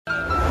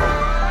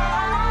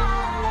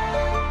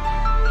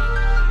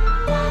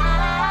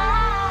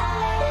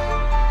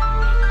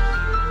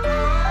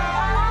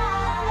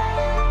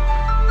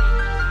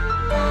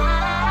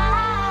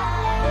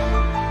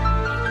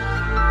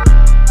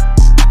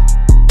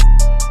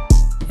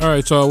All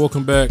right, y'all.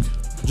 Welcome back.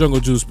 Jungle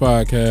Juice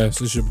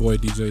Podcast. It's your boy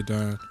DJ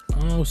Don.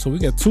 Oh, so we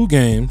got 2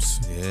 games.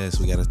 Yes,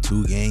 we got a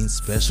 2-game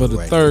special for the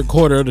right third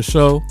quarter of the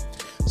show.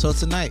 So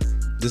tonight,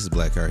 this is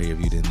Blackheart here.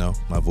 If you didn't know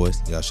my voice,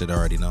 y'all should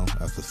already know.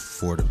 After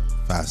 4 to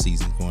 5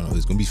 seasons going on,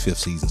 it's gonna be 5th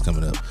seasons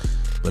coming up,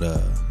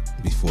 but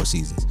be 4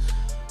 seasons.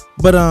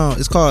 But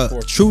it's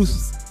called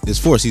Truth. It's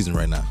 4 seasons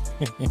right now.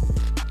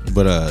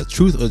 But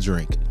Truth or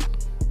Drink.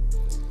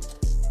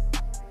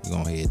 You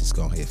go ahead, just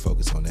go ahead,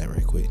 focus on that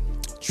right quick.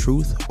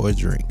 Truth or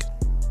Drink.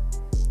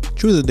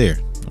 Truth or dare.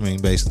 I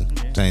mean, basically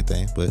same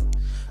thing, but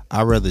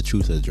I'd rather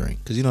truth or drink,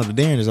 because you know the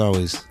daring is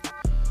always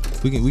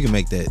we can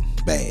make that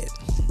bad.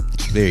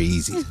 Very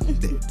easy.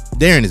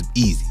 Daring is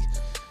easy.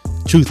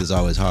 Truth is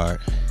always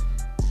hard,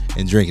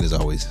 and drinking is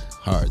always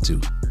hard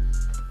too.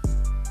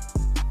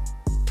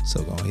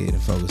 So go ahead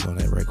and focus on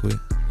that right quick.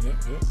 Yep.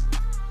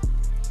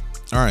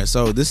 All right,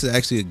 so this is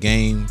actually a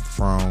game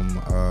from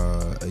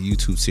a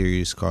YouTube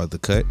series called The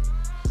Cut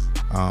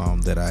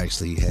that I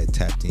actually had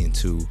tapped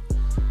into.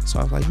 So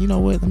I was like, you know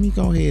what? Let me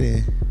go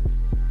ahead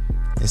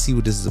and see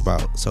what this is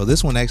about. So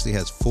this one actually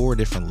has 4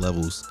 different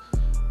levels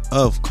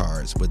of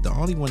cards, but the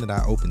only one that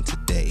I opened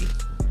today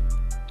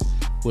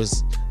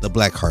was the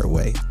Blackheart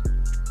way.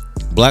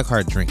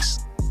 Blackheart drinks,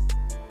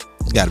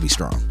 it's got to be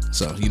strong.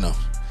 So, you know,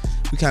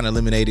 we kind of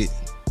eliminated.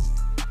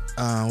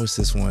 What's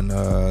this one?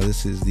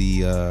 This is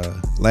the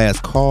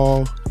last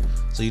call.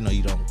 So, you know,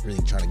 you don't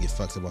really try to get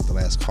fucked about the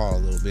last call a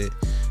little bit.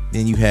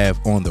 Then you have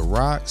On the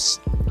Rocks,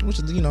 which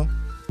is, you know,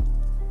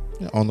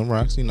 On the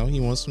Rocks, you know, he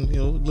wants some, you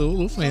know,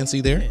 little fancy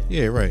there.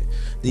 Yeah, right.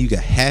 Then you got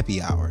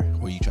Happy Hour,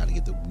 where you try to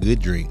get the good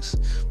drinks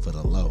for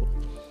the low.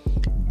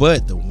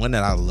 But the one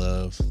that I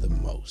love the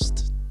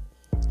most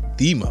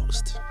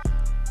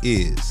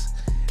is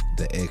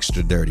the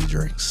extra dirty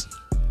drinks.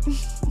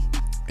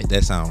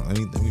 That sound, let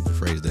me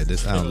rephrase that. That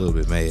sound a little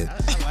bit mad.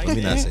 Let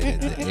me not say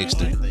that. The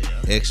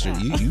extra,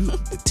 you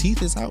the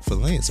teeth is out for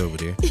Lance over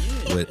there,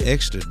 but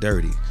extra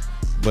dirty.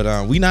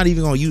 But we not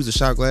even gonna use the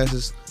shot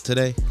glasses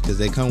today, because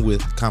they come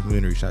with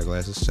complimentary shot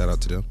glasses. Shout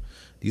out to them.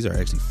 These are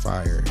actually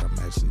fire. I'm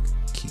actually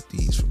keep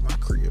these from my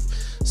crib.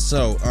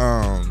 So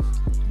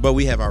but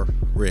we have our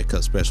red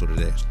cup special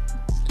today.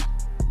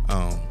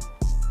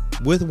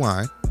 With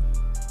wine.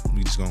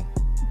 We just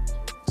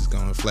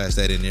gonna flash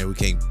that in there. We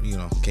can't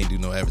do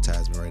no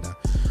advertisement right now.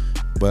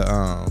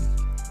 But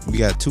we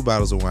got 2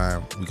 bottles of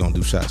wine we gonna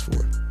do shots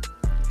for.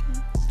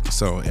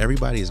 So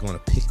everybody is gonna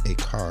pick a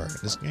card.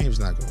 This game is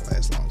not gonna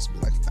last long. It's gonna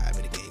be like a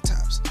 5-minute game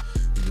tops.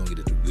 We're gonna get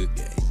into a good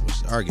game, which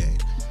is our game.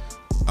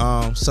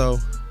 So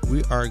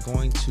we are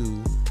going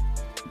to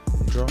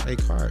draw a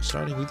card,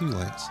 starting with you,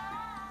 Lance.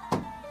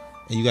 And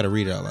you gotta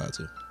read it out loud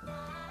too.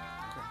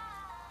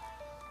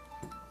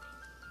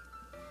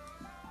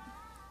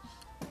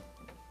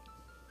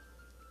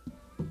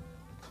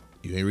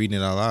 You ain't reading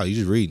it out loud. You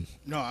just reading.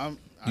 No,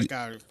 I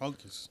gotta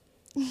focus.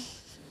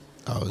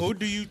 Oh, who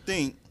do you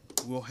think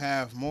will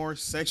have more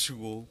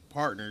sexual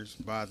partners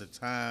by the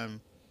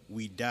time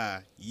we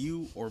die?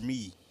 You or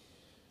me?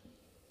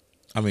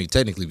 I mean,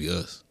 technically be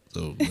us.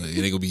 So it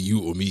ain't gonna be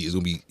you or me. It's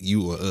gonna be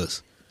you or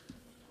us.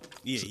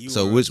 Yeah, you.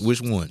 So or which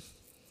us. one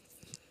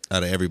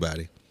out of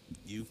everybody?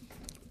 You.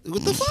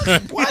 What the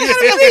fuck? Why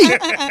gotta be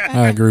me?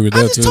 I agree with that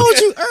I just too. told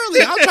you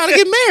earlier. I'm trying to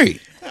get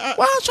married.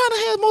 Why I'm trying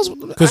to have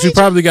most? Because you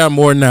probably got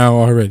more now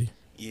already.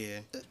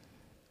 Yeah.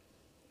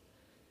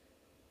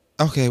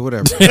 Okay,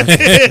 whatever.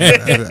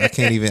 I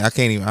can't even. I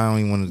don't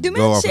even want to Do go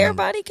men off. share on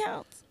body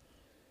counts?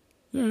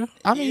 Yeah.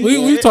 I mean,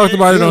 We talked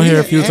about it on here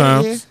a few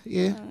times.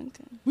 Yeah. Oh,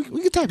 okay.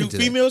 We can tap Do into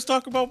that. females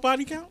talk about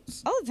body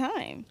counts? All the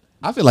time.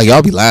 I feel like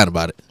y'all be lying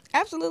about it.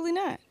 Absolutely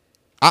not.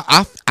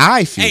 I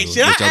feel. Hey,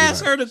 should I that y'all be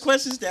ask lying. her the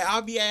questions that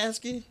I'll be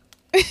asking,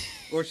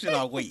 or should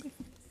I wait?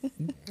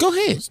 Go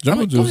ahead.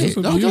 Jungle Go Juice. ahead. It's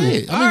up No, to go you.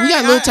 ahead. I mean, All we got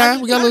right, a little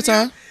time. We got a little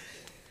I- time.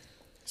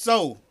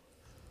 So,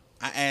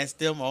 I ask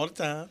them all the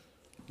time.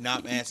 Now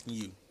I'm asking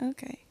you.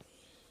 Okay.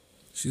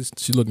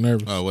 She looked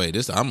nervous. Oh wait,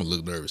 I'm gonna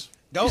look nervous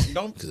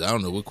Don't. because I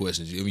don't know what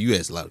questions you. I mean, you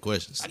asked a lot of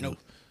questions. I know.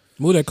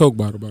 Move that Coke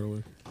bottle, by the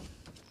way.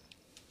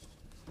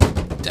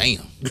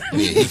 Damn. Yeah,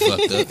 he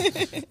fucked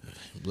up.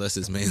 Bless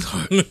his man's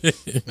heart.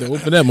 Don't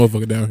open that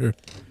motherfucker down here.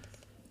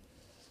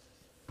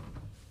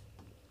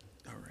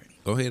 All right.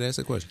 Go ahead and ask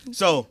a question.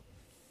 So,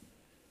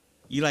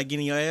 you like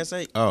getting your ass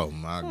ate? Oh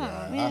my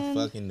god, I man.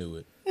 fucking knew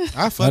it.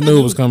 I knew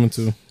it was coming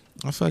too.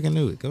 I fucking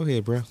knew it. Go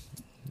ahead, bro.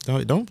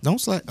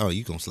 Don't slide. Oh,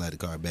 you gonna slide the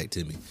card back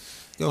to me?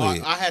 Go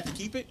ahead. I had to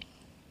keep it.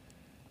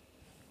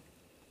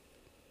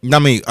 I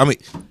mean,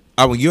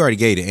 you already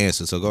gave the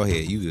answer, so go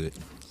ahead. You good?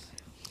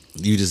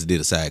 You just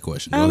did a side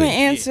question. Go I'm going to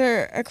ahead.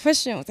 answer a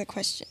question with a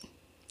question.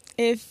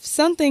 If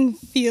something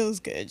feels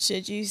good,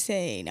 should you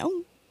say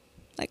no?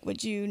 Like,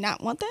 would you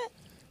not want that?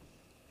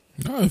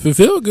 No, if it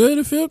feel good,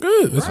 it feel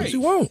good. That's what Right. you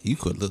want. You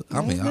could look.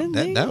 I mean, Well,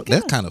 then there you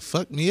that go. kind of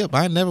fucked me up.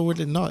 I never would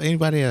have known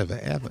anybody ever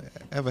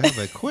have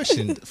a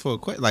question for a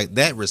question like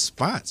that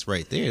response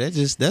right there.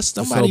 That's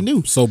somebody so,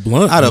 new. So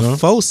blunt. Out you of know?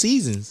 4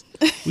 seasons,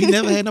 we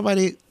never had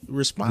nobody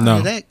respond No.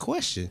 to that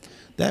question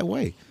that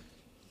way.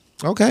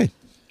 Okay.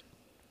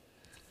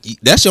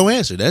 That's your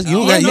answer. That's you.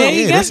 Oh, Got, no, yeah,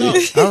 you that's got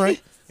it. All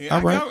right. Yeah,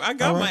 All right. I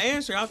got All my right.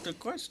 answer out the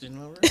question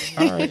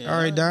already. All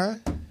right,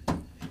 Don.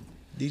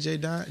 DJ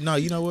Don. No,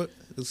 you know what?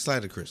 Let's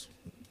slide to Chris.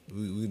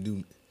 We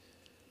do.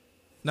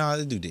 No,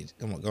 let's do DJ.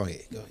 Come on, go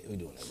ahead. Go ahead. We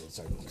doing that little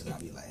circle because I'll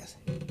be last.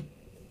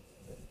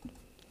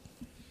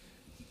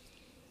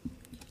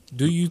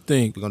 Do you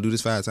think? We're gonna do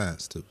this 5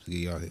 times too. To get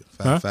y'all hit.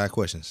 Huh? 5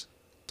 questions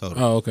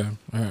total. Oh, okay.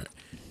 All right.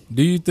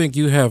 Do you think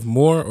you have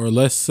more or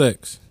less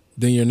sex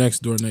than your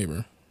next door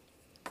neighbor?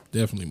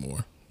 Definitely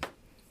more.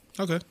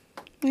 Okay.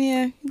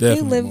 Yeah, they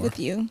Definitely live more. with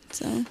you,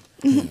 so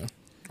Yeah.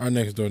 Our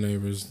next door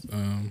neighbors.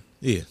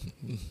 Yeah.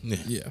 Yeah.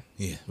 Yeah.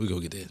 Yeah. We go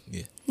get that.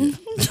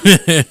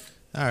 Yeah.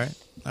 All right.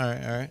 All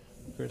right. All right.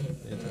 Chris,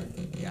 your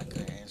turn. Yeah, I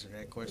couldn't answer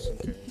that question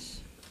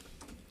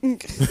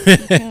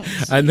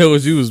because I know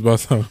what you was about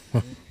to.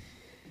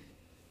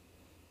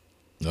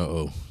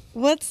 Uh-oh.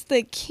 what's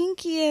the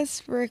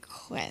kinkiest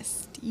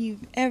request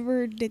you've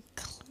ever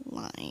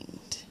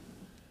declined?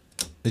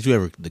 Did you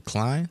ever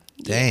decline?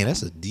 Dang,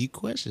 that's a deep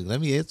question. Let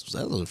me answer.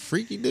 That's a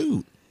freaky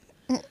dude.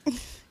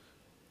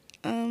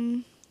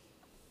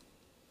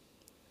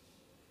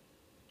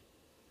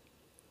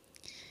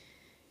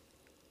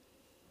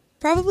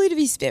 Probably to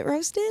be spit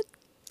roasted.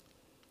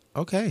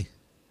 Okay.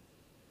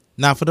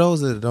 Now, for those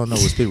that don't know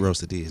what spit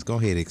roasted is, go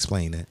ahead and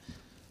explain that.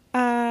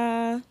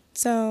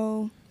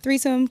 So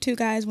threesome, 2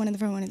 guys, 1 in the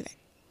front, 1 in the back.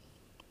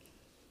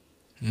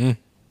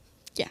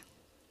 Yeah.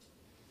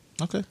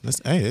 Okay.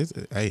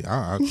 Hey,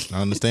 I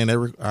understand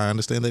that. I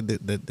understand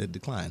that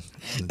decline.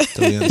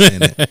 Totally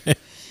understand that.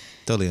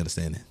 Totally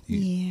understand that.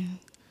 Yeah.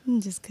 I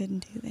just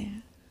couldn't do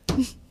that.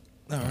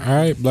 All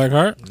right,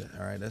 Blackheart.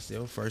 All right, that's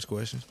your first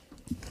question.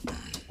 All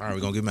right, we're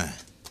gonna get mine.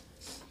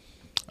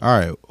 All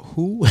right,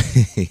 who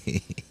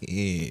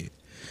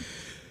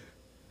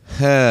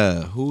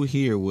who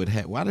here would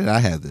have? Why did I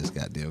have this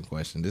goddamn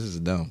question? This is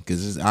dumb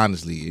because it's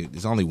honestly,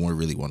 it's only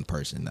one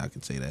person I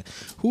can say that.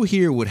 Who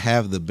here would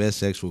have the best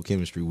sexual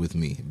chemistry with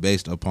me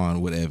based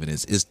upon what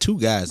evidence? It's 2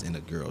 guys and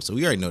a girl, so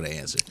we already know the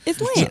answer.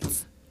 It's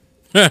Lance.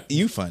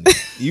 You funny.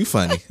 You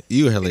funny.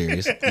 You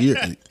hilarious.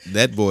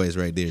 That boy is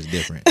right there is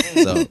different.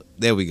 So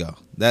there we go.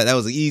 That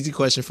was an easy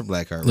question for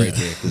Blackheart right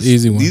there. 'Cause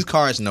Easy one. These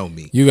cards know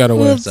me. You got to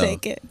We'll win. So-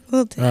 take it.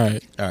 We'll take All it.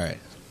 right. All right.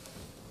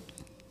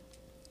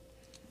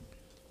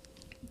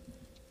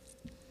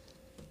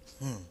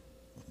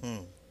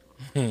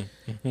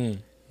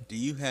 do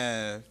you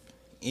have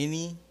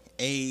any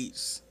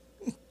aids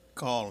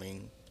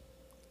calling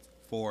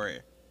for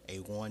a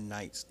one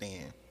night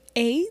stand?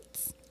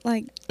 AIDS?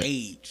 Like,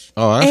 Age.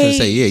 Oh, I was gonna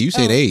say, yeah. You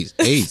said Oh.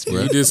 AIDS,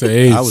 bro. You did say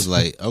AIDS. I was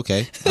like,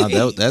 okay,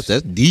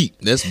 that's deep.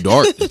 That's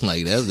dark.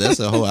 Like that's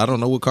a whole. I don't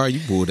know what card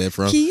you pulled that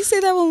from. can you say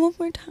that one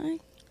more time?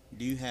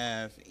 Do you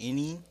have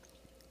any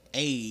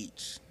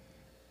age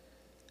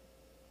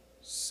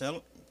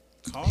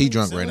He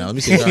drunk right now. Let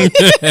me see.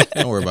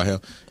 Don't worry about him.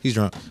 He's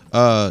drunk.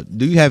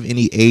 Do you have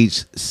any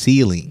age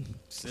ceiling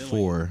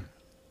for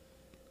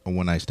a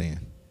one night stand?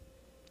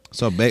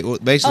 So basically,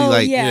 Oh,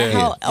 like, yeah. yeah,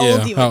 How yeah,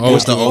 old you how would old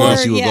What's the go.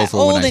 oldest Or, you would yeah, go for a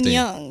one old night and stand?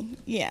 young.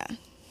 Yeah.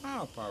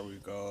 I'll probably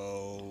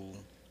go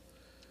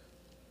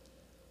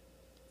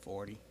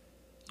 40.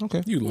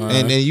 Okay. You lying.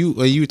 And then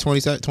you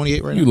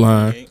 28 right You now?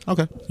 lying.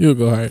 Okay. You'll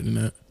go higher than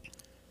that.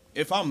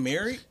 If I'm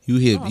married, You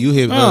hit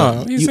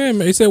Oh,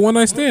 he said one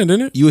night stand,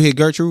 didn't it? you hit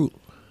Gertrude.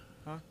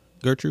 Huh?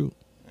 Gertrude.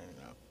 I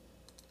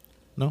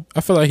don't know.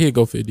 I feel like he'd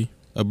go 50.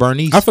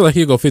 Bernice. I feel like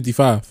he'd go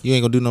 55. You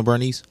ain't gonna do no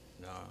Bernice.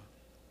 Nah,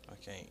 I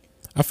can't.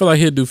 I feel like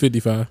he'd do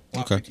 55.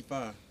 Why Okay.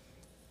 55?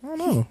 I don't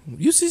know.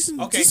 You see some,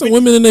 Okay, see some 50.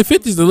 women in their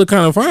 50s that look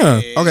kind of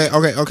fine. Yeah. Okay.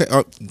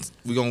 Oh,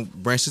 we gonna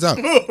branch this out.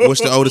 What's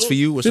the oldest for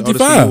you? What's the oldest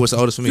for 55. you? What's the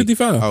oldest for me?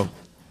 55. Oh,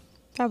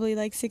 Probably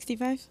like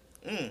 65.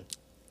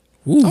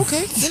 Ooh.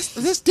 okay.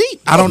 That's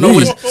deep. I don't know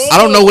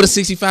what a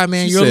 65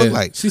 man She year look said-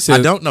 like. she said-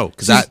 I don't know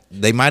because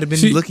they might have been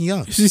she- looking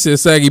young. She said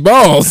saggy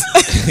balls.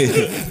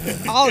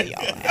 All of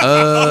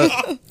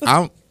y'all.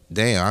 I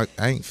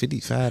ain't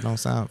 55. Don't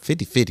sound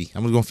 50.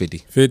 I'm gonna go 50.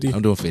 50.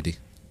 I'm doing 50.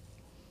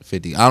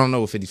 50. I don't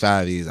know what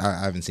 55 is. I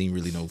haven't seen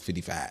really no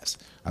 55s.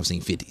 I've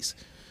seen 50s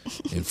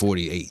and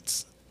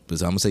 48s,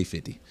 but I'm gonna say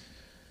 50.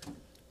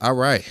 All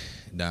right,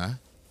 Don.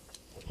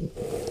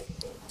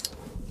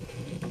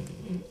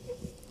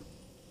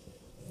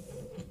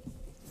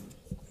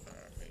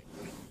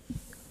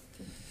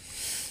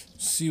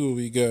 See what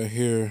we got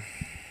here.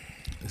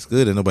 It's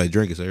good that nobody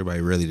drinking, so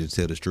everybody ready to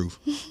tell the truth.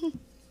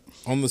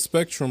 On the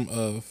spectrum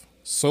of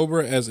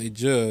sober as a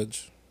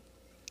judge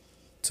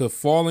to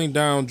falling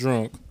down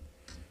drunk,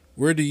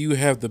 where do you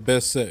have the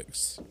best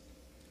sex?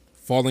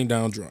 Falling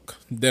down drunk.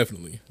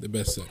 Definitely the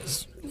best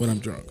sex when I'm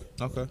drunk.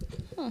 Okay.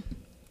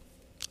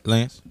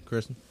 Lance,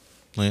 Kristen,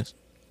 Lance.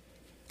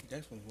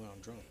 Definitely when I'm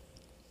drunk.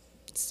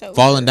 Sober.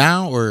 Falling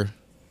down or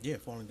Yeah,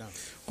 falling down.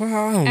 Well,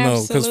 I don't know.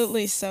 'Cause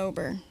Absolutely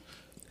sober.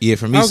 yeah,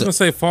 for me, I was going to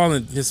say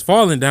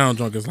falling down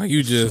drunk is like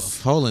you just.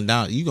 falling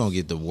down, you gonna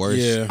get the worst.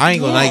 Yeah. I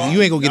ain't gonna like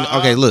you ain't gonna get Nah.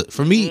 okay. Look,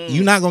 for me,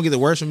 you not gonna get the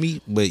worst from me,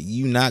 but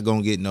you not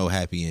gonna get no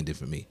happy ending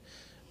for me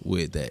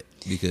with that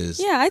because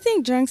Yeah, I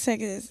think drunk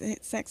sex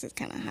is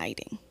kind of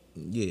hiding.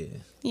 Yeah.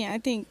 Yeah, I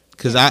think.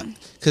 Cause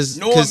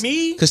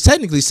me? Cause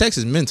technically sex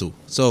is mental.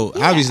 So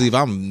obviously if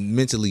I'm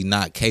mentally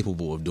not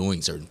capable of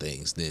doing certain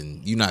things,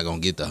 then you're not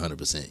gonna get the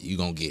 100%. You're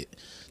gonna get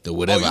the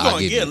whatever you're I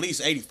gonna give get you. at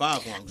least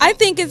 85 on. I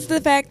think it's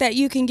the fact that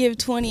you can give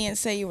 20 and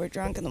say you were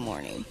drunk in the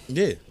morning.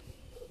 Yeah.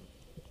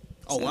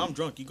 Oh, when I'm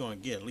drunk, you're gonna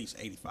get at least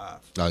 85.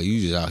 Oh,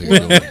 you just out here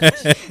doing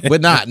it.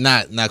 But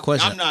not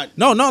question. I'm not.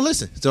 No,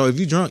 listen. So if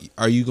you drunk,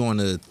 are you going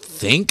to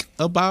think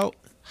about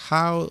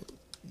how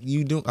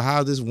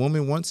this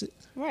woman wants it?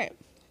 Right.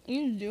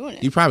 You're doing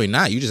it. You probably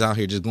not. You just out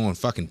here just going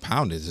fucking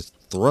pounding, just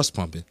thrust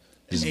pumping,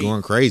 just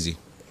going crazy.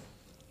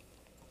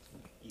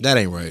 That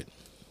ain't right.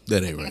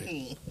 That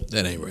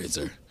ain't right,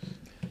 sir.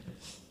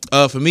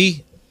 For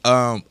me,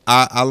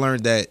 I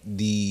learned that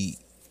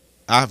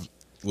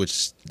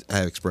which I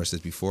have expressed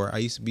this before. I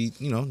used to be,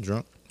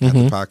 drunk at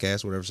the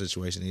podcast, whatever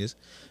situation is,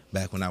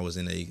 back when I was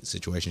in a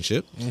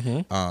situationship.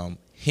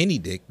 Henny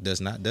dick does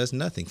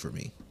nothing for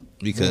me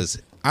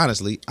because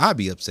honestly, I'd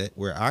be upset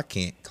where I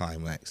can't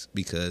climax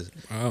because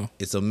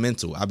it's a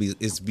mental.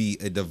 It's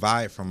a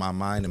divide from my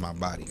mind and my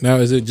body. Now,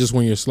 is it just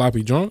when you're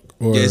sloppy drunk?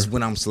 Or? Yeah, it's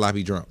when I'm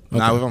sloppy drunk. Okay.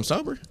 Now, if I'm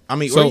sober,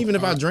 or even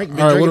if I drink, if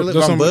I'm buzzed.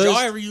 If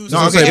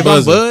I'm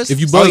buzzing.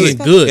 If you buzzing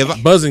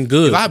good, buzzing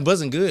good. If I'm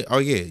buzzing good,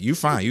 you're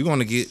fine. You're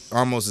gonna get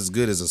almost as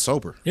good as a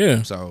sober.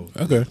 Yeah. So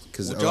okay.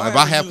 Because if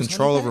I have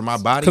control over my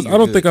body, because I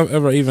don't think I've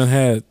ever even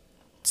had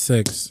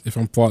sex. If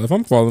I'm falling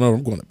over,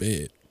 I'm going to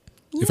bed.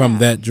 Yeah. If I'm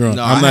that drunk,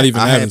 I'm not even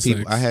having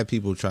sex. I had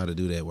people try to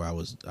do that where I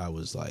was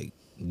like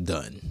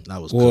done. I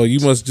was. Well,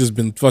 you must just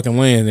been fucking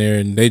laying there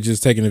and they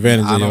just taking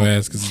advantage of your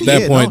ass. Because at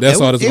that point,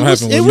 that's all that's gonna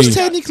happen with me. It was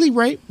technically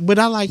rape, but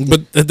I like.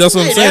 But that's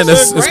what I'm saying.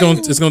 That's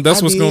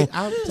what's going.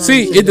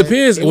 See, it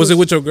depends. Was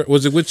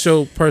it with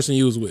your person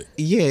you was with?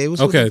 Yeah, it was.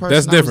 Okay,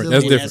 that's different.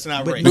 That's different. That's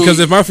not rape. Because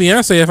if my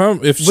fiance,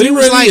 if she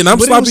ready and I'm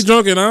sloppy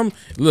drunk and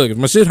if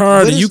my shit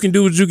hard and you can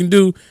do what you can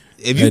do.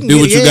 If you do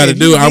what you got to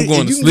do, I'm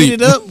going to sleep.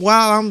 Get it up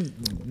while I'm.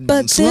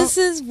 But this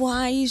is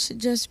why you should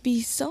just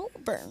be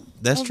sober.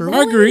 That's true.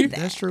 I agree.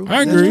 That's true.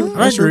 I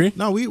agree.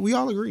 No, we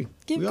all agree.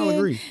 We all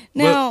agree.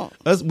 Now,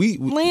 we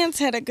Lance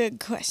had a good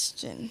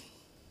question.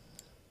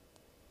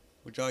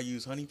 Would y'all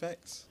use honey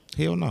packs?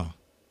 Hell no.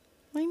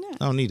 Why not?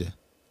 I don't need that.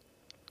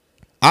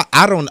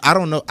 I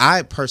don't know.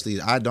 I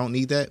personally don't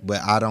need that,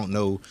 but I don't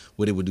know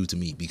what it would do to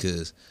me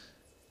because,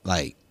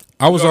 like.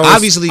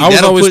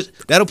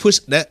 That'll push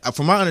that.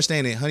 From my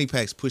understanding, honey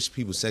packs push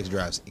people's sex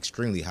drives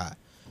extremely high.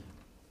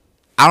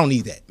 I don't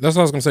need that. That's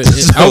what I was gonna say.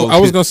 I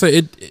was gonna say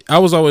it. I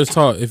was always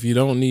taught if you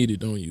don't need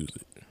it, don't use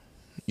it.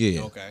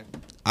 Yeah. Okay.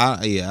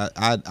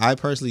 I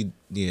personally,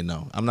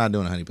 no, I'm not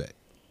doing a honey pack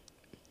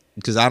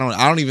because I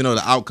don't even know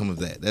the outcome of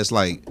that. That's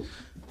like.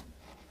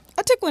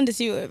 I took one to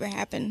see what would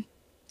happen.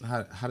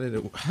 How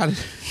did?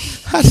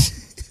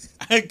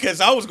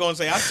 Because I was gonna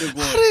say I took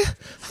one,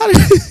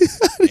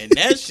 and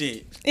that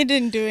shit. It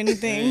didn't do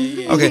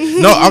anything. Okay,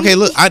 no, okay.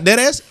 Look, I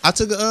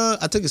took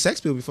a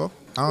sex pill before.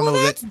 I don't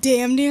know that's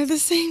damn near the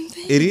same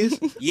thing. It is.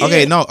 Yeah.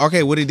 Okay, no,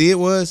 okay. What it did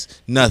was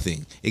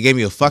nothing. It gave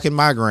me a fucking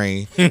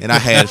migraine, and I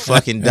had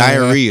fucking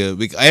diarrhea.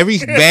 Because every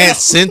bad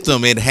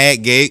symptom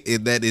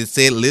it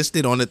said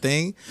listed on the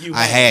thing,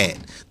 I had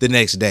the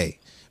next day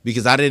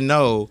because I didn't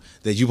know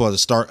that you supposed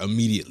to start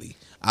immediately.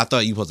 I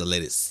thought you supposed to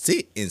let it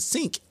sit and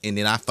sink, and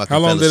then I fucking. How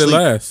long did it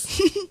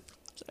last?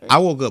 I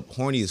woke up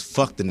horny as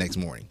fuck the next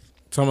morning.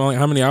 Tell me,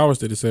 how many hours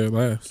did it say it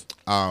last?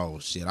 Oh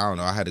shit, I don't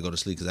know. I had to go to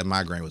sleep because that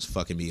migraine was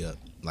fucking me up.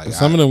 Like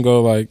some of them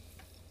go like.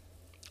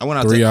 I went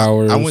out 3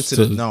 hours. I went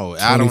to no,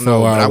 I don't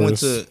know. But I went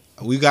to.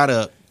 We got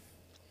up,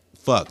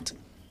 fucked,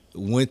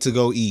 went to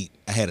go eat.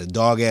 I had a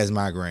dog ass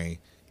migraine.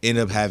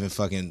 Ended up having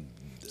fucking.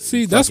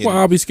 See, that's why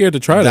I'll be scared to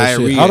try that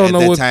shit. I don't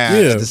know what.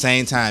 At the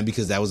same time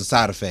because that was a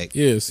side effect.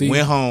 Yeah. See.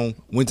 Went home,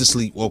 went to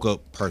sleep, woke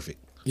up perfect.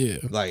 Yeah.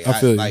 Like I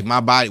feel like my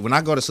body when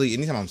I go to sleep,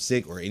 anytime I'm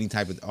sick or any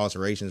type of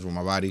alterations with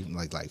my body,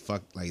 like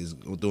fuck, like is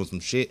doing some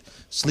shit.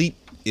 Sleep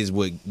is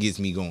what gets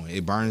me going.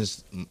 It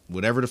burns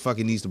whatever the fuck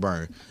it needs to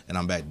burn, and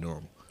I'm back to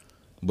normal.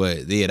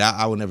 But yeah,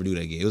 I would never do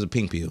that again. It was a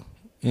pink pill.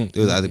 It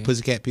was either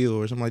pussycat pill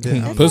or something like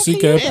that.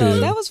 Pussycat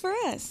pill. That was for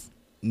us.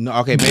 No,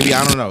 okay, maybe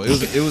I don't know. It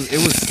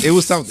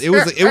was something. It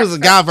was a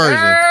guy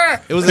version.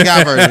 It was a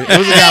guy version. It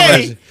was a guy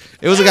version.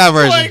 It was a guy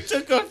version. Boy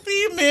took a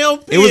female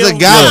pill. It was a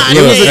guy.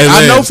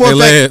 I know for a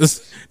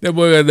fact that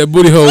boy got that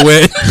booty hole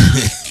wet.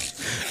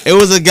 It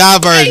was a guy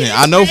version.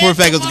 I know for a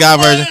fact it was a guy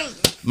version.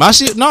 My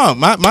shit, no,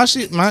 my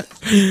shit, my.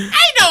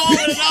 I know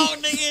what it's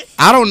on, nigga.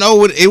 I don't know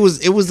what it was.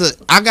 It was a.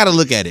 I gotta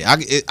look at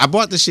it. I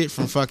bought the shit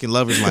from fucking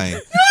Lover's Lane.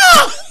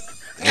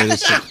 Fucking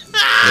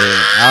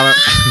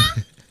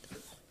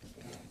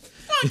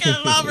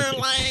Lover's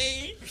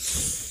Lane,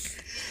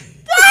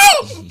 bro.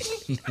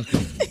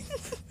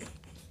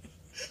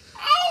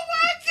 Oh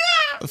my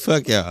god.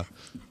 Fuck y'all.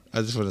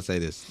 I just want to say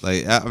this.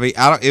 Like, I mean,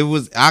 I don't. It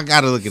was. I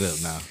gotta look it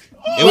up now.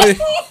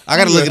 I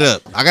gotta look it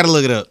up. I gotta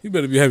look it up. You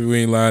better be happy we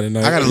ain't lying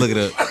tonight. I gotta look it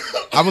up.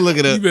 I'm gonna look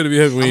it up. You better be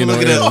happy we ain't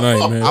lying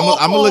tonight, man. I'm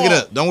gonna look it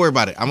up. Don't worry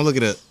about it. I'm gonna look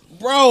it up.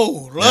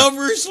 Bro,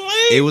 Lover's Lane.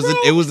 It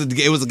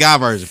was a guy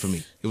version for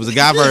me. It was a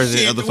guy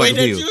version of the way fucking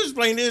that pills. you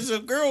explained it is a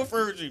girl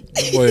version.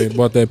 Boy,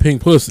 bought that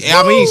pink pussy.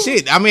 I mean,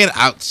 shit. I mean,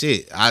 I've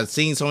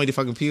seen so many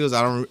fucking pills.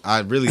 I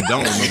really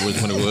don't remember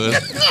which one it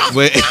was,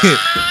 but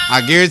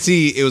I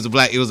guarantee it was a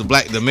black. It was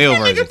the male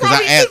version. Because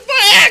I asked.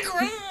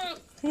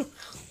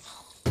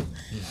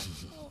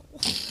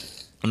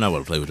 I'm not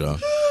going to play with y'all.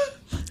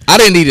 I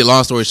didn't need it.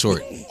 Long story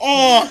short.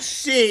 Oh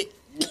shit,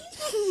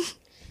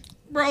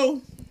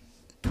 bro,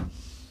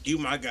 you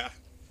my guy.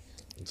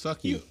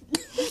 Fuck you.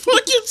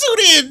 Fuck you too,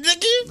 then,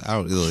 nigga. I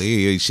don't.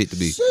 He ain't shit to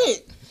me.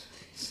 Shit.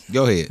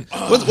 Go ahead.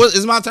 What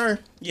is my turn?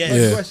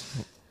 Yeah.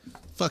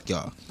 Fuck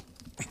y'all.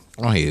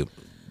 Go ahead.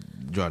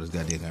 Draw this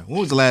goddamn guy. When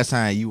was the last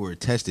time you were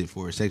tested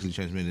for a sexually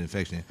transmitted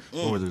infection?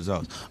 What were the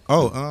results?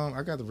 Oh,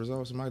 I got the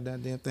results of my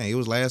goddamn thing. It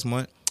was last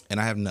month, and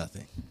I have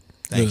nothing.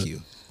 Thank Good.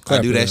 you. Clap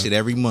I do it that up. shit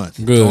every month.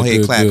 Good, Go ahead,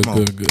 good, clap. good, Come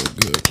on.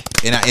 good.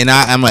 And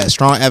I'm a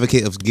strong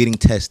advocate of getting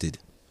tested,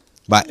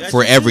 As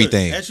for you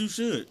everything. should. As you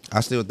should.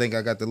 I still think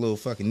I got the little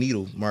fucking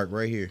needle mark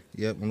right here.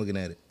 Yep, I'm looking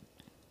at it.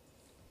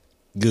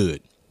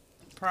 Good.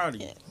 Proud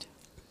of you.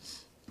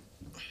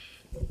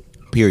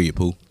 Period,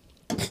 Pooh.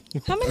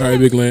 How many? All right,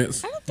 Big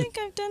Lance. I don't think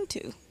I've done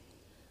two.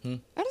 I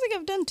don't think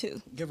I've done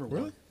two. Give her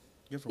one.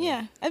 Give her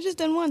Yeah, I've just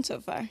done one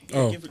so far. one.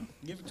 Oh. Give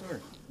it to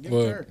her. Give it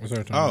Well, to her. what's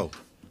our time? Oh,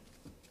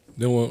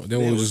 Then we'll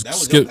just that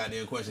was skip. your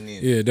goddamn question. Then.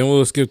 Yeah, then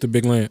we'll skip to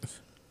Big Lance.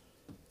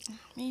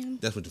 Man,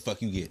 That's what the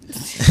fuck you get.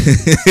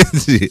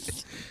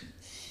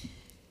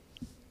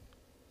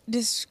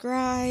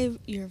 describe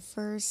your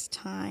first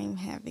time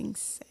having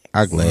sex.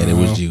 I'm glad it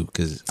was you,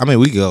 because I mean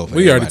we go. for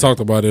We already everybody. talked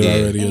about it Yeah.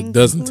 already a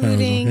dozen times on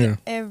Including here.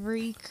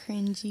 every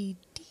cringy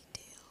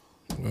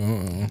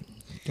detail.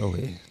 Go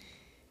ahead.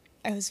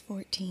 I was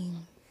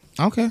 14.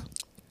 Okay.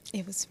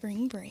 It was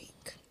spring break.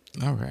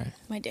 All right.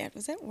 My dad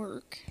was at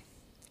work,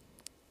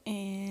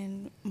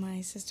 and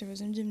my sister was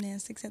in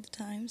gymnastics at the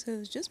time, so it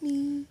was just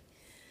me.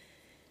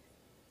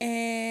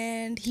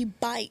 And he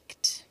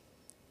biked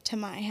to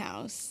my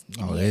house.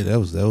 Oh, hey, that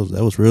was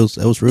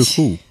real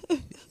cool.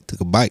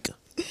 Took a bike.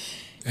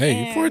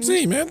 Hey, you're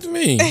 14, man. To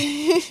me,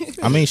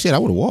 I mean, shit, I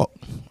would have walked.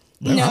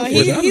 No, I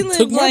he took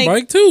lived my like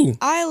bike too.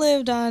 I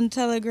lived on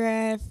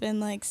Telegraph and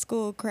like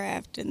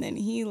Schoolcraft, and then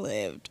he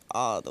lived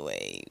all the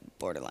way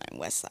borderline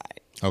West Side.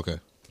 Okay.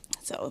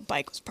 So a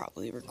bike was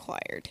probably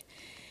required.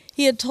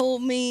 He had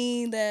told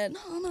me that,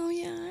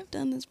 I've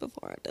done this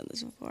before.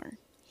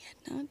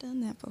 Yeah, no, I've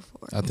done that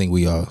before. I think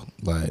we all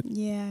lied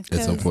Yeah,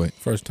 at some 'cause point.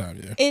 First time,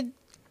 yeah. it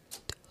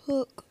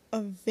took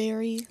a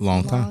very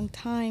Long long time?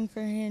 time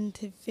for him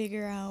to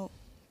figure out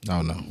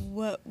Oh no.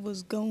 what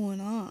was going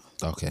on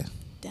Okay.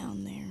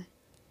 down there.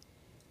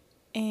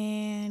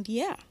 And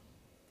yeah,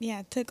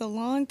 it took a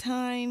long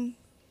time.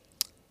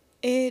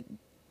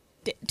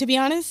 To be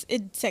honest,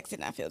 sex did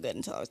not feel good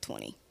until I was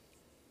 20.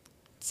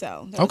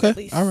 So that was Okay, at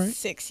least all right.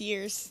 6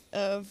 years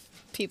of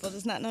people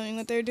just not knowing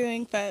what they're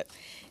doing. But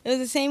it was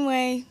the same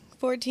way.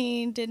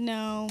 14, didn't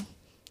know,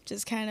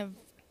 just kind of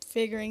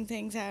figuring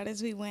things out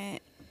as we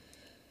went.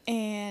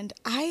 And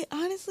I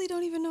honestly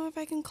don't even know if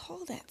I can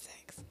call that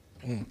sex.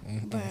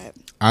 But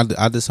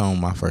I disowned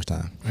my first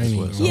time. I ain't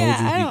even yeah,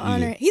 gonna I don't you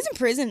honor did. it. He's in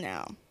prison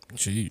now.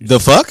 Jeez. The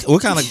fuck?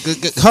 What kind of?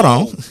 Hold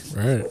on,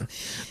 Right.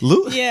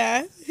 Luke.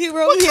 Yeah, he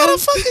wrote What me kind a-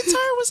 of fucking turn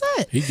was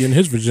that? He getting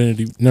his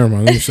virginity. Never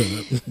mind. Let me shut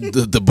up.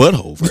 The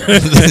butthole.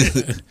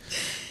 Bro.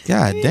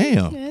 God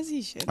damn. As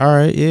he should. All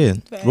right, yeah.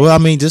 But- Well, I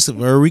mean, just a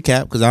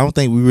recap, because I don't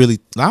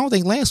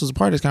think Lance was a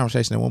part of this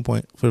conversation at one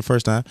point for the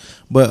first time.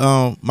 But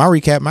my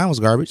recap, mine was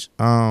garbage.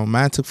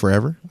 Mine took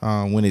forever.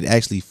 When it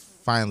actually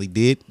finally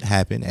did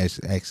happen,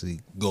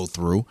 actually go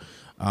through,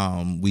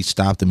 we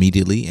stopped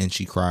immediately, and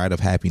she cried of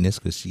happiness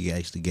because she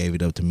actually gave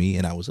it up to me,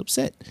 and I was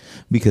upset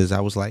because I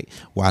was like,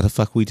 why the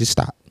fuck we just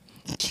stopped?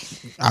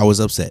 I was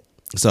upset.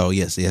 So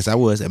yes, I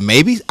was, and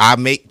maybe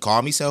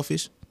call me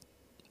selfish,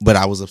 but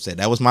I was upset.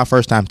 That was my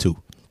first time too.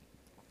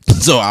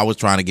 So I was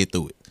trying to get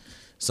through it.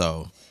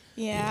 So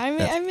Yeah,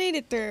 that's- I made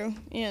it through,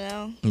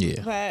 Yeah.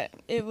 But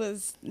it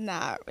was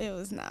not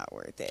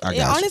worth it. I got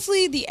you.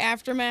 Honestly, the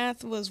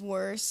aftermath was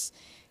worse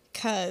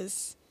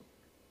because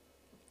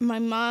my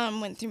mom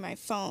went through my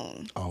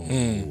phone. Oh,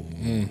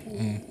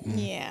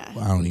 Yeah.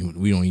 I don't even.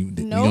 We don't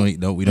even.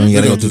 Nope. We don't even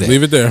gotta go through Just that.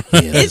 leave it there.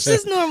 It's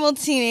just normal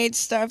teenage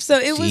stuff. So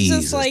it was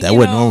Jesus, just like that you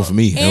wasn't know, normal for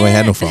me. I ain't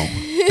had no and- phone.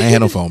 I ain't had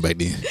no phone back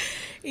then.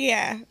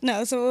 Yeah.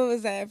 No, so what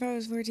was that? If I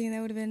was 14,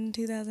 that would have been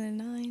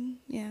 2009.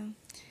 Yeah.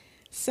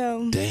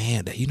 So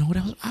Damn, you know what?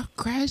 I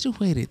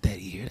graduated that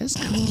year. That's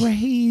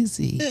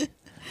crazy.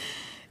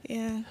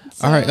 yeah.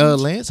 All right, So-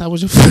 Lance, how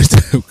was your first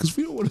time? Because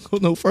we don't want to go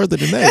no further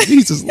than that.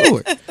 Jesus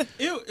Lord,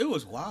 It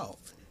was wild.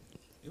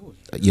 It was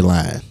you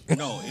lying?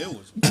 no, it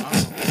was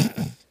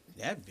wild.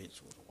 That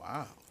bitch was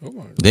wild. Oh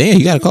my God. Damn,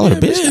 you gotta call her a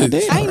bitch. Yeah,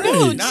 Goddamn. I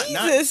know, Not-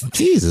 Jesus.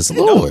 Jesus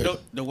No, Lord.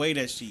 the way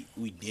that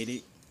we did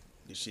it,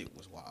 the shit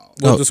was wild.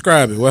 Well, Oh.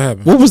 describe it. What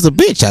happened? What was the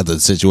bitch out of the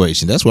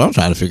situation? That's what I'm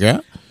trying to figure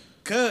out.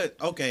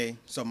 Okay,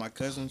 so my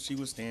cousin, she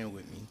was staying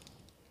with me.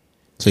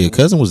 So your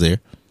cousin was there.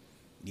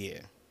 Yeah.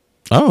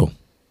 Oh,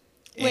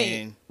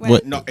 Wait, And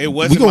what? no, it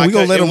wasn't We my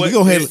gonna let cousin. him- It we gonna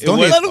was- let- it go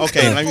was- ahead.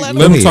 Okay, let me- Let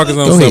Let him ahead. talk his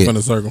Go own self ahead. in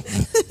a circle.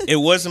 it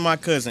wasn't my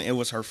cousin. It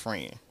was her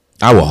friend.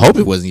 I will hope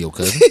it wasn't your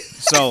cousin.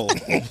 So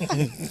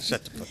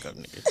shut the fuck up,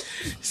 nigga.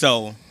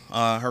 So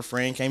her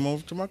friend came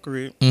over to my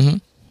crib.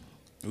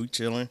 Mm-hmm. We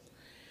chilling,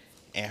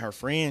 and her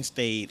friend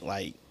stayed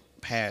like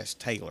past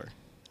Taylor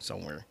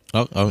somewhere.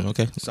 Oh,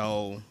 okay.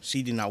 So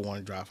she did not want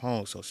to drive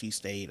home, so she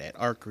stayed at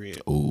our crib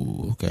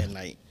Ooh, okay. that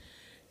night.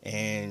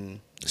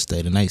 And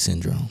Stay the night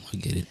syndrome. I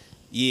get it.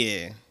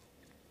 yeah,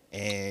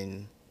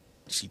 and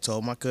she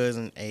told my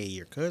cousin, "Hey,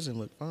 your cousin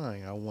look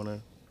fine. I want to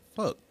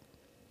fuck."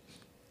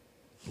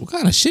 What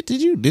kind of shit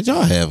did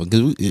y'all have?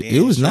 Because it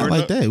Yeah, was not sure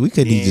like enough. that. We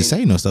couldn't even Yeah.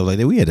 say no stuff like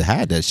that. We had to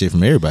hide that shit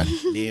from everybody.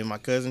 Then my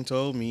cousin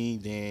told me.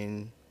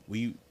 Then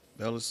we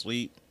fell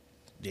asleep.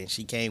 Then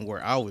she came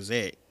where I was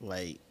at.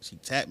 Like she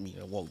tapped me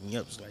and woke me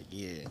up. She's like,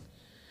 "Yeah,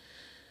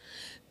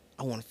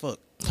 I want to fuck."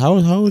 How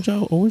old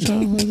y'all? What was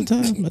y'all at the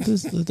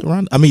time?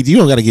 Around, I mean, you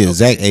don't got to give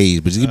exact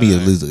age, but just give me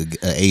at least an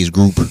age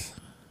group.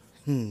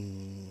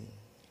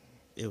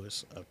 It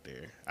was up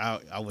there.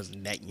 I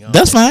wasn't that young.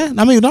 That's fine.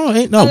 I mean, no, Oh,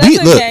 we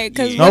that's look. okay,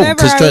 because no, whatever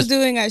 'cause I was trust-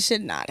 doing, I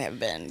should not have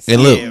been. So.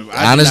 And look, Yeah, I did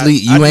honestly, not- I you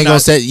did ain't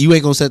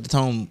not- gonna set the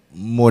tone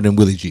more than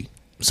Willie G.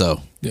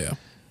 So Yeah.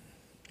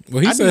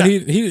 Well, he I said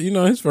did he you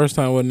know his first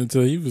time wasn't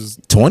until he was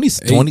 20.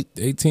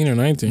 18 or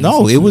 19.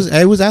 No, it was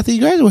after he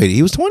graduated.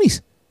 He was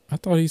 20s. I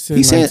thought he said.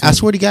 He said, 19. I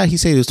swear to God, he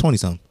said he was 20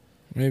 something.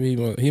 Maybe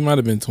he might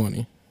have been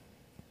 20.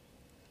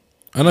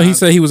 I know he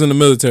said he was in the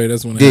military.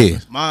 That's when it Yeah.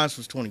 happened. Mine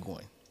was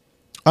 21.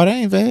 Oh, that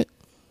ain't bad.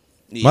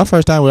 Yeah. My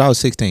first time when I was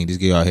 16. Just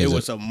give y'all a It heads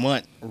was up. a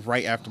month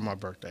right after my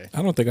birthday.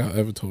 I don't think I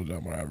ever told y'all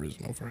my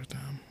original first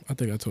time. I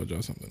think I told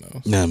y'all something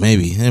else. Nah,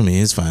 maybe. I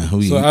mean, it's fine.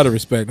 So out of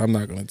respect, I'm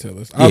not going to tell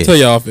this. I'll Yeah. tell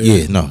y'all off air.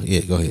 Yeah, no,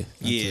 yeah, go ahead.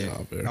 Yeah,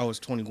 off air. I was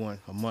 21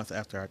 a month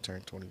after I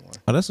turned 21.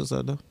 Oh, that's what's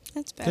up, though.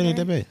 That's That ain't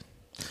that better.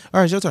 bad.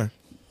 All right, your turn.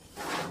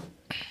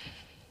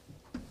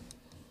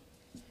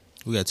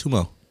 We got two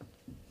more.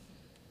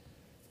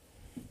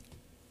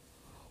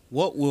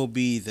 What will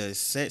be the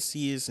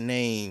sexiest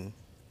name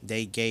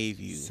they gave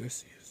you?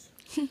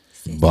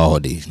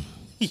 Baldy.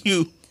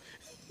 You.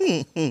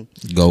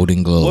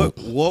 Golden Globe.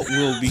 What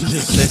will be the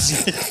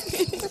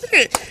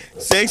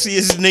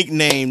sexiest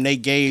nickname they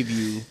gave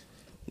you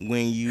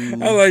when you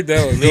I like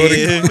that one.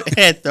 live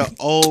at the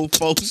old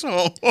folks'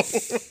 home?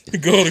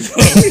 Golden Globe.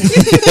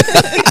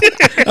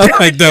 I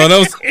like that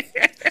one.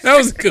 That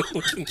was a good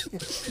one.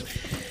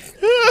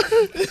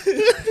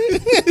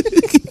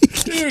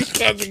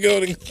 Stop the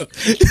Golden Globe.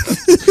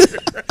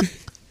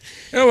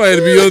 That might have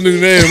to be your new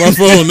name on my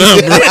phone now,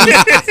 bro.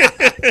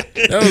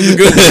 That was a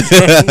good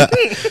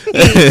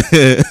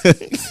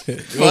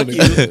one, bro. Fuck you.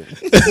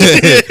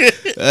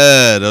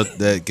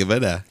 Don't give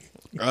it a.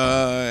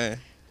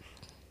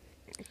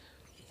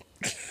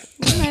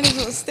 You might as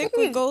well stick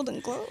with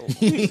Golden Globe.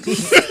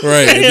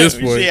 Right, at this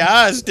point. Yeah,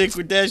 I'll stick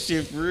with that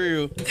shit for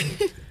real.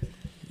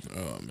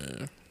 Oh,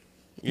 man.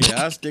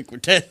 Yeah, I'll stick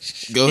with that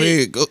shit. Go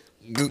ahead. Go.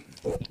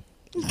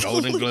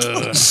 Golden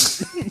Glove.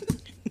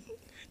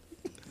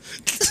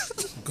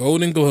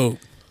 Golden Globe.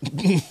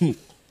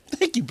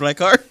 Thank you,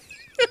 Blackheart.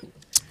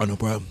 Oh, no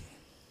problem.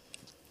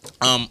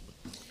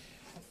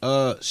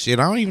 Shit,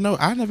 I don't even know.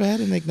 I never had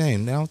a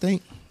nickname. I don't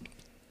think.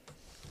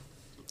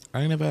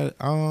 I ain't never had.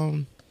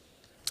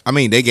 I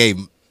mean, they gave.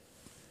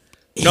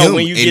 No, him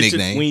when you a get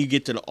nickname. to when you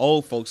get to the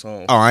old folks'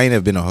 home. Oh, I ain't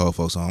never been to whole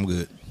folks, so I'm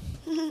good.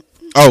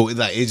 Oh,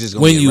 it's just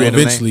gonna When be a you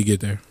random eventually get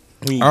there.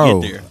 When you name?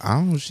 get there. I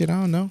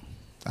don't know.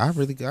 I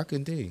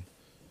couldn't tell you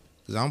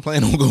because I don't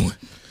plan on going.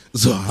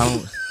 So I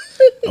don't.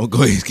 I'm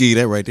go ahead and give you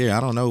that right there. I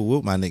don't know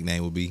what my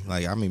nickname would be.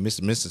 Like, I mean,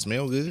 Mr.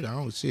 Smell Good. I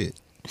don't shit.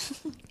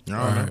 All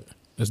right.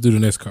 Let's do the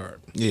next card.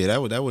 Yeah,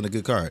 that wasn't a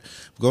good card.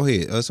 Go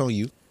ahead. It's on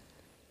you.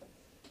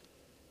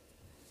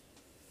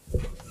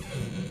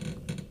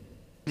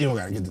 You don't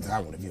gotta get the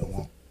top one if you don't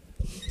want.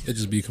 It'd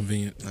just be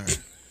convenient. All right.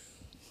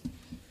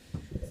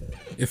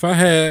 If I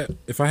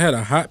had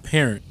a hot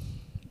parent,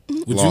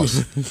 would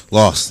Lost. you?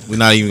 Lost. We're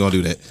not even gonna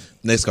do that.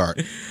 Next card.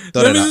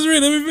 Throw Let that me out. just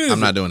read. Let me finish. I'm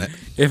not doing that.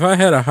 If I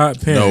had a hot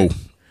parent,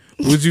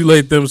 No. would you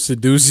let them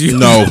seduce you?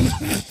 No.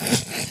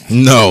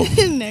 No.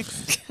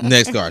 Next.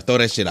 Next card. Throw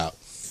that shit out.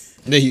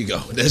 There you go.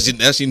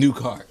 That's your new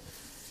card.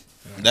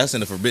 That's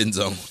in the forbidden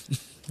zone.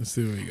 Let's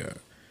see what we got.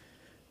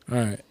 All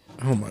right.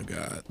 Oh my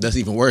God. That's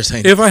even worse,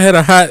 ain't it? If I had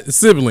a hot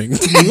sibling,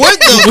 What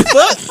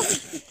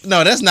the fuck?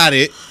 No, that's not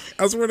it.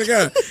 I swear to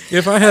God,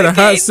 if I had a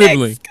hot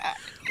sibling,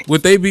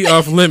 would they be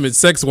off limits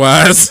sex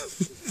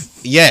wise?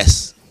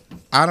 Yes.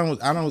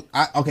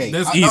 Okay.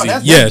 That's No, easy.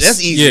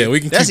 That's easier. Yeah, we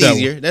can That's keep that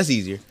easier. one. That's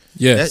easier.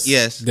 Yes.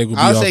 Yes. They would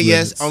be I'll off say limits.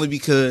 yes only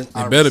because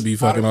They better be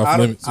fucking off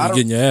limits. So you're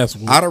getting your ass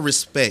whooped. out of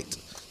respect.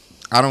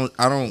 I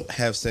don't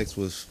have sex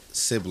with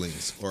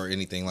siblings or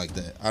anything like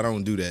that. I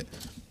don't do that.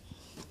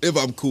 If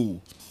I'm cool.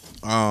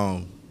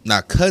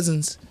 Now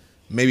cousins,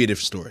 maybe a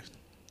different story.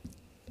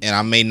 And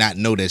I may not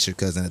know that's your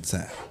cousin at the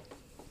time.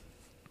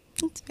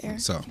 That's fair.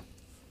 So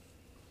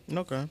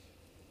Okay.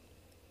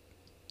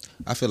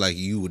 I feel like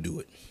you would do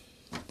it.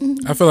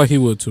 I feel like he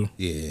would too.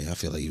 Yeah, I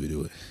feel like you would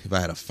do it. If I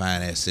had a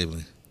fine ass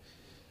sibling.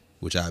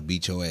 which I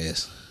beat your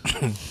ass.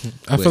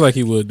 I feel like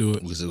he would do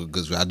it.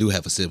 Because I do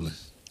have a sibling.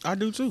 I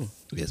do too.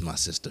 It's my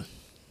sister.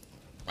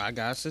 I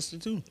got a sister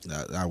too.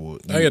 I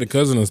would. I got a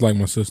cousin that's like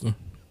my sister.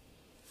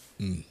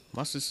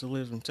 My sister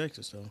lives in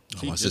Texas though.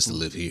 Oh, my sister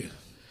live here.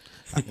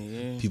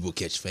 Yeah. People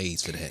catch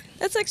fades for that.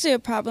 That's actually a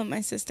problem my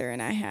sister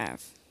and I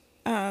have.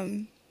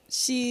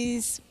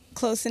 She's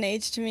close in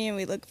age to me, and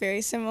we look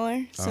very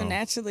similar. So Oh.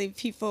 naturally,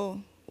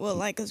 people will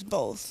like us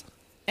both,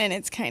 and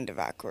it's kind of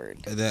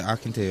awkward. That I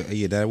can tell.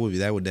 Yeah, that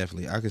would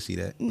definitely. I could see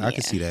that. I Yeah.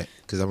 could see that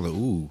because I'm like,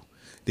 ooh,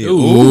 Then,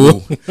 Ooh.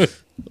 ooh,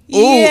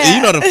 Yeah.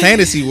 you know the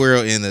fantasy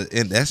world and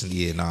that's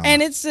nah.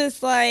 And it's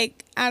just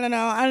like, I don't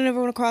know. I don't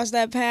ever want to cross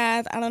that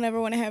path. I don't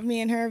ever want to have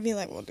me and her be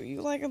like, well, do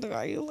you like him?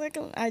 Are you like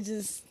him? I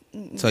just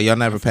So y'all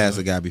never passed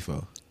a guy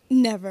before?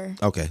 never.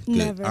 Okay, good.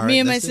 Never. All Me right,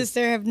 and my that's it.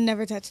 sister have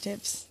never touched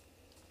hips.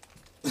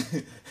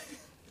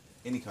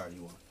 Any card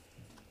you want.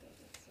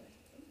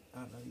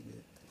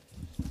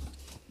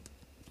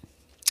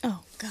 Oh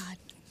God.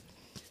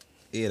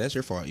 Yeah, that's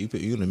your fault. You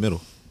in the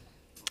middle.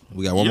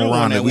 We got one You more the one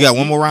round. that We got want-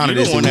 one more round of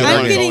you this. the one and we that done.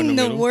 I'm wanna go in getting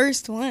the the middle.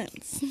 worst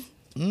ones.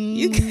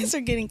 You guys are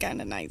getting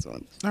kind of nice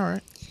ones. All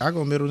right, I'll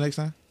go middle next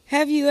time.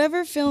 Have you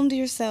ever filmed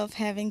yourself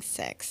having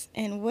sex?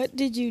 And what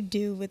did you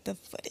do with the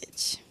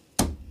footage?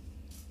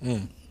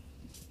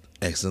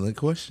 Excellent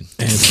question.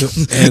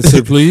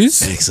 Answer,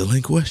 please.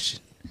 Excellent question.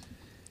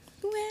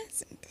 Who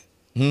hasn't?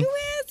 Hmm? Who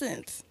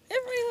hasn't?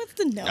 Everybody wants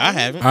to know. I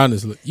haven't.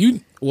 Honestly,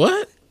 you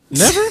what?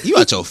 Never, You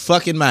out your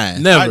fucking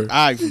mind. never.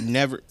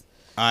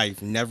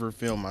 I've never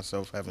filmed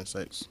myself having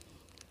sex.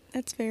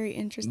 That's very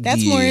interesting.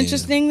 That's more Yeah.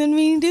 interesting than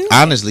me doing.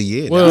 Honestly,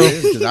 yeah. Well-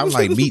 Because I'm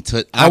like me.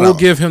 I will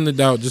give him the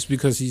doubt just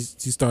because he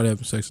started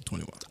having sex at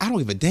 21. I don't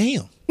give a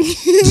damn.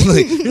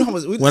 Like, you know how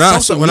much- When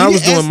I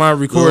was doing my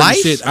recording life,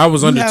 shit, I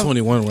was you under have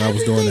 21 when I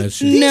was doing that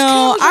shit.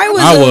 No, cameras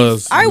I are-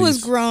 was. I I was, was at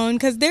least. grown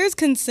because there's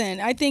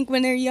consent. I think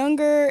when they're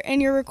younger and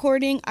you're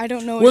recording, I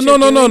don't know. What Well, you're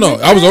no. doing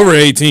with I was that. over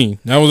 18.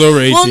 I was over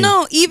 18. Well,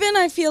 no, even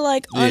I feel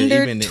like Yeah,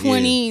 under even- yeah.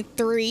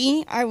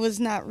 23, I was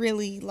not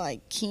really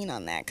like keen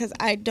on that because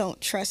I don't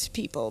trust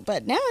people.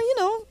 But now,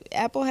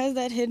 Apple has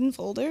that hidden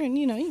folder, and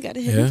you got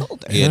a hidden Yeah.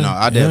 folder. Yeah, no,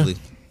 I Yeah. definitely.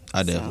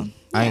 I So, ain't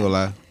gonna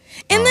lie.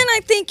 And then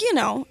I think,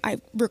 I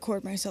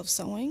record myself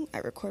sewing. I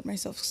record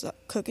myself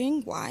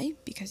cooking. Why?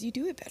 Because you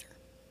do it better.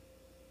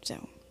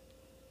 So,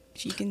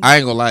 if you can. I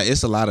ain't gonna lie.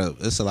 It's a lot of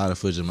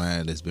footage of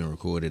mine that's been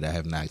recorded. I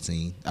have not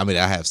seen. I mean,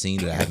 I have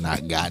seen that I have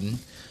not gotten.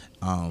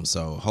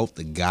 So hope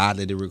to God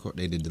that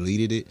they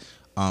deleted it.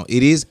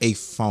 It is a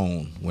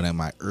phone when in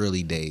my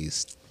early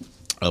days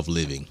of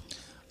living,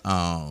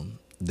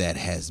 that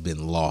has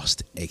been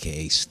lost,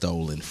 aka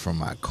stolen from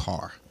my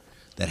car,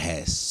 that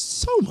has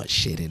so much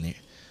shit in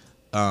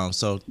there.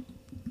 So,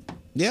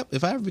 yep.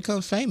 If I ever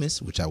become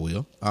famous, which I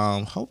will,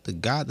 hope to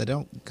God that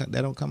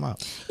don't come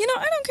out. I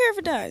don't care if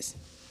it does.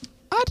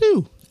 I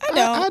do. I don't.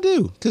 I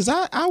do. Because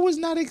I was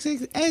not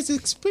as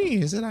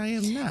experienced as I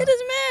am now. It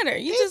doesn't matter.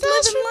 You It just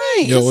does live in for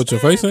me. life. Yo, what's your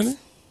face in it?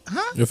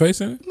 Huh? Your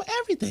face in it?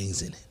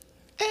 Everything's in it.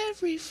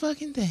 Every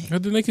fucking thing. Or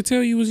then they could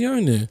tell you was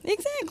young then.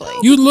 Exactly.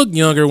 You looked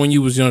younger when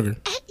you was younger.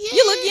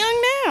 You look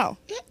young now.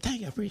 Yeah, thank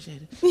you. I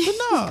appreciate it.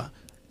 But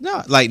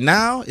no. Like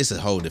now, it's a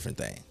whole different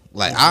thing.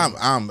 Like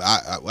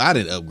I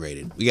didn't upgrade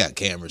it. We got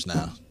cameras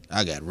now.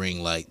 I got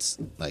ring lights.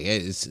 Like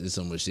it's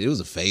so much shit. It was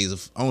a phase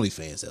of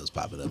OnlyFans that was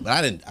popping up, but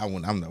I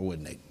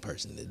wasn't that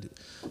person that do.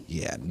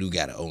 Yeah, I do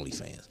got an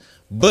OnlyFans,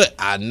 but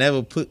I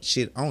never put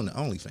shit on the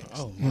OnlyFans.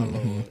 Oh my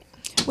lord.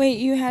 Wait,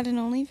 you had an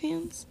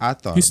OnlyFans? I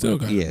thought You still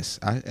got it. yes,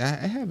 I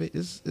have it.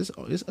 It's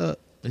up.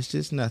 It's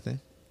just nothing.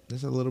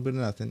 It's a little bit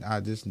of nothing.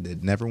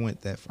 It never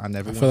went that. I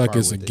never. I went feel like far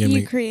it's a with it.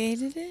 gimmick. You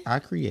created it? I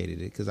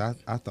created it because I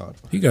thought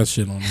about He got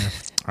shit on there.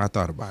 I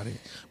thought about it,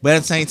 but at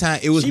the same time,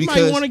 it was She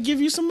because might want to give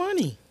you some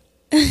money.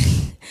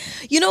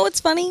 You know what's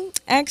funny?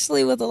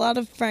 Actually, with a lot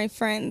of my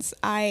friends,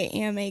 I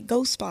am a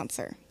ghost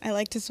sponsor. I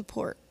like to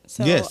support.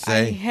 So Yes,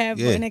 I same. have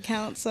Yeah. an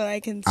account so I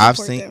can support I've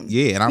seen. them.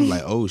 Yeah, and I'm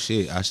like, oh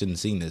shit, I shouldn't have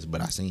seen this,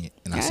 but I seen it,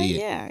 and I see it.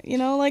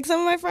 Yeah. Like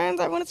some of my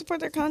friends, I want to support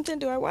their content.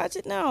 Do I watch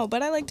it? No.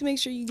 But I like to make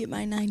sure you get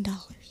my $9.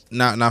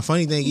 Now,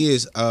 funny thing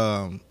is,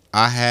 I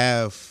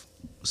have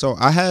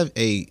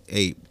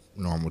a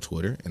normal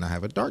Twitter and I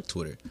have a dark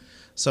Twitter.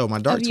 So my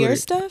dark Of Twitter, your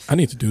stuff? I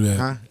need to do that.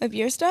 huh? Of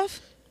your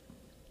stuff?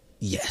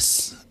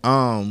 Yes.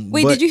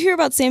 Wait, did you hear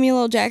about Samuel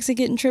L. Jackson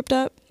getting tripped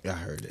up? I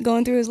heard it.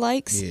 Going through his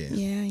likes? Yeah.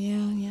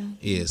 Yeah.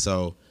 Yeah.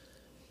 So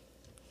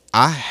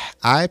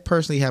I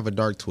personally have a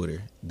dark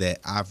Twitter that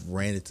I've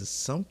ran into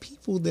some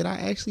people that I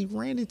actually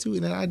ran into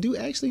and that I do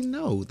actually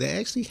know that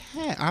actually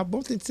I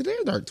bumped into their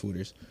dark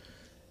Twitters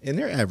in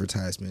their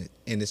advertisement,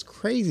 and it's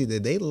crazy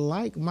that they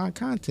like my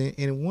content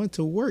and want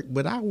to work,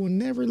 but I will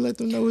never let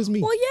them know it's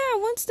me. Well,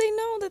 yeah, once they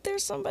know that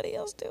there's somebody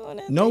else doing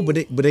it. No, but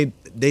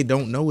they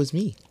don't know it's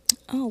me.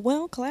 Oh,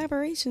 well,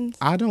 collaborations.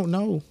 I don't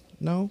know.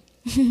 No,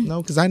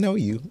 because I know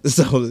you.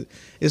 So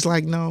it's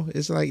like no.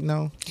 That's why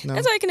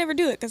I can never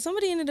do it, because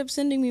somebody ended up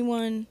sending me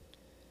one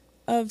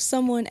of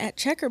someone at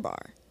Checker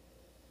Bar.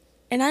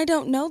 And I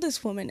don't know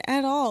this woman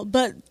at all,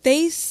 but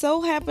they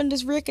so happened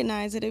to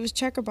recognize that it was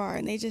Checker Bar,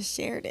 and they just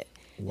shared it.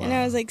 Wow. And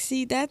I was like,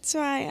 see, that's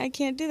why I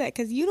can't do that,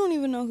 because you don't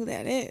even know who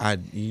that is.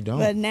 You don't.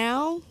 But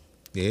now,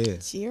 Yeah.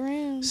 she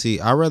around. See,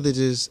 I rather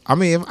just. I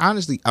mean, if,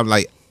 honestly, I'm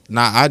like,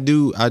 nah. I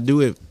do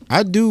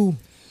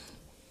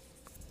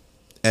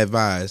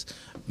advise.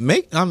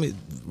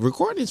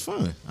 Recording is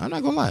fun. I'm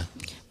not gonna lie.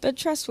 But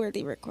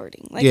trustworthy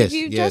recording. Like, Yes, if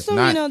you yes, trust them,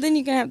 not- then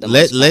you can have the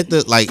Let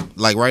most fun. the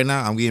like right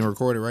now. I'm getting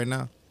recorded right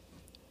now.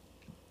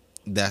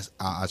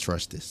 I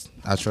trust this.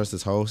 I trust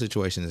this whole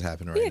situation that's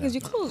happening right Yeah, now. because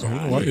your clothes I are don't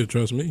know on. why you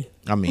trust me.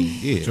 I mean,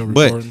 yeah. Your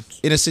But recordings.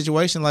 in a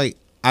situation like,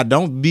 I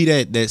don't be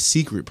that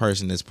secret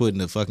person that's putting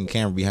the fucking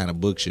camera behind a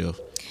bookshelf.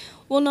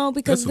 Well, no,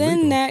 because That's then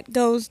illegal. that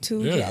goes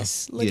to, Yeah.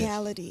 yes,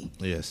 legality.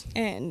 Yes.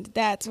 And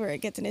that's where it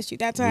gets an issue.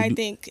 That's why I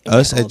think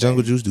Us older- at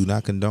Jungle Juice do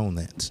not condone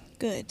that.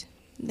 Good.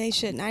 They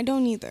shouldn't. I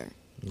don't either.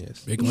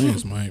 Yes. Big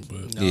Lance might,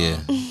 but No. Yeah.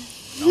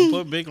 Don't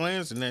put Big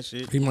Lance in that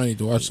shit. he might need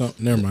to watch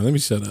something. Never mind. Let me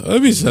shut up.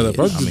 I'm just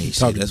I mean, shit,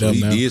 talking that's dumb what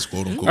he now. did,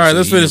 quote unquote. All right,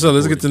 let's so he finish up.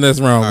 Let's get to the next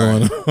round All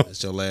going right. on.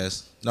 It's your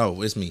last.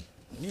 No, it's me.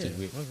 Yeah.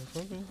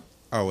 motherfucker.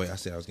 Oh wait, I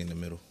said I was getting in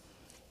the middle.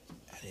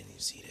 I didn't even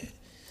see that.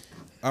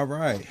 All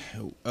right.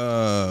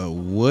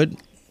 What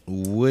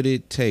would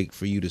it take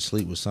for you to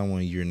sleep with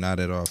someone you're not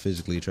at all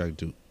physically attracted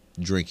to?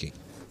 Drinking.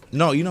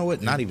 No, you know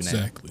what? Not even that.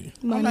 Exactly.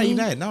 No, not even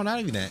that. No, not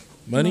even that.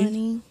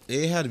 Money?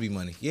 It had to be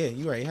money. Yeah,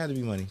 you're right. It had to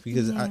be money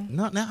because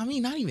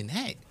not even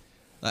that.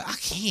 Like I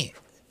can't.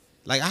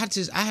 Like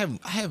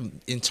I have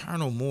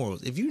internal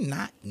morals. If you're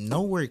not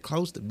nowhere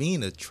close to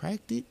being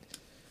attracted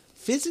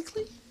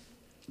physically,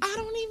 I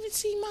don't even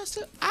see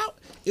myself out.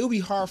 It'll be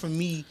hard for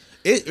me.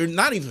 Or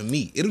not even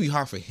me. It'll be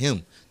hard for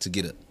him to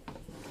get up.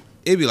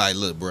 It'd be like,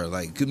 look, bro,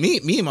 like 'cause me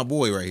and my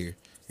boy right here,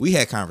 we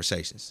had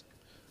conversations.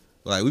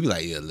 Like we be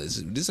like, yeah,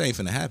 listen, this ain't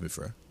finna happen,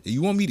 bro.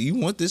 You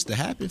want this to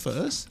happen for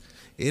us?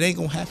 It ain't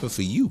gonna happen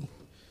for you,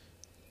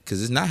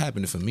 cause it's not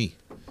happening for me.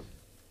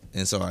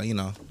 And so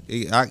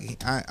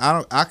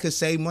I could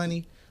say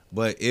money,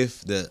 but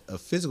if the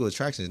physical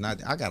attraction is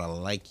not, I gotta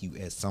like you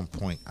at some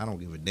point. I don't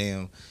give a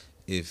damn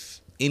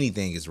if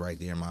anything is right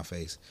there in my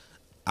face.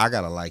 I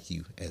gotta like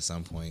you at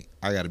some point.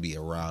 I gotta be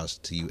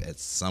aroused to you at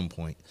some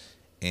point,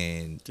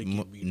 and To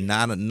get me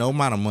there. no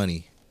amount of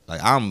money.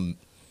 Like I don't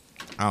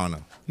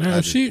know. Now,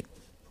 I just-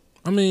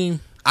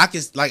 I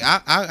can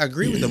I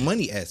agree with the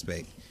money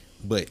aspect,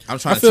 but I'm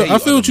trying to tell you. I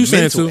feel on what the you're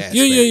saying mental too. aspect.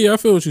 Yeah. I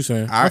feel what you're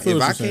saying. I feel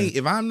what you're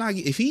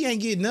saying. If he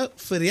ain't getting up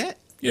for that,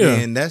 Yeah,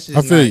 then that's just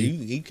I feel not, you.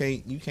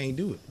 you can't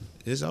do it.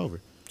 It's over.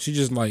 She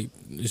just like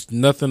it's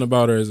nothing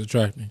about her is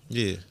attracting.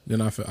 Yeah. Then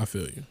I feel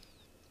you.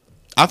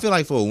 I feel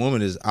like for a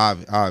woman is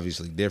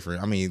obviously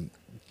different. I mean,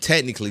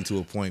 technically to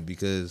a point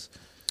because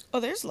Oh,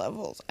 there's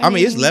levels. I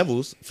mean it's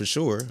levels for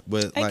sure,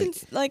 but I think,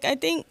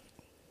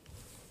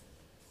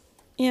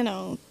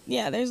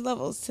 there's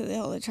levels to the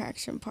whole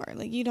attraction part.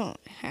 Like, you don't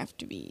have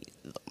to be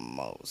the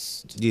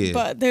most. Yeah.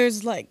 But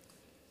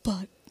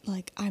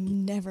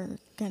I'm never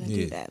gonna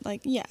do that.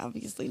 Like, yeah,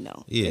 obviously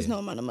no. Yeah. There's no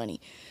amount of money,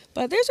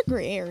 but there's a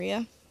gray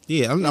area.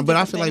 yeah, With but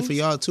I different feel like for things.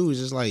 y'all too, it's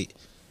just like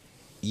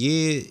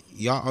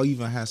y'all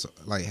even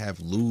have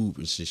lube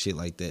and shit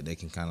like that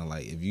can kind of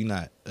like if you're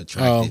not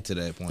attracted to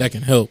that point, That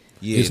can help.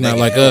 Yeah, it's that not can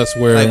like help. us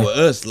where like with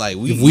us, like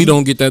if we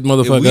don't get that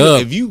motherfucker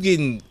up, if you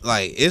getting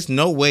like, it's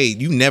no way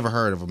you never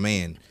heard of a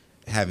man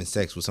having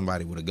sex with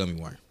somebody with a gummy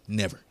worm.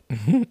 Never,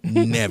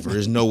 never.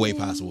 There's no way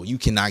possible. You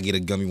cannot get a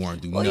gummy worm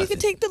through Well, nothing. you could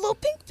take the little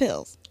pink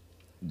pills.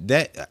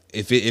 That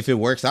if it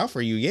works out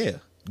for you, yeah.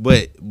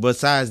 But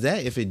besides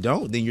that, if it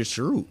don't, then you're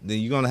screwed. Then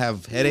you're gonna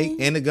have headache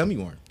and a gummy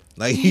worm.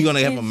 Like you're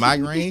gonna have a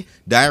migraine,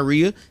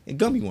 diarrhea, and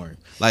gummy worm.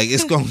 Like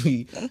it's gonna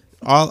be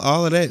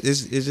all of that.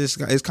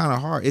 It's kind of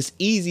hard. It's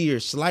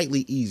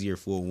slightly easier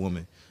for a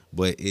woman,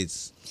 but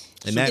it's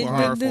and that Super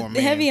hard for a man.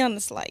 Heavy on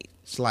the slight.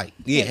 slight.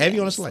 Yeah, heavy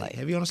on the slight. Slight.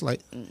 Heavy on the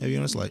slight. Heavy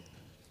on the slight.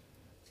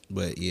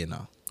 But yeah,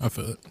 no. I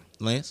feel it.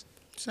 Lance.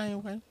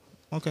 Same way.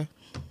 Okay.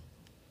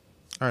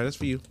 All right, that's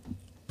for you.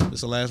 This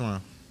is the last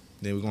round.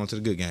 Then we're going to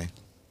the good game.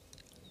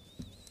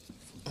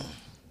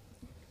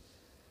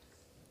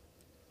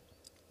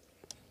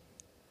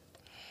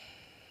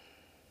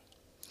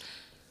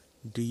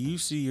 Do you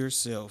see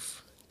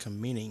yourself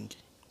committing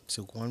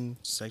to one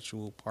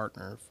sexual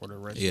partner for the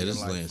rest Yeah, of this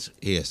your is life? Lance.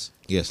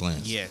 Yes,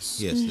 Lance.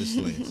 Yes. Yes, this is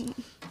Lance.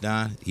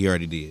 Don, he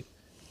already did.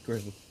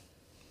 Grizzly.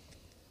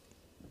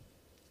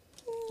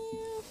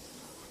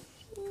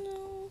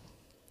 No,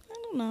 I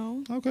don't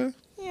know. Okay.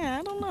 Yeah,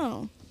 I don't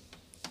know.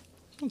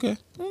 Okay.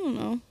 I don't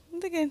know.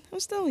 I'm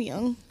still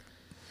young.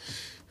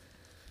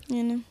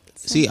 You know.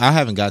 See, I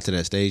haven't got to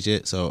that stage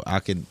yet, so I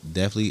could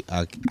definitely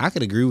I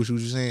could agree with what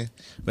you're saying,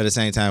 but at the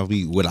same time,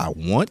 would I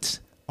want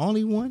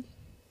only one?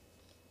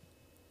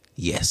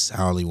 Yes,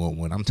 I only want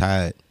one. I'm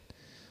tired.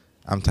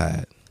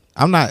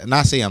 I'm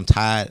not saying I'm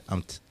tired.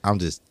 I'm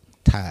just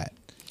tired.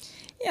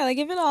 Yeah, like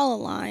if it all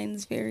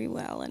aligns very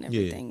well and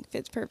everything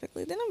fits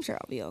perfectly, then I'm sure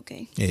I'll be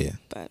okay. Yeah.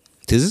 But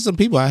Because there's some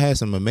people I had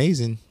some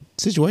amazing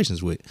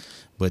situations with,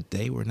 but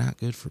they were not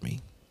good for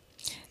me.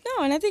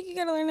 no, and I think you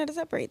gotta learn how to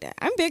separate that.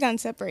 I'm big on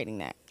separating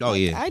that. Oh,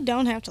 Like, yeah. I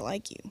don't have to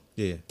like you,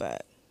 Yeah.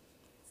 but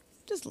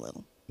just a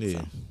little.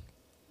 Yeah. So.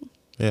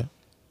 Yeah.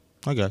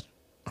 I got you.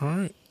 All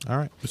right. All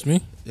right. It's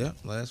me. Yeah,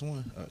 last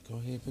one. Go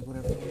ahead, pick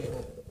whatever you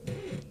want.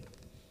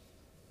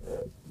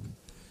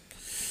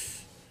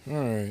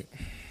 All right.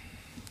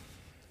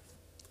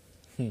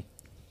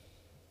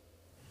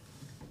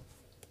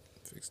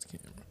 Fix the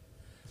camera.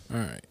 All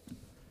right.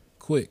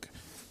 Quick.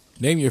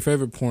 Name your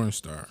favorite porn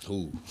star.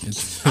 Ooh.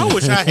 I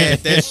wish I had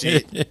that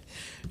shit.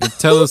 And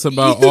tell us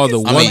about all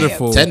the I mean,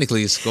 wonderful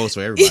technically, it goes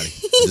for everybody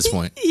at this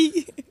point.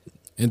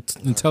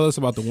 and tell us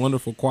about the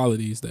wonderful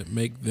qualities that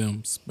make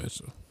them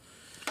special.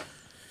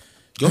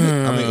 Go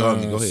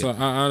ahead. Go ahead. So I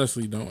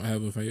honestly don't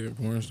have a favorite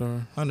porn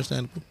star.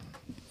 Understandable.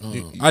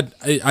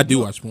 I do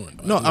watch porn.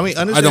 No, I mean,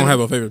 I don't understandable. have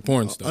a favorite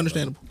porn star.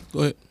 Understandable. Go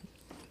ahead.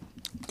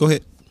 Go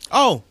ahead.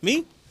 Oh,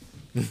 me?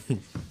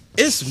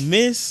 It's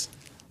Miss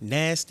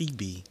Nasty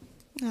B.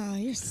 Oh,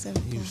 you're so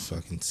You cool.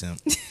 fucking simp.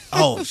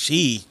 Oh,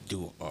 she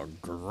do a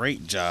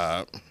great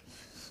job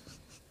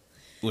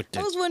with I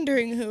the. was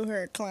wondering who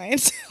her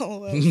clientele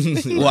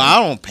was. Well,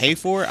 I don't pay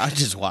for it. I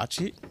just watch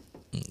it.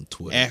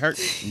 Twitter. And her,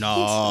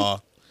 no,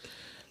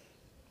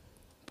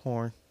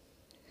 porn.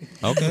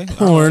 Okay.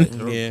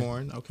 Porn. Yeah.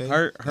 Porn. Okay.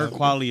 Her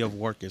quality of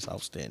work is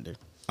outstanding.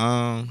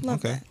 Love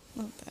Okay. that.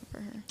 Love that for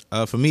her.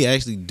 For me, I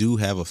actually do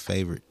have a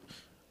favorite.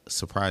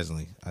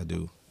 Surprisingly, I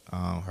do.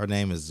 Her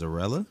name is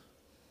Zarella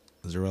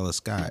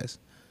Skies.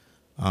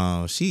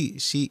 She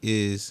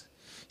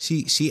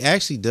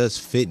actually does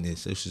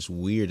fitness. It's just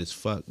weird as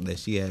fuck that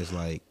she has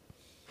like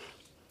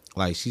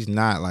she's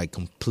not like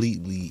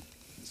completely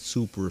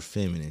super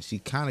feminine. She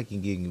kind of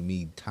can give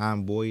me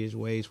tomboyish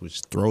ways,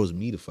 which throws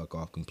me the fuck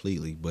off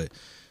completely. But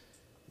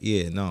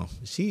yeah, no,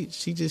 she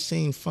just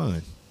seemed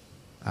fun.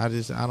 I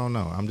don't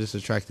know. I'm just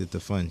attracted to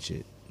fun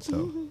shit.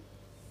 So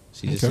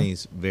she just Okay.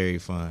 seems very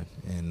fun,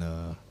 and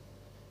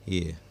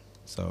yeah.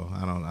 So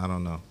I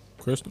don't know.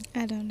 Crystal.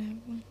 I don't have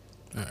one.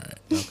 All right.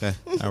 Okay.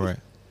 All right.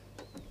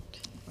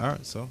 All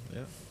right. So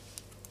yeah.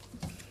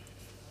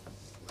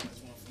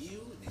 Last one for you,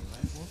 and then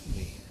last one for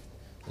me.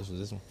 This was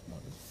this one.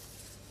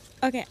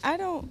 Okay, I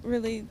don't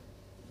really.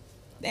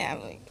 Yeah,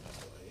 I'm like.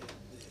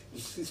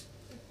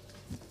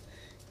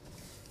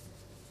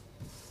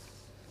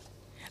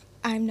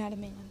 I'm not a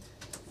man.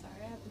 Sorry,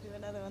 I have to do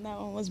another one. That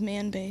one was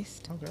man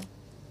based. Okay.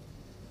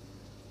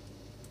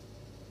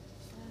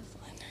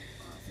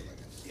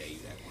 Yeah, you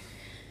that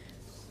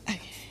one.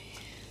 Okay.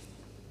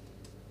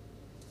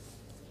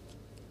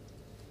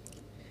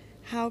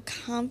 How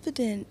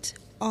confident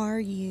are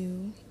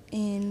you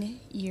in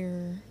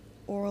your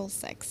oral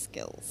sex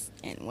skills,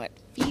 and what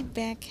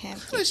feedback have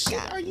What you the shit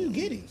gotten? are you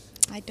getting?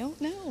 I don't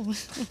know. I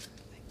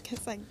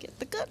guess I get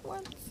the good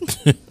ones.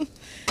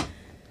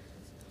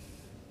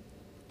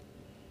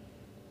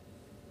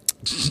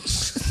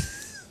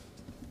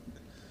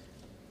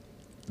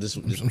 This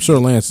I'm sure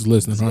Lance is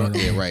listening. hard.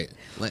 yeah, right.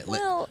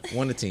 Well-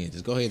 1 to 10.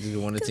 Just go ahead and do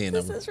 1 to 10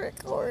 This number. is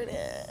recorded.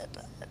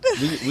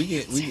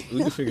 We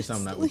can figure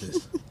something out with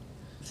this.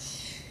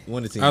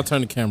 1 to 10. I'll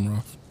turn the camera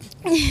off.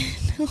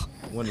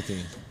 1 to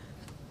 10.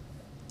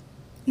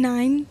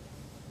 9.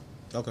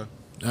 Okay. All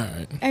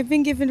right. I've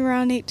been given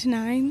around 8 to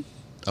 9.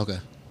 Okay.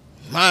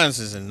 Mine's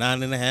is a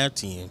 9.5,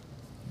 10.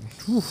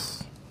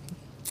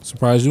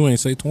 Surprised you ain't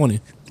say 20.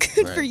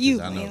 Good Right, for you,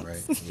 'cause I know,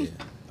 Lance. right?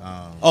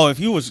 Yeah. Oh, if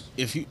you,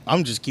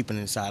 I'm just keeping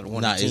it inside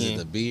 1 Nah, to 10. is it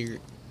the beard?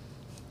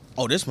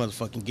 Oh, this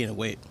motherfucking getting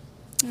wet.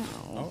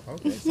 Oh.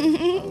 Okay. So,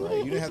 all right.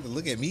 You didn't have to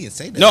look at me and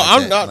say that. No, like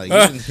I'm that. not- Like,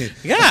 you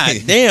didn't- God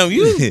damn,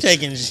 you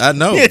taking. I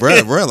know,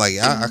 bro. Like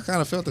I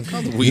kind of felt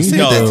uncomfortable when you You said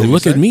need that. to To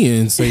look me, at me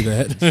and say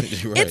that.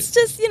 sir. Right. It's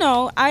just,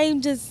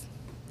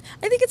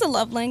 I think it's a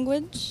love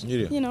language.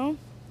 Yeah. You know?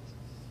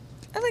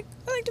 I like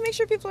to make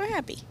sure people are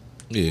happy.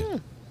 Yeah.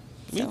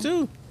 Me So.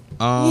 too.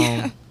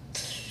 Yeah.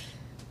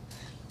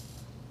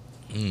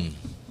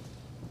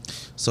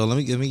 So let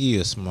me give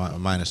you a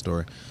minor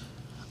story.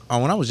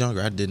 When I was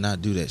younger, I did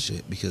not do that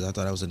shit because I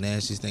thought I was the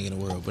nastiest thing in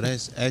the world. But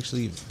that's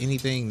actually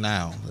anything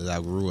now that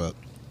I grew up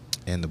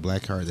and the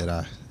black heart that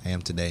I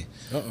am today.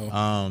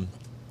 Uh-oh.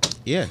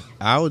 Yeah,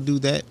 I would do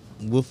that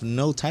with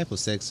no type of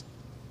sex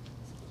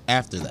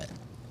after that.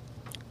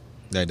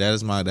 That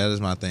is my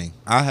thing.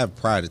 I have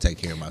pride to take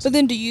care of myself. But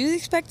then do you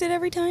expect it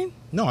every time?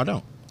 No, I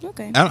don't.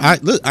 Okay. I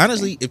look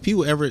honestly. If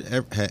people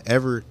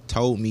ever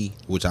told me,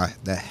 which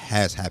that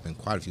has happened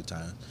quite a few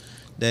times,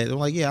 that I'm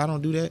like, yeah, I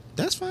don't do that.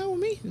 That's fine with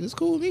me. It's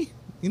cool with me.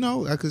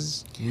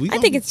 Because I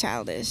think it's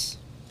childish.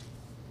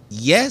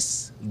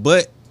 yes,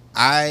 but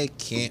I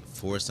can't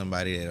force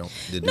somebody that don't.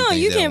 To do No,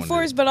 things you they don't can't wanna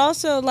force, do. but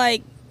also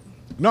like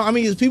No, I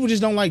mean, it's people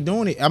just don't like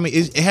doing it. I mean,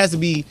 it has to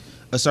be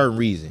a certain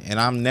reason, and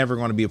I'm never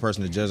going to be a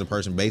person to judge a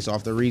person based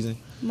off the reason.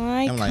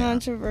 my I'm like,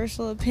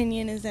 controversial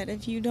opinion is that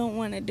if you don't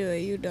want to do it,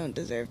 you don't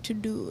deserve to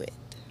do it.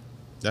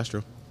 That's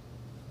true.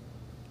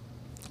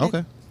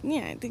 Okay.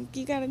 Yeah, I think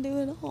you gotta do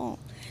it all.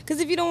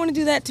 Because if you don't want to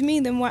do that to me,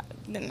 then what?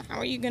 Then how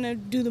are you gonna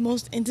do the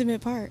most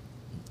intimate part?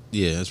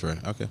 Yeah, that's right.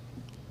 Okay.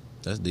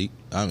 That's deep.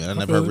 I mean,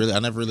 I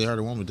feel never really heard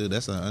a woman do.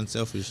 That's an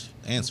unselfish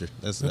answer.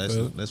 That's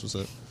feel it. what's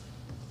up.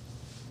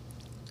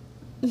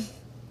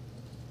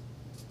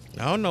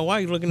 I don't know why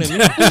you looking at me.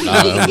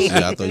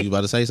 I thought you were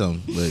about to say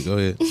something, but go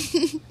ahead.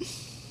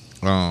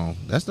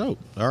 That's dope.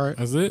 All right.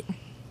 That's it.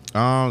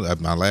 That's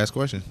my last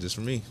question, just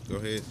for me. Go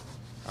ahead.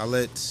 I'll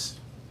let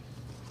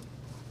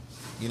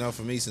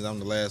for me, since I'm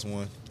the last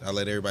one, I'll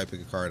let everybody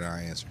pick a card and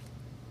I answer.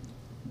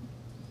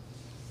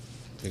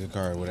 Pick a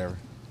card, whatever.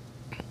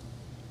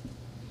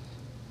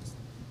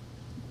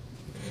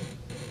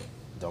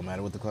 Don't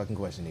matter what the fucking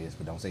question is,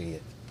 but don't say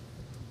it.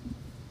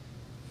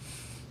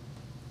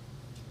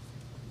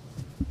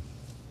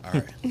 All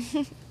right.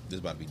 This is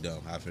about to be dumb.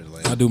 I feel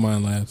like I'll do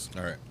mine last.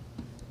 All right.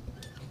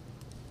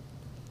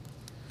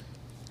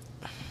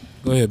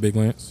 Go ahead, Big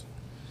Lance.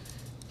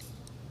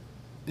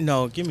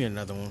 No, give me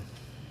another one.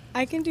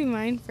 I can do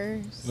mine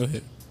first. Go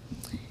ahead.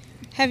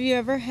 Have you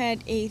ever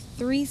had a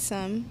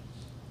threesome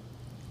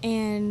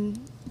and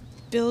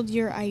build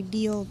your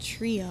ideal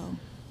trio?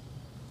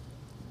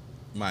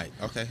 Mike.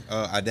 Okay.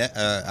 I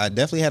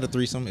definitely had a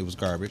threesome. It was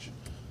garbage.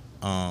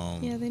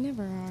 Yeah, they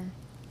never are.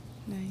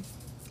 Nice.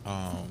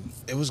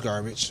 It was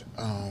garbage.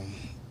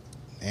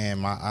 And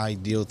my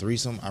ideal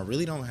threesome, I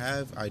really don't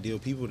have ideal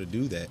people to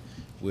do that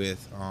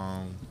with,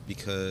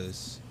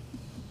 because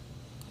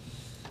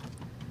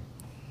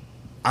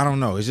I don't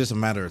know. It's just a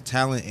matter of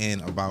talent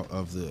and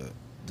of the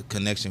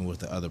connection with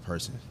the other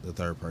person, the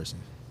third person.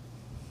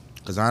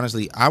 Because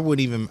honestly, I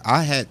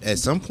had at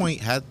some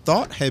point had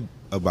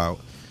about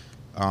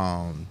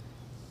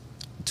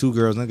two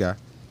girls and a guy,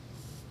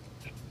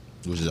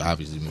 which is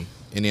obviously me.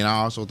 And then I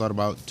also thought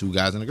about two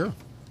guys and a girl.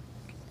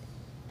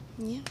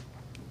 Yeah.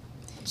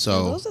 So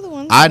Well, those are the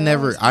ones I that I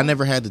never always I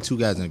never had the two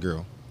guys and a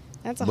girl.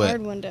 That's a But-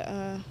 hard one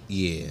to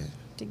Yeah.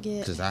 get.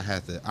 Because I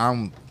had to.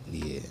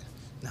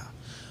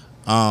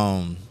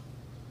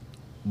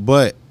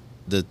 But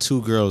the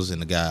two girls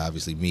and the guy,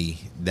 obviously me,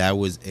 that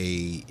was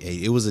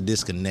it was a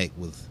disconnect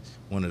with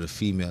one of the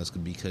females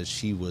because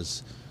she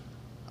was,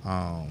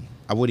 I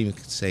wouldn't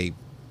even say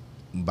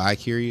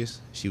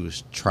bi-curious. She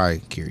was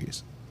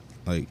tri-curious.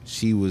 Like,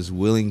 she was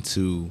willing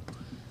to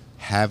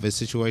have a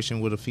situation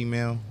with a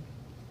female,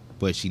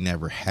 but she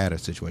never had a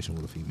situation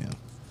with a female.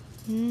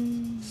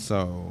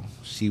 So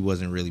she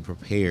wasn't really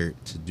prepared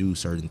to do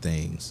certain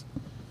things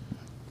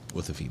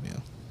with a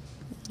female.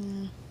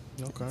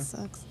 Yeah, Okay. that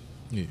sucks.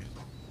 Yeah.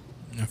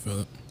 I feel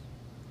it.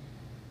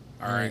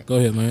 All right. Go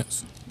ahead,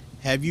 Lance.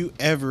 Have you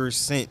ever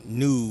sent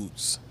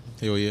nudes?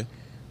 Hell yeah.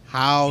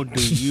 How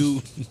do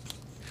you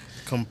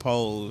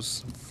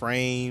compose,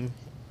 frame,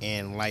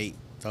 and light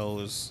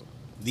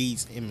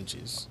these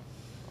images?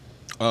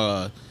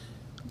 I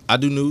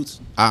do nudes.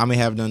 I may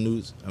have done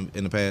nudes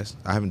in the past.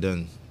 I haven't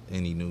done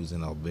any nudes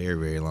in a very,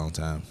 very long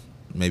time.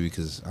 Maybe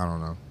because, I don't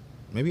know.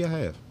 Maybe I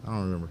have. I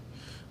don't remember.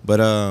 But,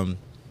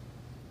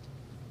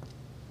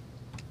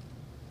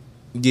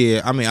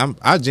 yeah, I mean,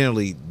 I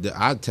generally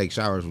take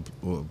showers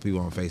with people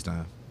on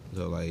FaceTime.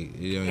 So, like,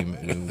 it don't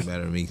even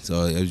matter to me.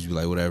 So, it just be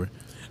like, whatever.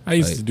 I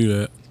used Like- to do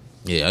that.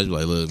 Yeah, I just be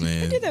like, look, I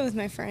man. do that with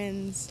my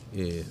friends.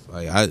 Yeah,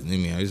 like I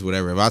mean, it's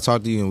whatever. If I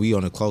talk to you and we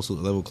on a close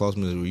level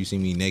closeness where you see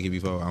me naked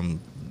before,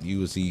 you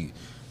will see.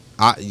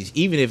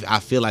 Even if I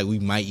feel like we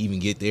might even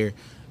get there,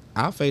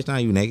 I'll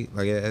FaceTime you naked.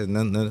 Like it has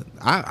nothing.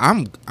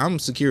 I'm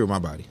secure with my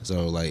body,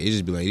 so like it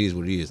just be like it is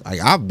what it is.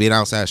 Like I've been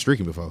outside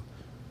streaking before.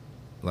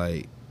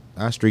 Like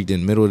I streaked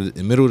in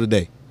the middle of the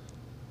day,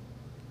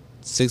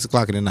 6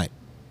 o'clock in the night,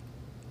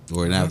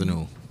 or in the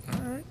afternoon. All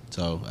right.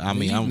 So I In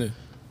the mean, evening. in the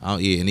What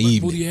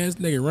evening. booty ass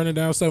nigga running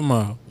down 7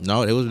 Mile.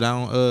 No, it was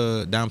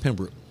down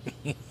Pembroke.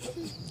 It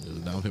was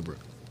down Pembroke.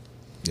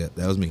 Yeah,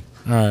 that was me.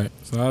 All right.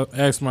 So I'll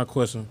ask my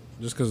question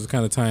just because it's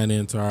kind of tying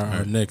into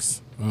our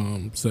next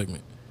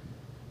segment.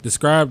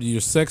 Describe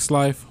your sex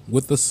life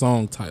with the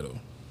song title.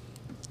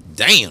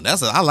 Damn,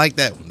 I like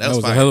that one. That was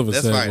a fire. hell of a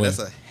That's fire. segue. That's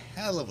a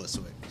hell of a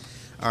swing.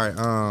 All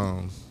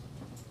right.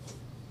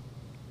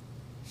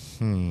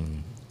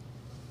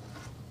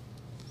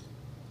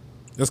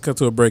 Let's cut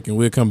to a break and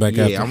we'll come back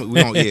Yeah, after.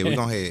 we're gonna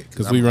head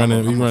Because we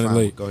running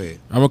late. Go ahead.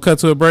 I'm gonna cut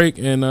to a break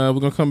and we're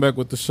gonna come back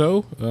with the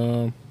show.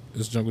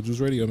 It's Jungle Juice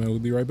Radio, man. We'll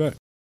be right back.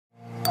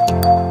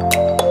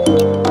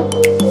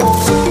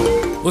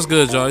 What's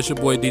good, y'all? It's your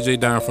boy DJ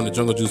Don from the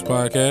Jungle Juice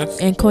Podcast,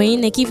 And Queen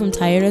Nikki from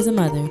Tired as a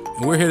Mother.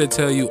 and we're here to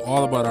tell you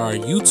all about our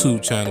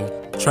YouTube channel,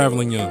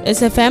 Traveling Young.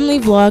 It's a family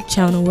vlog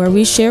channel where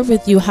we share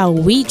with you how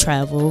we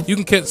travel. You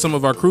can catch some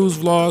of our cruise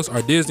vlogs,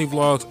 our Disney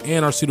vlogs,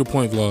 and our Cedar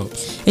Point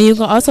vlogs. And you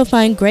can also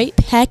find great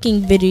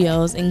packing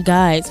videos and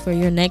guides for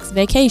your next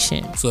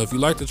vacation. So if you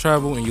like to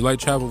travel and you like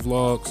travel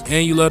vlogs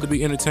and you love to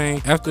be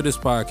entertained, after this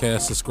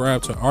podcast,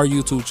 subscribe to our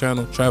YouTube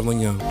channel,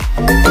 Traveling Young.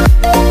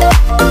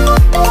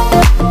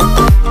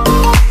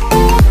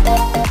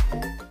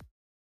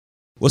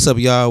 What's up,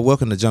 y'all?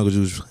 Welcome to Jungle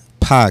Juice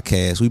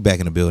Podcast. We back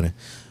in the building.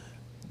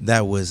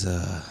 That was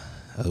a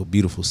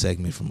beautiful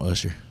segment from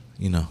Usher.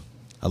 You know,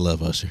 I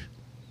love Usher.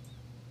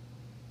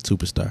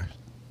 Superstar.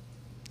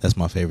 That's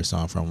my favorite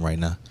song from him right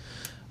now.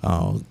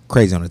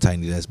 Crazy on the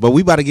Tiny Desk. But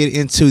we about to get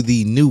into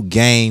the new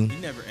game. You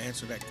never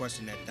answered that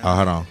question. Oh,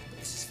 hold on.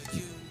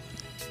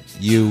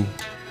 You,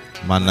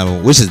 my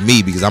number, which is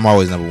me because I'm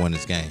always number one in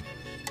this game.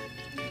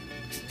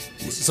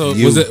 So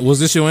You. was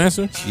this your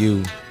answer?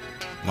 You,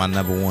 my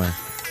number one.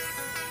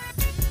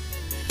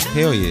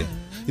 Hell yeah.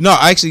 No,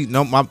 actually,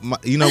 no. My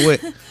you know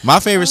what? My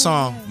favorite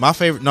song. My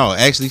favorite. No,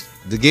 actually,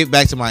 to get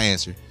back to my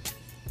answer,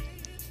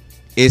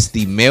 it's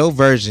the male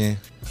version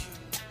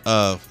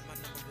of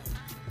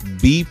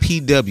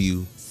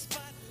BPW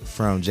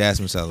from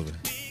Jasmine Sullivan.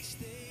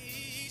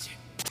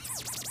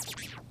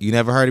 You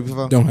never heard it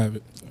before? Don't have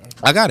it.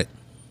 I got it.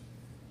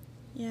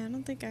 Yeah, I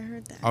don't think I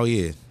heard that. Oh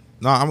yeah.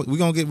 No, we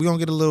gonna get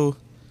a little.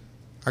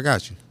 I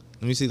got you.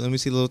 Let me see the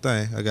little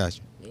thing. I got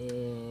you. Here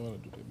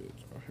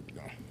we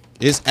go.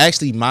 It's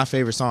actually my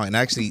favorite song, and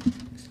actually,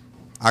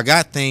 I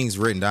got things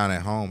written down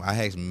at home. I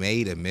had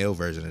made a male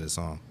version of the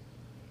song,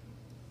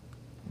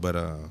 but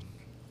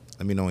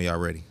let me know when y'all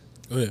ready.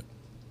 Go ahead.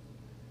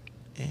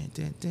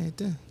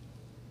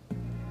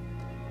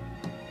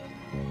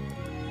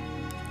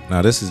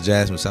 Now this is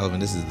Jasmine Sullivan.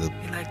 This is You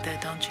like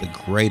that, don't the you?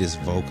 greatest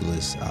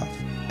vocalist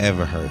I've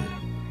ever heard.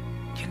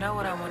 You know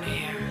what I want to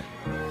hear.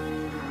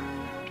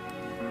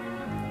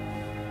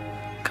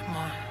 Come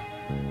on,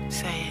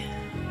 say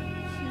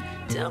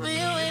it. Tell me you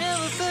ain't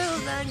ever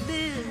felt like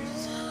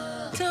this.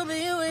 Tell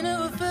me you ain't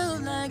ever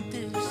felt like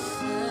this.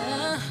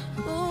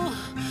 Ooh,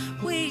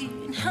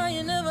 how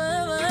you never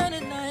ever had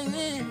it like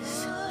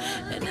this.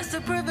 And it's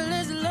a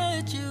privilege to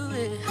let you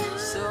in.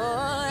 So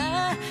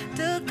I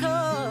took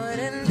heart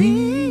and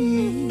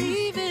leave,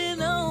 even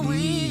though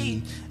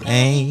we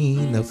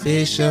Ain't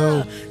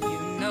official.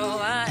 You know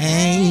I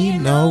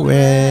Ain't no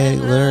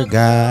regular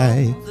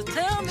guy. So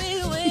tell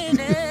me when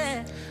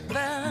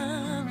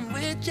I'm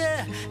with you,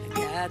 I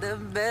got the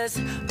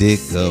best Dick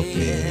up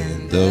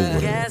in the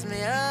world. gas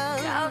me up.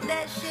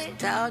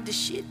 Talk the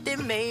shit that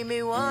made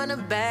me wanna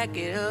back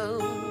it up.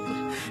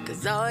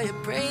 Cause all your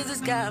praises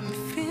got me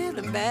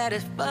feeling bad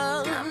as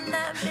fuck.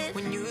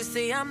 When you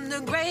say I'm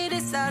the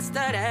greatest, I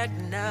start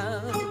acting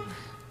up.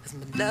 Cause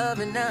my love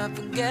and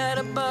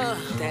unforgettable.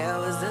 That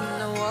was in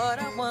the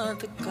water, I want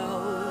the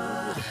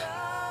gold.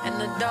 And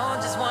I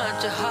don't just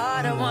want your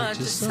heart, I want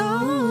your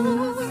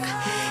soul.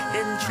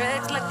 Hitting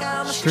tracks like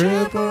I'm a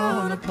stripper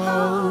on a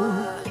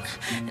pole.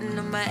 And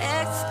all my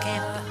exes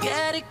can't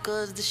forget it,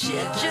 cause the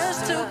shit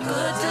just too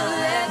good to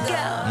let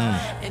go.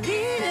 And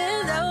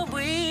even though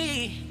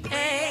we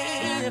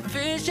ain't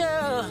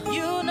official,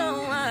 you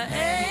know I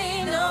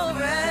ain't no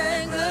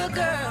regular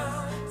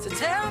girl. So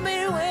tell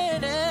me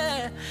when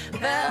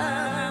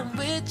I'm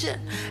with you,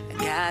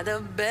 I got the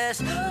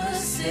best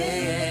pussy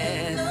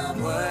in the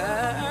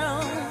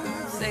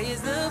world. Say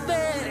it's the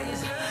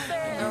best,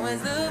 you know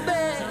it's the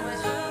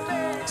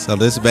best. So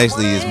this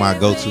basically is my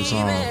go-to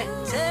song.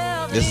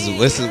 This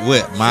is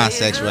what my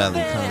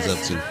sexuality comes up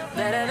to,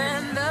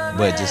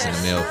 but just in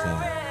the male form.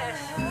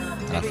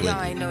 I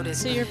feel it.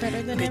 So you're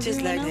better than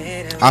everyone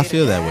else? I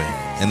feel that way,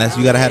 and that's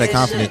you gotta have that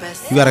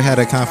confidence. You gotta have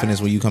that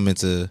confidence when you come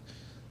into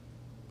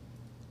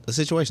a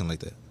situation like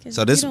that. Because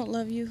So if this you don't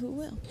love you, who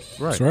will?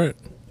 right.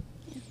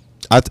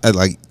 That's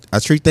right. I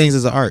treat things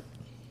as an art.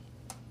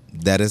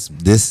 That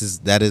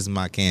is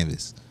my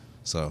canvas.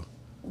 So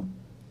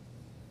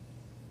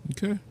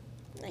Okay.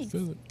 Nice.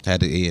 Feel it.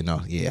 had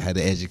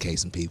to educate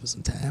some people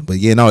sometime. But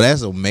yeah, no,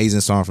 that's an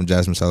amazing song from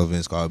Jasmine Sullivan.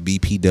 It's called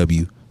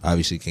BPW.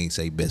 Obviously, can't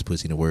say best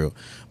pussy in the world,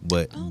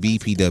 but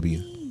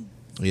BPW.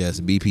 Yeah,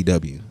 it's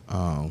BPW.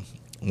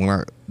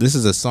 This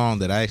is a song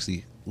that I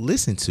actually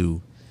listened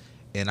to,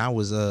 and I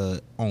was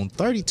on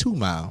 32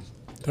 Mile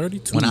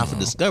 32. when I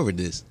discovered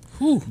this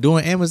Whew.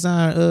 doing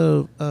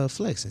Amazon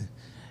flexing,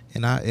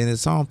 and the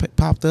song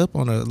popped up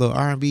on a little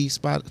R&B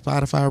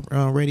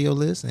Spotify radio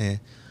list, and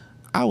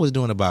I was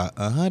doing about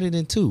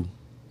 102.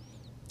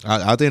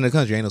 Out there in the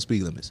country, ain't no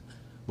speed limits,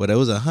 but it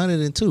was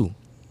 102.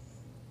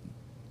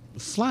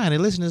 Flying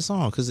and listening to the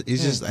song because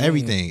it's just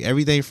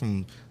everything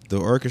from the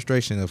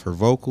orchestration of her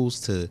vocals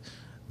to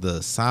the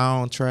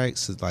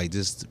soundtracks, like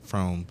just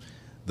from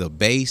the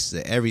bass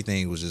to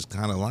everything was just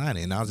kind of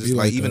lining. And I was just Be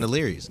like like even that. the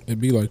lyrics. It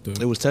be like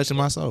that. It was touching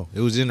my soul. It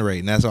was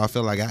generating. That's why I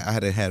felt like I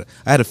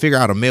had to figure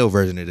out a male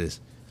version of this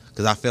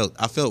because I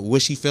felt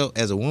what she felt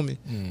as a woman,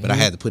 but I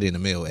had to put it in a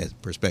male as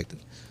perspective.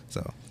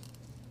 So,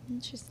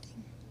 Interesting.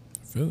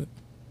 Feel it.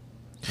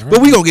 All but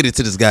right. we gonna get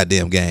into this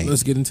goddamn game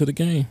Let's get into the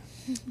game.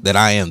 that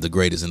I am the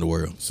greatest in the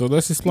world. So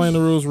let's explain the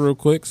rules real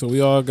quick. So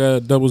we all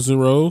got double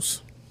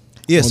zeros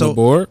Yeah. on So the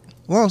board.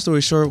 long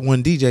story short,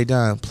 when DJ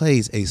Don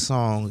plays a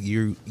song,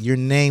 your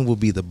name will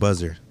be the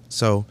buzzer.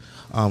 So,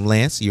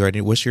 Lance, you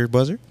already what's your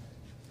buzzer?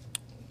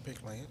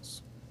 Pick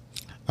Lance.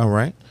 All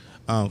right.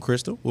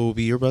 Crystal, what will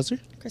be your buzzer?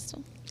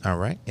 Crystal. All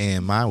right,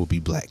 and mine will be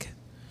Black.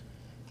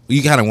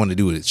 You kind of want to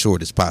do it as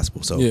short as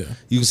possible, so Yeah.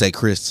 you can say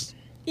Chris.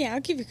 Yeah,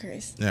 I'll keep it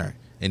Chris. All right,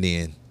 and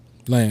then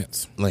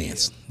Lance.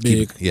 Lance.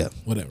 Big. Keep it- yeah,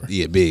 Whatever.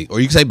 yeah, Big, or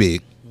you can say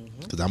Big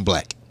because I'm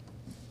Black,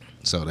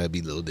 so that'd be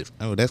a little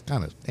different. Oh, that's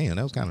kind of damn.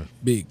 That was kind of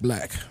Big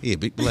Black. yeah,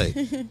 Big Black.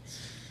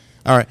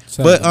 All right, Sounds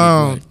but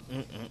like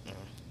Big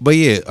but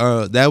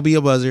yeah, that'll be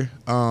a buzzer.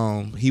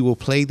 He will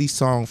play the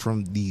song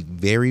from the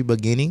very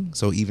beginning.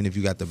 So even if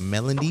you got the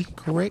melody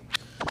correct,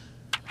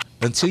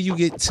 until you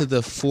get to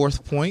the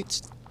fourth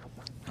point,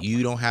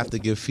 you don't have to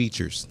give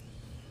features.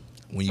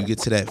 When you get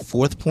to that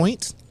fourth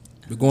point,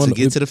 We're going to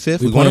get to the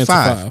fifth, we're we're going to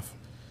playing five.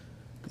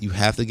 You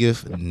have to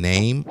give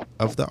name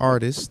of the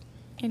artist,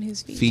 And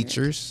who's featured?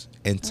 features,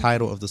 and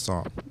title of the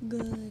song.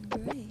 Good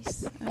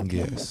grace. Okay.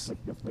 Yes.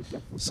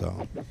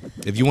 So,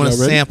 if you want a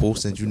Y'all ready? sample,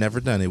 since you've never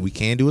done it, we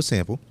can do a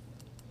sample.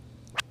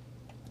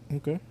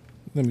 Okay.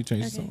 Let me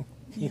change the Okay. song.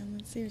 Yeah,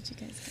 let's see what you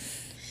guys got.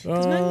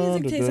 Because my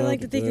music taste, I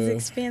like to think, is Da-da-da-da.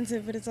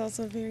 expansive, but it's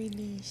also very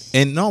niche.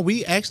 And no,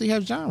 we actually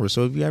have genre.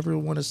 So if you ever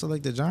want to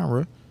select the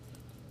genre,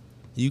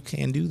 you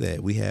can do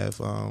that. We have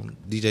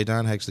DJ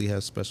Don actually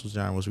has special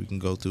genres we can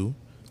go through,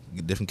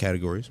 different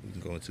categories we can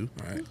go into.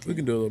 All right. We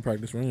can do a little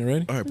practice run. You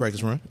ready? All right,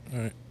 practice run. All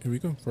right. Here we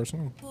go. First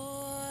song.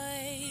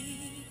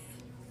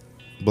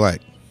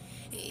 Black.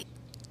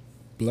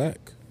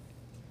 Black.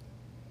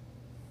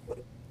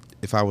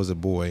 If I Was a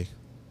Boy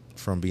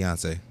from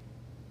Beyonce.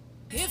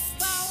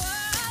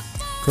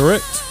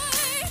 Correct.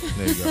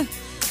 There you go.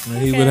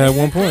 And he would have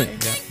 1 point.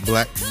 Yeah.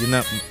 Black. You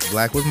know,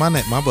 Black was my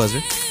buzzer.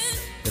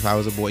 If I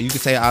was a boy, you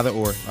could say either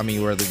or. I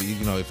mean, whether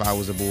if I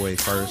was a boy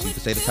first, you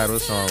could say the title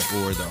of the song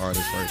or the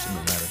artist first. It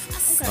don't matter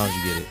as long as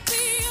you get it.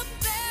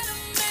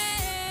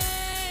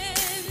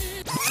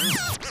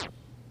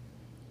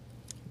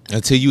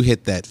 Until you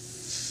hit that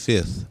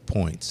fifth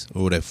point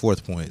or that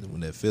fourth point,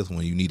 when that fifth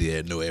one, you need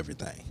to know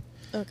everything.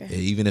 Okay.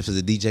 Even if it's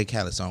a DJ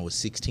Khaled song with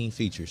 16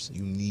 features,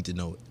 you need to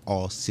know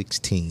all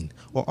 16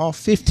 or all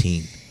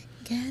 15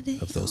 Got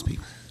it. of those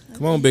people.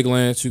 Come on, Big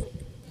Lance.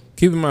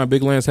 Keep in mind,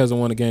 Big Lance hasn't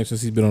won a game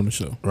since he's been on the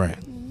show. Right.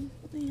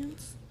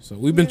 Yes. So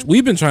we've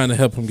been trying to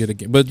help him get a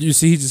game, but you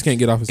see, he just can't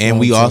get off his. And phone,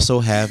 we so- also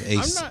have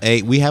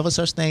not- we have a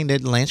such thing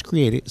that Lance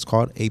created. It's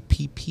called a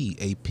PP,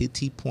 a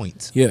pity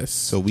point. yes.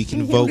 So we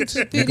can vote.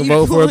 you can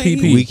vote for a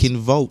PP. We can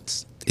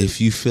vote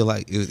if you feel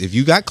like if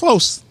you got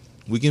close.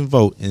 We can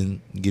vote and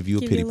give you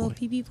a Give pity you a little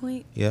point. PB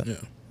point. Yeah. Yeah,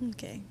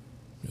 Okay.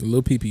 a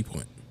little PP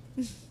point.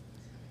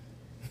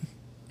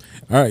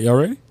 All right, y'all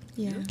ready?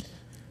 Yeah.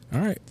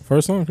 All right,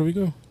 first song. Here we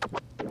go.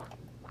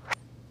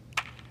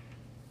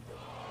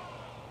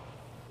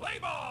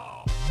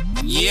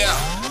 Yeah.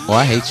 Oh,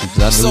 I hate you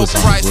because I knew So it was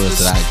something good priceless,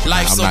 that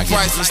life I'm so not getting.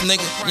 priceless,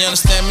 nigga. You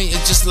understand me?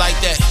 It's just like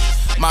that.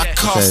 My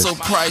car Okay. so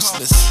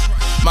priceless,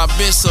 my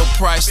bitch so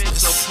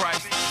priceless,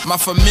 my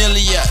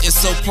familia is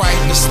so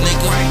priceless,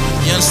 nigga.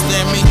 You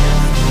understand me?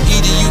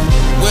 Either you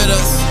with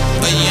us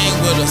or you ain't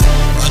with us,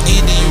 or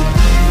either you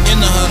in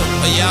the huddle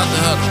or you out the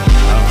huddle.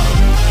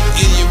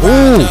 Either you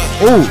ride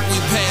up, ooh. we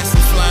pass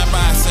and flying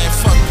by saying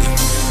fuck you.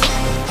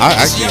 I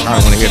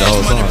want to hear the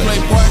whole song.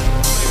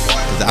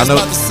 I know.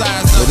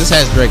 Well, this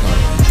has Drake on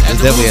it.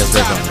 This definitely has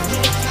Drake on it.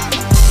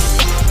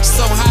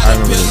 So I high up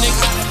remember here, this.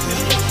 nigga.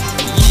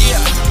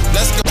 Yeah,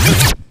 let's go.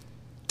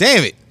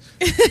 Damn it!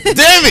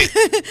 Damn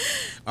it!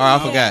 All right,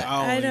 I forgot.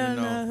 I don't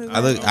know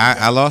who.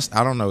 I lost.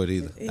 I don't know it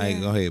either. I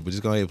ain't go ahead, but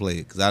just go ahead and play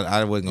it because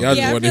I wasn't Y'all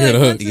gonna. just I wanted to feel hear the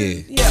like hook.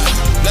 that's a- Yeah.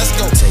 Let's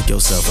go. Take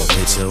yourself a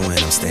picture when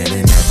I'm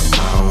standing at the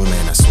mall,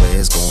 man. I swear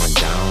it's going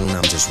down.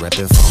 I'm just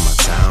repping for my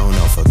town.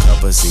 Off a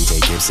cup of CJ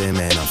Gibson,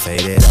 man. I'm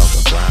faded off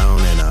the brown,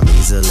 and I'm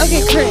easily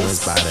Okay,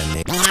 Chris. influenced by the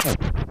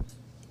nigga.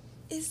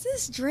 Is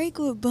this Drake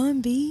with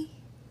Bun B?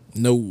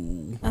 No.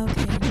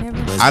 Okay, never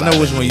mind. I know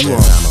which one you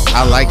on.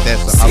 I like that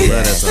song. I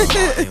love that song.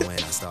 And when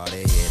I started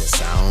hear the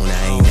sound,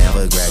 I ain't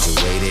never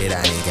graduated.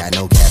 I ain't got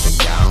no cap and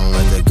gown.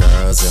 But the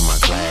girls in my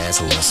class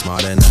who are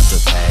smart enough to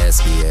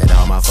pass be at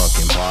all my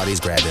fucking parties,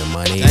 grabbing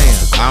money.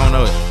 Damn, I don't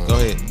know it. Go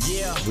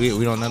ahead.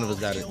 We don't. None of us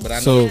got it. But I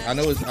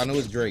know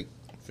it's Drake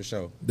for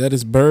sure. That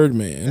is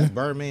Birdman.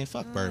 Birdman,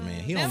 fuck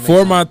Birdman. He don't make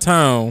For My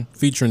Town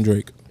featuring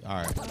Drake. All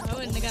right. I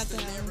wouldn't have got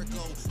that.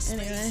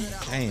 Anyway.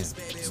 Damn.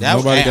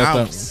 Nobody got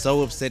I'm that.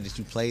 so upset that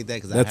you played that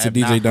because I That's have a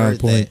DJ not Don heard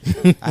point.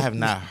 that. I have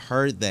not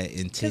heard that in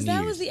 10 Because years.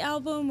 that was the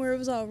album where it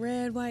was all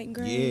red, white, and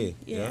gray.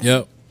 Yeah.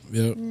 Yep.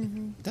 Yep.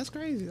 That's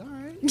crazy. All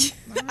right.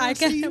 I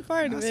see got you. a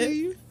part of I it. see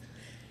you.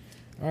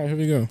 All right, here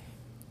we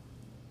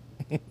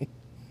go.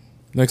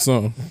 Next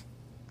song.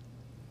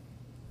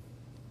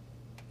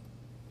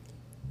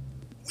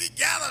 We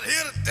gathered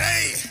here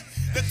today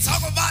to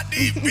talk about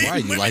these big Why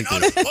you women like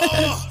on this? the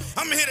floor.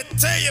 I'm here to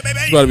tell you, baby.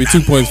 It's about to be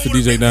 2 points for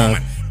DJ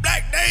Don.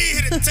 Black Day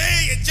here to tell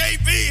you.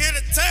 JB here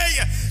to tell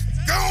you.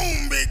 Go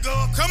on, big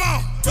girl. Come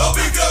on. Go,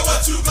 big girl.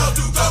 What you gonna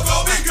do? Go,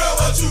 big girl.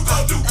 What you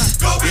gonna do?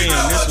 Go, big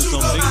girl. What you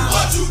gonna do?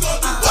 What you gonna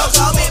do?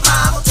 Go, big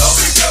mama. Go,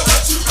 big girl.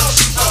 What you gonna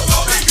do? Go,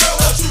 big girl.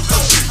 What you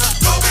gonna do?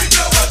 Go, big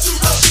girl. What you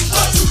gonna do?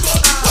 What you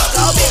gonna do?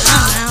 Go, big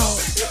mama.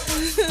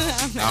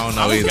 I don't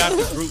know either. Got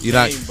the group You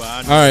not- name, but I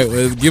All right,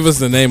 well, give us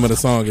the name of the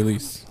song at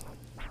least.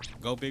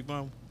 Go Big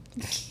Mom.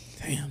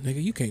 Damn,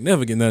 nigga, you can't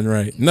never get nothing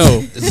right.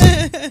 No.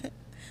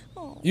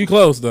 You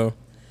close though.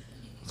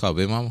 Call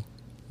Big Mama.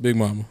 Big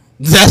Mama.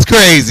 That's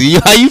crazy.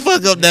 How you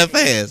fuck up that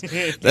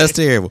fast? That's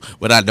terrible.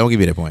 But don't give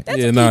me that point.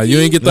 Yeah, nah, you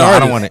ain't get the No, I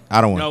artist. don't want it.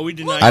 I don't want No, it. we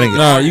did not. I didn't get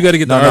Nah, you got to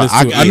get the No, no, artist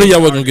I too. get I knew it. y'all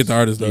wasn't gonna get the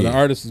artist though. Yeah. The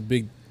artist is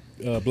Big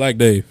Black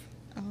Dave.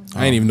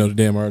 I ain't even know the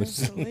damn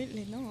artist.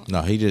 Absolutely not.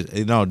 No, he just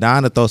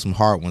Don to throw some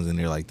hard ones in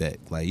there like that.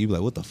 Like you be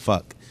like, what the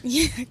fuck?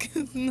 Yeah,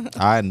 because no.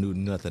 I knew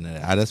nothing of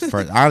that.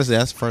 Honestly,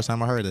 that's the first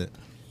time I heard it.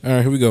 All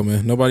right, here we go,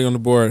 man. Nobody on the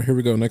board. Here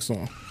we go. Next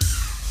song.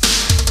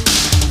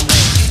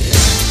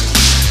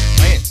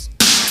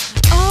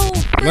 Oh,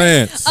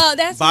 Lance. Oh,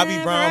 that's Bobby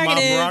my Brown, my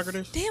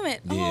prerogative. prerogative. Damn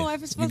it. Yeah. Oh, I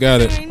was supposed You got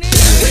to it. say my name.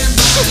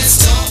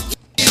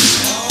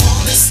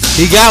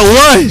 He got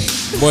one.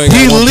 Boy, He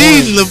got 1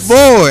 leading point. the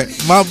board.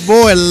 My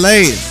boy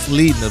Lance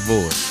leading the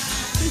board.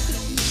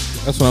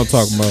 That's what I'm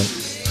talking about.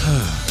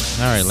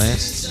 All right,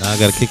 Lance. Now I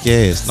gotta kick your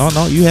ass. No,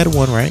 you had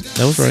one right.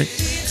 That was right.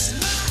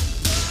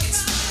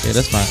 Yeah,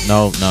 that's fine.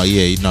 No,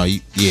 yeah,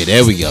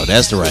 there we go.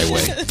 That's the right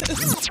way.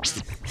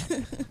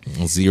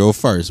 0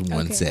 first, 1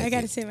 Okay, second. I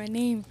gotta say my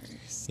name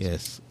first.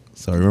 Yes.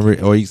 So remember,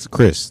 or you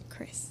Chris.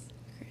 Chris,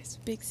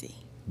 Big C.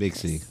 Big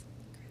C.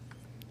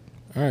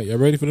 All right, y'all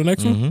ready for the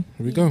next one? Mhm.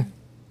 Here we go.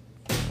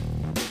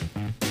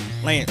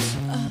 Lance.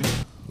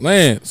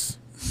 Lance.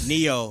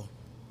 Neo.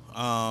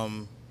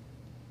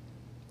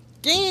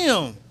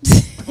 Damn.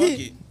 Fuck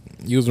it.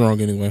 You was wrong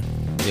anyway.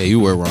 Yeah, you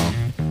were wrong.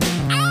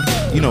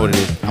 You know what it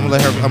is. I'm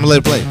gonna let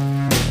it play.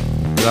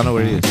 'Cause I know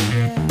what it is.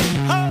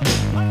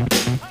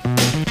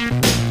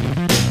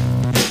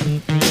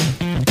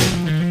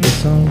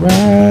 It's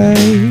alright.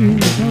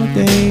 It's not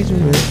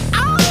dangerous.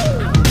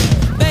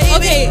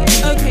 Okay.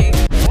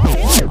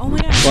 Oh my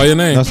god. Call your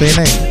name. Don't say your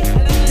name.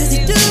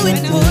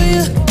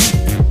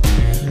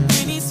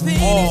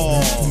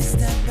 Oh.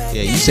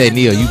 Yeah, you say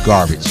Neo, you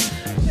garbage.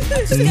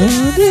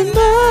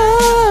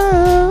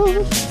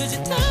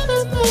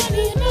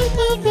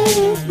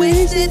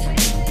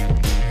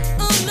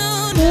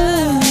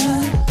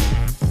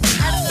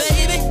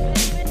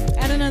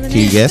 I don't know the Can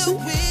you name. guess?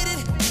 Because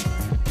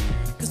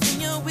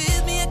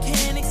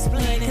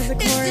the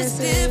chorus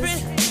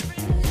is.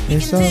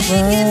 It's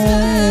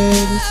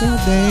alright. It's so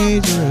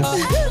dangerous.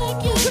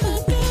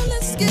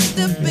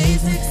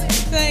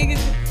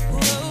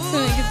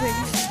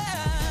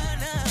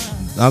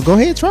 Now go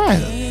ahead, try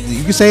it.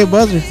 You can say a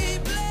buzzer.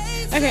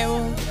 Okay,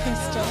 well,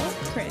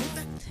 Chris.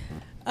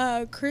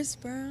 Chris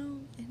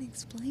Brown,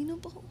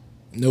 Inexplainable.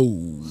 No.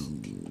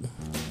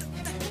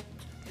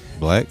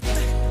 Black.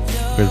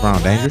 Chris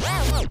Brown, dangerous.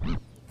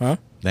 Huh?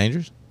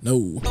 Dangerous.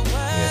 No.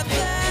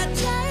 Yeah.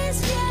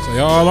 So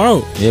y'all all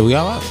out. Yeah, we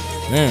all out.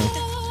 Damn.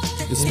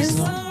 It's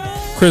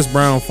Chris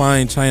Brown,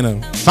 Fine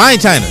China. Fine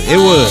China. It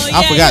was. I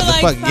yeah, forgot you the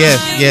like fuck.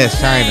 Yes,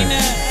 China.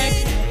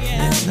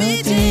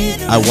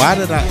 Okay, Why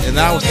did I? And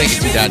I was thinking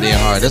too goddamn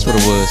hard. That's what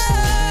it was.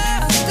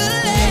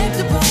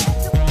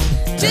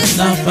 Just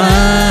Not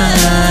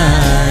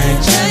fine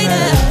China.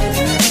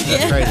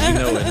 That's crazy. You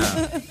know it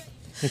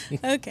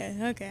now. Okay,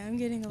 I'm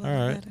getting a All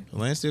little right. better.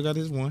 Lance still got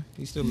his one.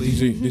 He still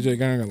leading. DJ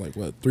Gang got like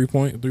what, 4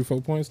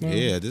 points now?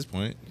 Yeah, at this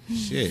point.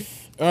 Shit.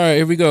 All right,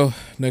 here we go.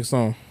 Next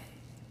song.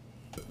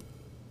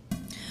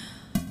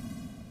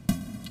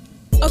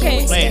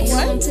 Okay, Lance.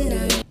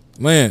 what?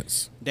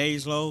 Lance.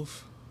 Days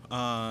Loaf.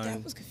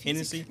 That was confusing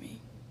Hennessy. for me.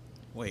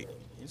 Wait,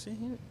 is it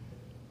Hennessy?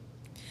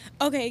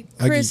 Okay,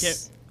 I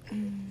Chris.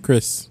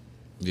 Chris.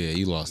 Yeah,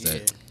 you lost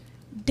that.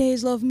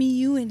 Days Love Me,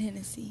 You, and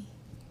Hennessy.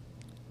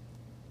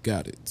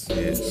 Got it.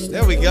 Yes.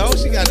 There we go.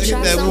 She got to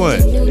hit that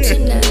one.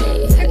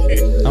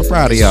 I'm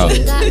proud of y'all.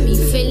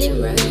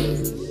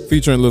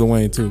 Featuring Lil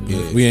Wayne too. But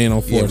Yeah. we ain't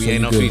on 4. Yeah, we so ain't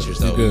we on good. features,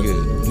 We though. We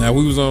good. Now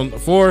we was on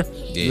 4.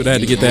 Yeah, we'd have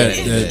to get you that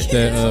had to get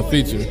that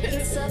feature.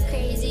 It's so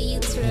crazy, you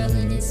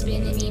twirling and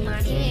spinning me.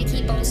 My head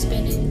keep on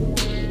spinning.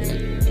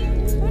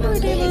 My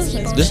legs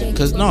keep on This- shaking.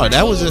 'cause no,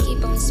 that was a-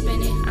 Keep on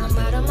spinning. I'm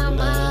out of my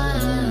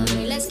mind.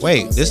 Let's keep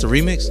Wait, on this the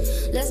spinning.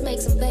 remix? Let's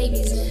make some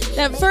babies.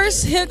 That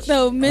first hook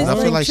though, Miss. I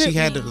feel like she tripped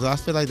had. me. I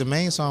feel like the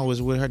main song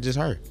was with her, just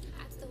her.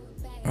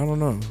 I don't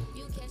know.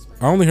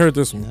 I only heard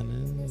this one.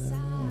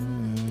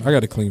 I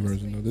got a clean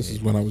version though. This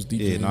is when I was DJing.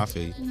 Yeah, no, I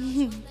feel you.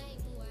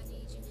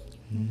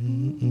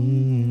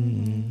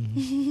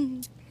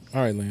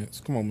 All right, Lance.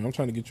 Come on, man. I'm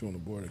trying to get you on the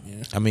board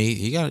again. I mean,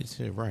 he got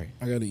it right.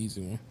 I got an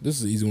easy one. This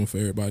is an easy one for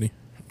everybody.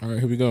 All right,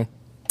 here we go.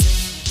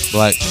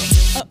 Black,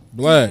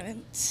 Black.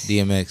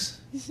 DMX,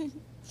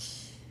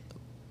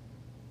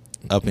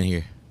 up in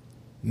here.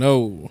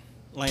 No.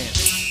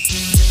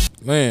 Lance.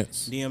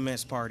 Lance.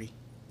 DMS Party.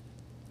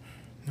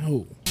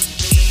 No.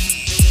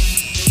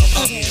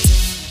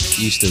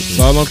 You stupid. It's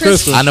all on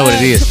Chris- Crystal. I know what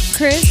it is.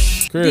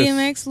 Chris. Chris.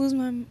 DMX, Lose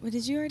My. What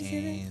did you already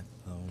say that?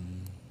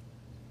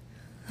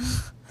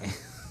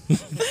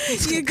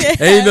 You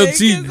good? Ain't no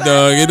cheating,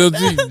 dog. Ain't no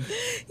cheating.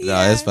 No,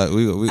 that's fine.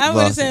 We I would have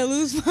lost said it.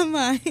 Lose My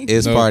Mind.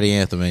 It's No. Party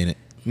Anthem, ain't it?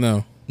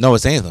 No. No,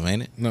 it's Anthem,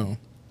 ain't it? No.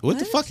 What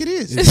the fuck it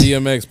is? It's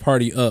DMX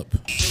Party Up.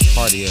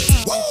 Party Up.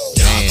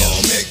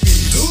 Damn.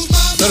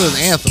 That was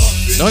Anthem.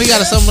 Don't he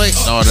got a something like?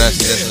 No,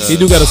 that's He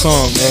do got a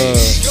song. Yeah,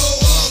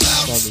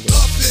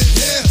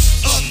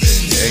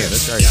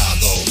 that's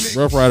right.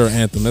 Rough Rider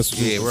Anthem. That's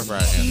Yeah, Rough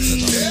Rider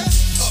Anthem.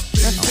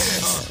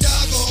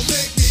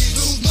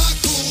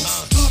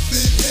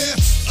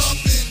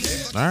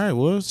 All right,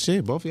 well,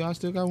 shit. Both of y'all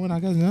still got one. I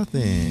got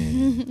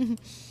nothing.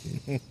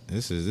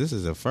 This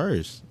is a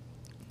first.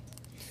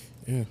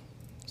 Yeah.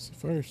 It's the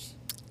first.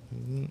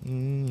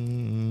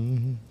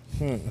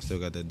 I still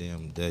got that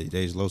damn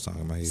Days Low song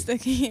in my head.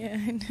 Stuck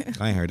here.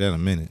 I ain't heard that in a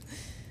minute.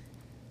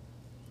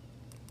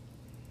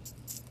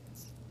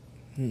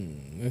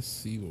 Let's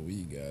see what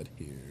we got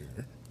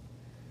here.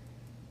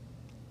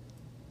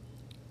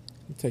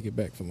 Take it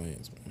back for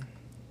Lance, man.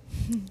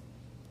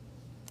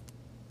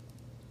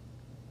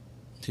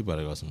 She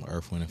better go some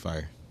Earth, Wind, and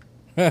Fire.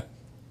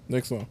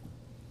 Next song.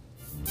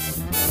 Look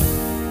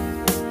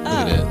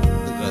at that.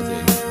 Look what I tell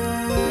you.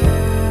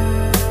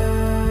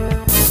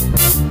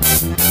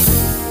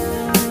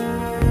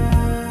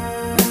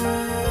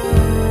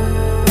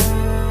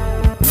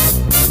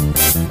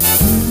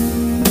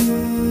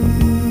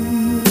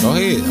 Go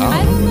ahead.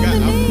 I don't know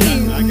the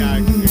name. I got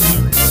it.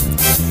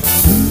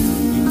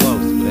 You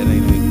close, but that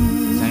ain't the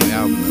same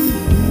album.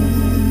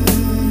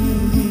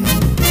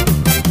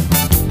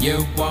 You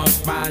want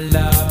my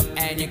love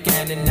and you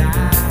can't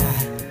deny.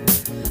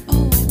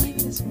 Oh, I like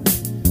this one.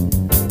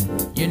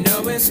 You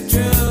know it's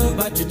true,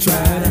 but you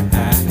try to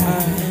hide.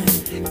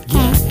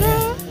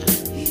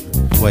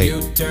 Wait,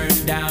 You turn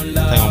down I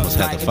love. think I almost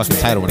had the fucking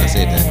title when I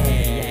said that.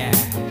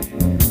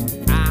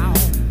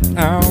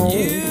 Ow.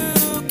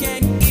 You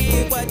can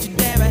give what you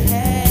never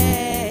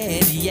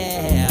had,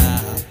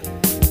 yeah.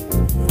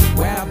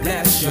 Well,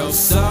 bless your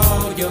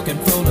soul, you can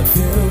fool a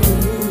few.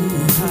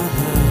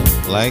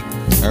 Like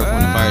Earth,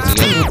 Wind, and Fire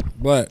together.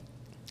 Black.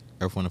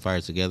 Earth, Wind, and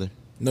Fire together.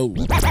 No.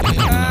 Yeah,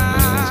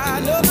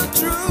 I know the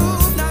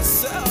truth, not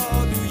so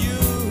do you.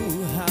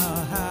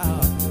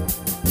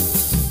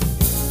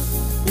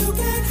 You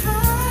can't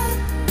hide.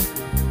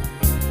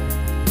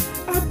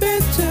 I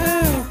betcha.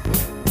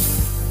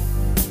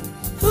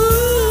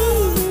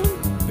 Ooh,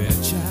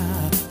 betcha.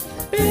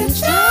 Can't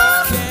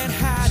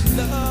hide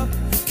love.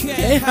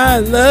 Can't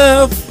hide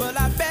love. But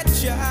I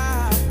betcha.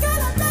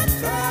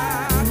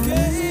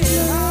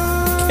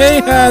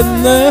 Can't hide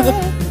love.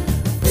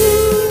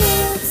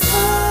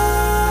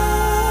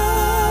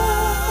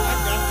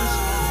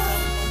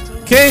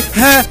 Can't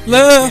hide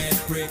love.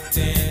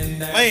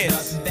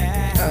 Lance.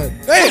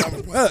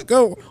 Damn.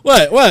 Go.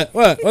 What?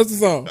 What's the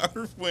song?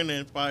 Earth, Wind,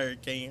 and Fire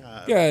can't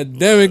hide. God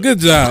damn it. Good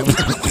job.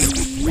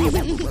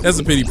 That's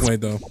a pity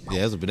point, though.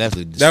 Yeah, that's a That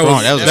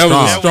strong.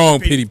 was a strong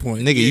pity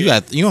point. Nigga,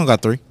 you don't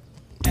got 3.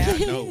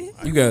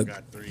 You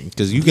got 3.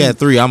 Because you got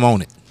 3, I'm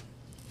on it.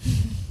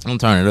 I'm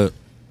turning it up.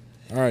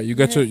 All right, you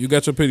got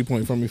your pity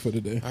point from me for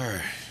today.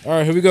 All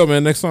right, here we go,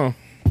 man. Next song.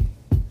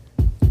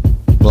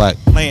 Black.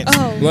 Lance.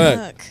 Oh, Black.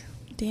 look.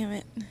 Damn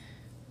it.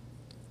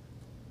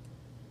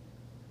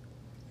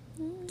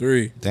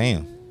 3,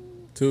 Damn.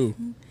 2,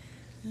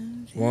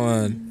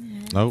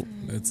 1. Nope.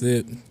 That's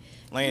it.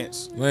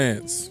 Lance.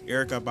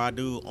 Erykah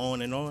Badu,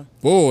 On and On.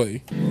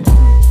 Boy.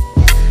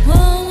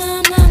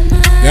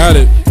 Got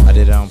it. I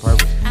did it on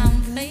purpose.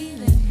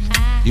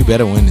 You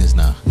better win this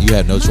now. You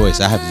have no choice.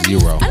 I have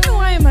 0. I don't know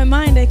why in my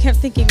mind I kept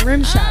thinking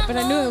Rim Shot, but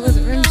I knew it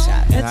wasn't Rim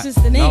Shot. That's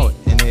just the name. No,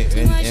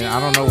 and I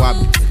don't know why,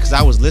 because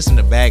I was listening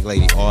to Bag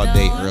Lady all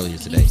day earlier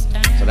today.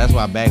 So that's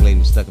why Bag Lady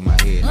was stuck in my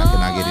head. I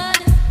cannot get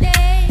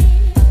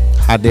it.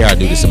 How dare I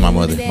do this to my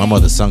mother? My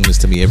mother sung this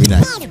to me every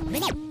night.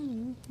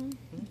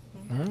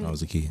 I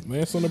was a kid.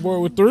 Lance on the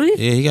board with 3?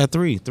 Yeah, he got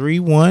 3. 3,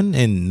 1,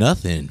 and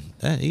nothing.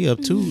 He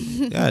up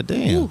 2. God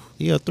damn.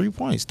 He up 3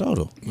 points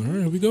total. All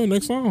right, here we go.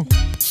 Next song.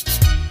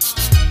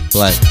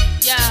 Black.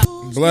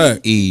 Black.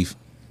 Eve.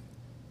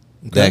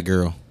 That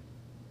girl.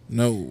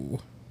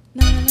 No.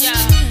 They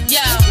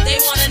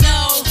wanna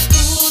know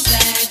who's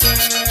that girl.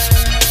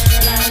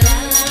 La, la,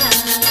 la,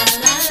 la,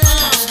 la,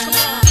 la. Come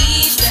on,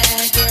 Eve,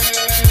 that girl.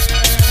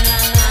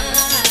 La,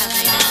 la, la,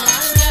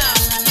 la,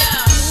 la.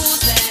 Who's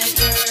that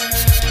girl?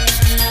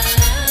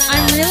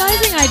 I'm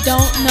realizing I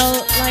don't know,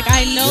 like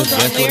I know Just the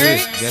guess what it is.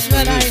 lyrics, Guess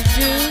what but it I is.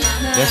 do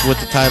not. That's what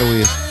the title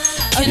is.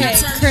 Okay,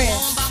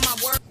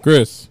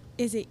 Chris.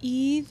 Is it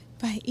Eve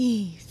by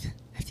Eve?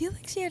 I feel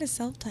like she had a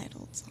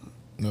self-titled song.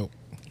 Nope.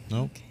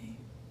 Nope.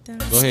 Done.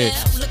 Go ahead.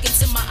 Look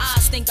into my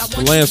eyes, think I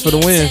want Lance for the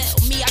win.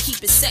 Me, I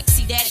keep it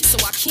sexy, daddy, so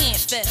I can't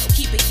fail.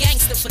 Keep it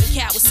gangster for the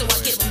cowards, so I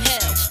give them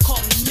hell.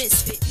 Call me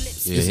misfit.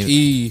 Yeah, It's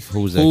Eve.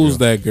 Who's that Who's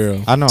girl? that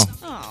girl? I know.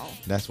 Oh,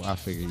 That's why I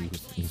figured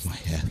you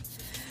might have.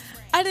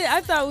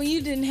 I thought when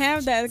you didn't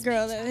have that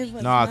girl that it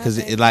was. No, because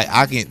it like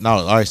I can no.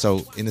 All right,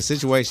 so in the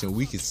situation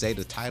we can say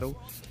the title,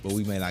 but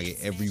we may not get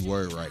every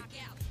word right.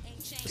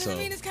 So I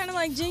mean, it's kind of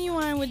like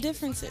Genuine with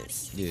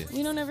differences. Yeah.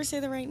 We don't ever say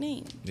the right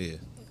name, yeah.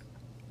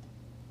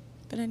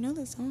 but I know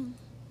the song.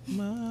 All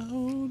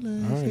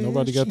right,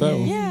 nobody got that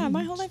one. Yeah,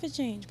 My Whole Life Has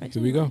Changed. By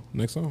Here we go.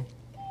 Next song.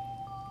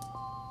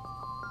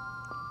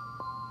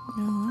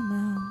 No, I'm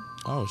out.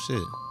 Oh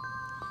shit.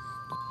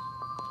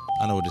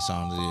 I know what this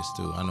song is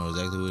too. I know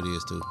exactly what it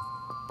is too.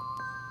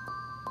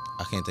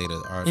 I can't think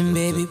of the artist. And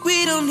baby,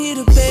 we don't need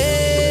a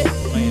bed.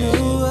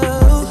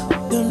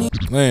 No, don't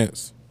need.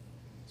 Lance.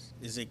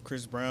 Is it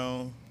Chris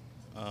Brown?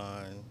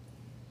 No,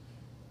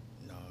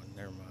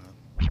 never mind.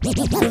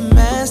 The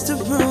master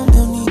room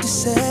don't need to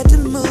set the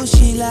mood.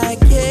 She like,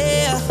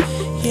 yeah.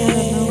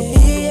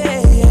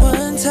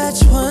 One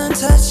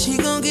touch, she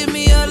gon' give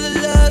me all the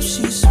love.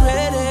 She's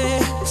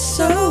ready,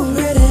 so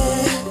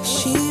ready.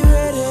 She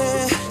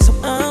ready, so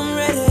I'm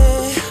ready.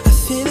 I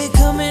feel it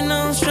coming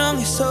on strong,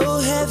 it's so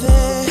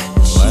heavy.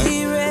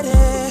 She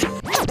ready.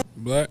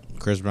 Black.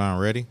 Chris Brown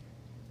ready?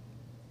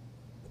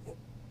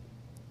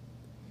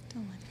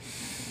 Don't let me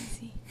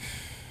see.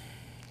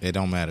 It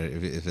don't matter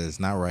if it's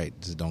not right.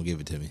 Just don't give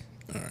it to me.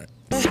 All right.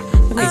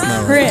 It's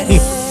not Chris.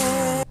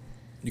 right.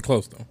 You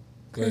close though. Go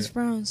Chris ahead.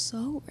 Brown's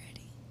so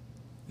ready.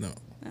 No.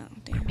 Oh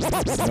damn.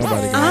 Nobody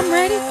got I'm it.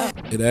 ready. Oh.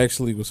 It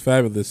actually was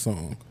Fabulous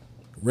song.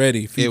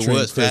 Ready featuring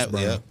was Chris Fab-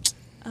 Brown. yeah.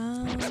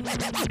 Um,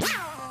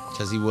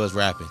 Because he was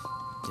rapping.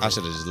 I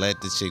should have just let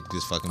this chick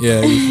just fucking.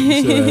 Yeah,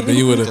 you should have. Then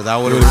you would have. Because I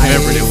would have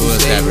remembered it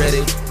was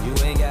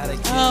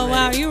Fabulous. oh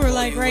wow, you were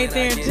like right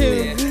there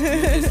too.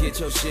 Get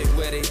your shit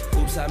ready.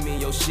 Oops, I mean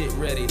your shit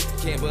ready.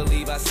 Can't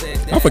believe I said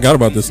that. I forgot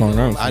about this song.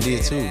 Honestly. I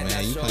did too,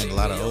 man. You playing a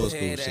lot of old school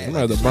shit. I'm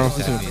at the Brown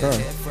Fishing Car.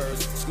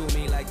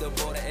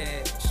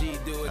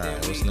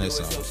 Alright, what's the next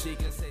song?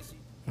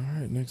 All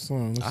right, next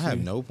song. Let's I have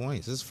see. no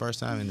points. This is the first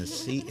time in the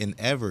seat and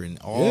ever in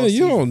all. Yeah, you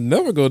seasons. don't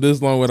never go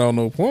this long without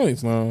no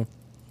points now.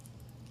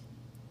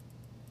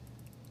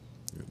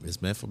 It's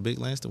meant for Big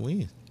Lance to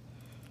win.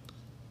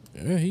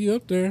 Yeah, he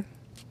up there.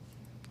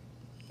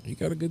 He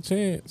got a good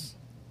chance.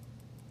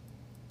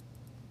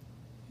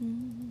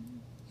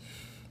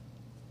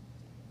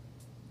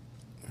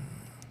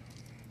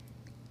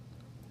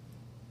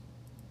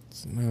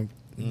 It's not,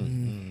 I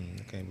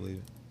can't believe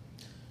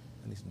it.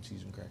 I need some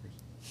cheese and crackers.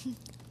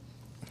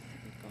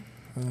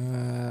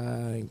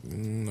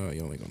 no,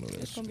 you only gonna know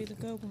that. It's gonna be the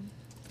good one.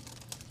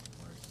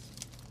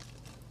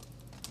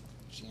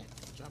 Shit,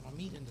 drop my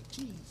meat in the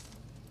cheese.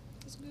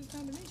 It's a good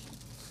combination.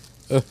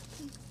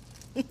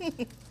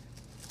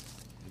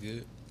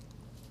 Good.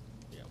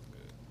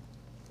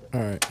 All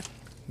right,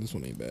 this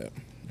one ain't bad.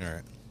 All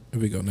right. Here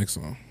we go. Next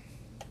song.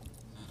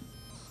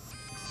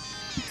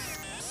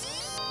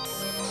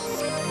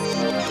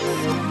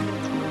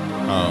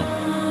 Oh.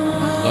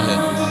 Go ahead.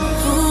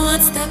 Who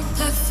wants that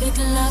perfect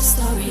love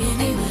story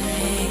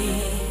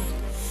anyway?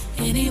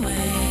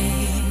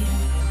 Anyway.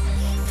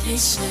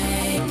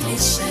 Cliche,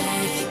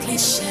 cliche,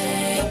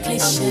 cliche,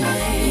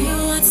 cliche.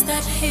 Who wants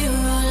that hero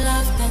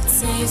love that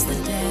saves the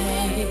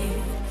day?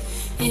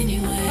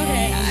 Anyway.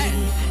 Okay, I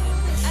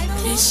don't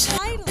Cliche,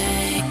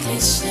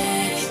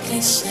 cliche,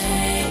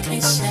 cliche,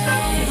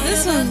 cliche.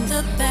 This one-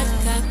 The bad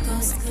guy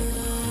goes good.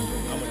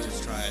 I'm gonna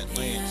just try it.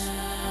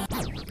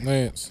 Lance.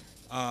 Lance.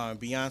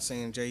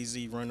 Beyonce and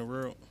Jay-Z Run the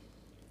World.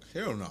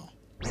 Hell no.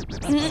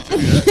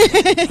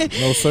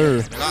 No,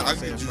 sir. I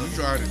get you. You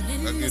tried it.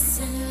 I get it.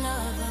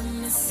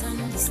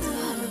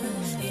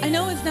 I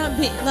know it's not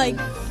like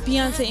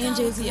Beyonce and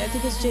Jay-Z. I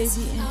think it's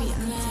Jay-Z and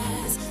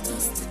Beyonce.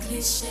 Toast to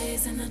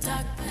cliches in the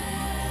dark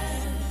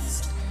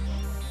past.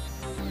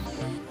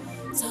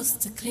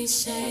 Toast to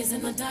cliches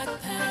in the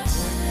dark past.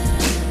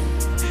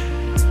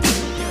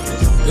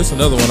 This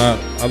another one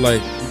I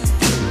like.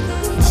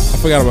 I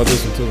forgot about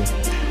this one too.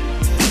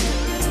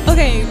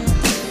 Okay,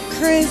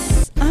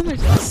 Chris, I'm gonna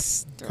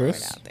just throw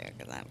Chris? it out there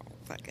because I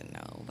don't fucking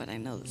know, but I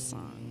know the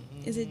song.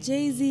 Is it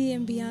Jay-Z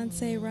and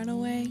Beyonce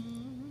Runaway?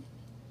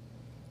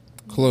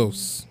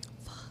 Close.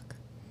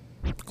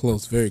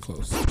 Close, very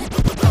close.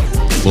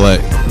 Black.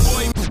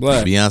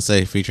 Black.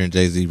 Beyonce featuring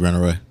Jay-Z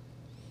Runaway.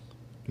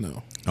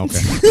 No. Okay.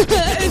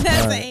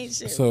 That's All the ain't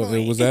shit. So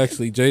it was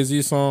actually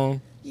Jay-Z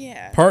song.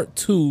 Yeah. Part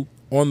 2,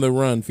 On the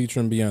Run,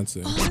 featuring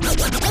Beyonce. Girl,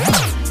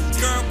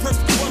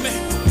 perfect woman.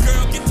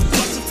 Girl, get the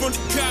bustin' from the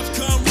cops,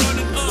 come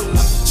running,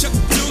 Chuck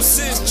the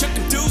deuces, Chuck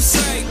the deuce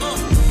say,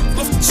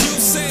 What you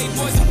say,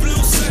 boys the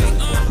blue say,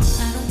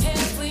 I don't care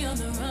if we on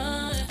the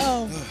run.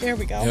 Oh, there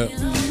we go. Yep.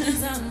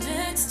 I'm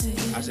next to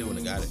you. I still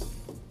wouldn't have got it.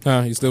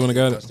 Huh, you still wanna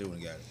got I it? still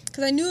wouldn't have got it.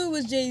 Because I knew it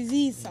was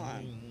Jay-Z's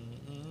song.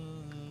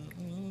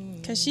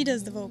 Because she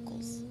does the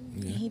vocals.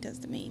 And he does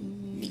the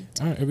main beat.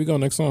 All right, here we go.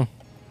 Next song.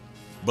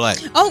 Black.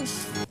 Oh,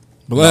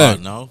 Black.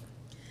 No.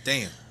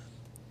 Damn.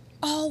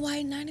 oh,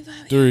 white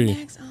 95. 3.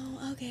 Max.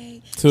 Oh,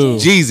 okay. 2.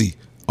 Jeezy.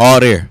 All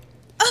there.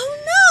 Oh,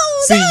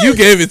 no. See, no. you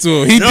gave it to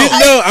him. He No. didn't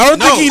know. I don't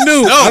No. think he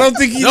knew. No. I don't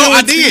think he knew. No,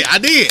 I did. I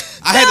did.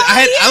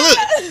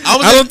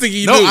 I don't think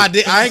he knew. I ain't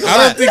gonna I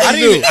lie. don't think he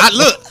didn't even-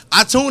 knew.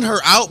 I tuned her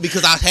out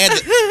because I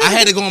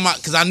had to go on my,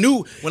 because I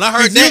knew when I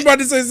heard You were that. about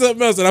to say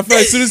something else, and I felt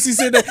like as soon as he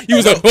said that, he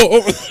was like,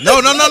 oh.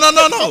 No.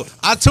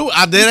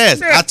 I did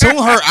ass. I tuned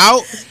her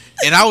out,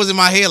 and I was in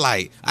my head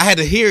like, I had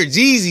to hear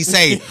Jeezy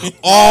say,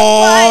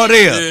 all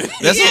there.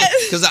 That's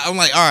because I'm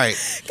like, all right.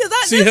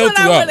 Because She that's helped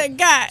what you I out. would have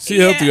got. She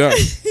helped you out.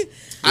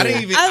 I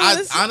didn't even, I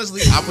was-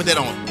 honestly, I put that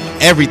on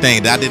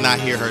everything that I did not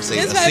hear her say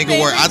It's a my single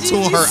word. I favorite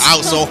tuned her Jeezy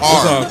out so It's all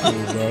hard. cool,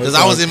 bro. Because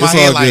I was in my It's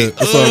head all good.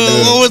 like, It's all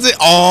good. what was it?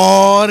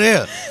 All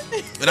there.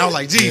 And I was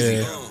like,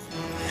 Jeezy.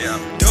 Yeah.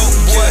 Dope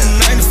boy,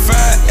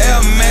 95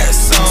 Air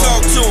Max on.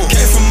 Talk to him.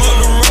 Came from up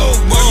the road,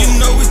 boy, you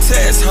know we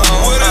tax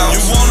home.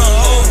 You want a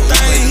whole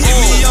thing, hit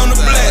me on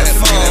the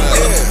platform.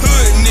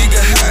 Hood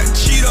nigga, hot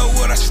Cheeto,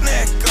 what I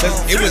snack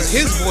on. It was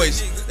his voice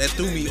that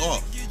threw me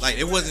off. Like,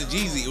 it wasn't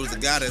Jeezy. It was the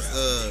guy that's,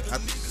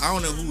 I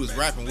don't know who was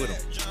rapping with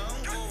him.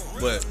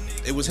 But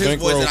it was his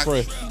Bankroll voice that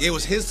Fresh. it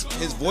was his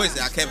voice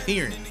that I kept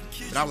hearing.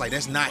 But I was like,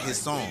 that's not his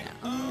song.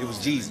 It was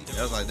Jeezy.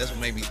 I was like, that's what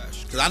made me,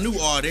 because I knew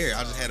all there.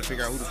 I just had to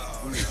figure out who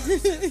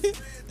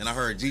and I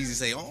heard Jeezy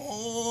say,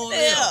 oh,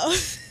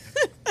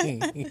 yeah.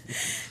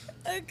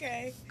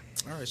 Okay.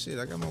 All right, shit,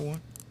 I got my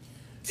one.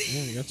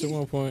 Yeah, you got your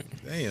 1 point.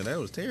 Damn, that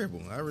was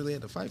terrible. I really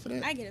had to fight for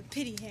that. I get a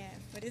pity half,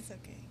 but it's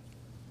okay.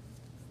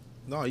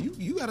 No,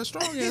 you got a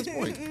strong ass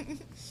point.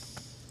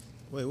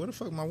 Wait, where the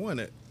fuck my one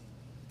at?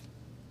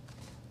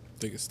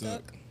 Think it's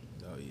stuck.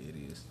 Oh yeah, it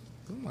is.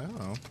 I'm like,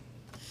 oh.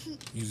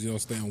 Usually don't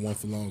stay on one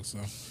for long, so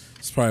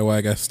that's probably why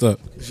I got stuck.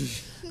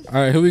 All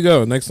right, here we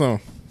go. Next song.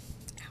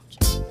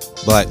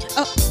 Black.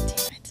 Oh,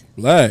 damn it.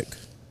 Black.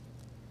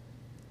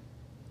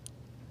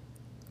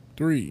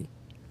 3,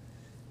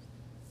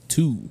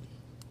 2,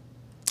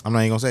 I'm not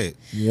even gonna say it.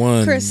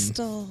 1.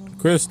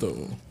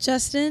 Crystal.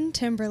 Justin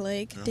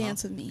Timberlake,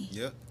 Dance With Me.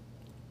 Yep.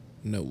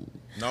 No.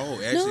 No,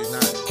 actually it's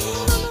not.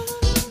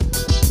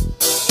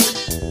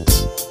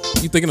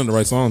 You thinking of the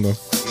right song though?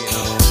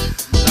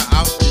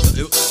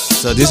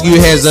 So this give you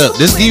heads up.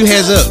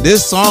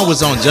 This song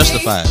was on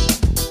Justified.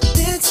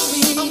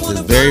 His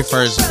very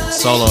first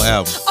solo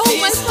album. Oh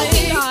my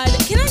fucking god!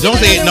 Can I? Don't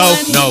say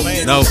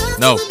it.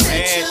 No.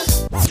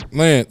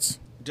 Lance.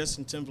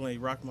 Justin Timberlake,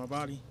 Rock My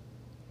Body.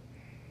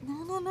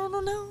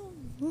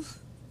 No.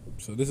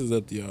 So this is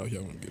up to y'all.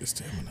 Y'all want to get this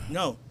to him or not?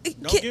 No.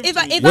 Don't give If it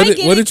I to me. get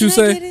it, What did you can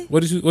I get say? it?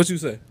 What you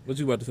say? What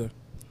you about to say?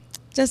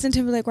 Justin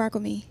Timberlake, Rock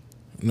With Me.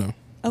 No.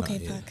 Okay,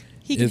 fuck.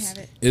 He can have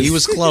it. He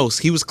was close.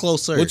 He was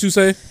closer. What you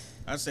say?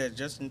 I said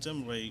Justin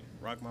Timberlake,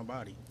 Rock My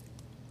Body.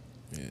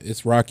 Yeah,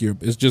 it's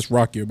just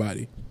rock your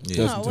body. Yeah.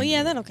 Justin Oh well,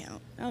 yeah, Timberlake. that'll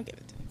count. I'll give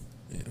it to him.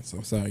 Yeah, so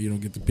I'm sorry you don't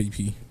get the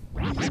PP.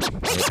 And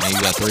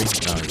you got 3?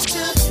 No.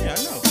 Yeah,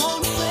 I know.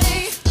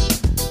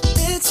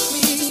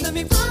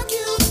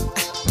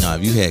 No,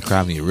 if you had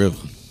Cry Me a River.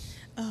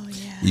 Oh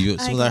yeah.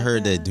 As soon as I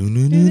heard that,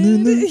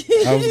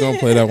 I was gonna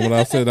play that one.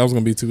 I said that was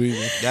gonna be too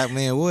easy. that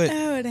man would.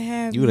 I would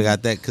have. You would have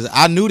got that because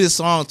I knew this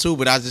song too,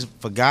 but I just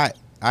forgot.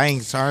 I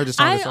ain't heard this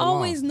song. I in so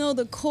always long. know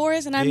the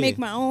chorus, and I Yeah. make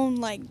my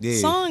own Yeah.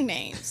 song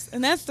names,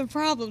 and that's the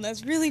problem.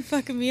 That's really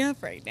fucking me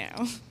up right now.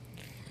 All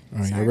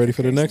right, you ready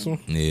for the next one?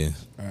 Yeah.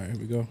 All right, here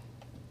we go.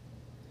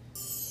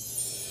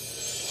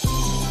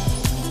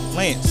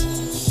 Lance.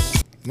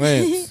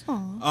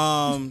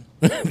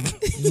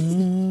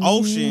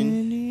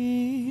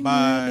 Ocean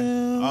by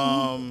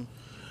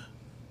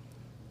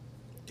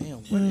damn,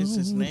 what is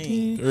his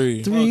name?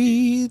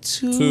 3,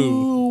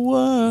 2,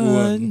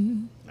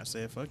 1. I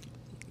said fuck it.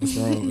 It's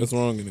wrong. It's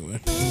wrong anyway.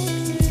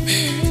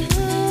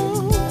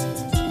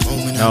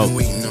 No,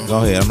 go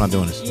ahead. I'm not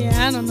doing this.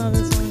 Yeah, I don't know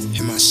this one.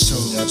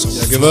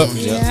 Y'all give up?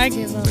 Yeah, I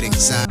give up.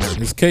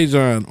 It's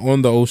K-John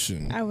on the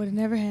Ocean. I would have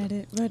never had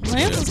it, but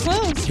Lance was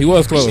close. He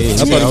was close. Yeah, I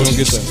thought he was gonna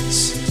get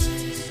that.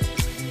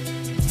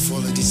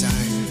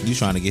 You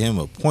trying to get him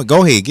a point?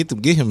 Go ahead. Get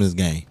him his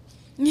game.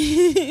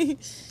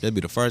 That'd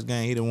be the first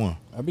game he done won.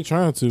 I be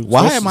trying to.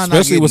 Why am I not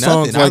especially getting with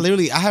songs nothing?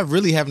 like, I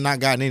really have not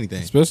gotten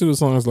anything. especially with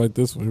songs like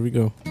this one. Here we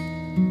go.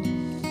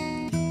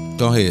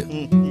 Go ahead.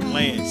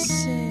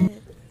 Lance. Shit.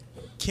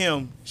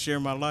 Kim, Share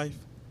My Life.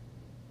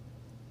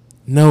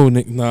 No,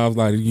 Nick. No, I was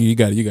like, you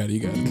got it.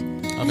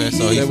 Okay,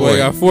 so he That boy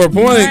got 4 points.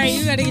 All right,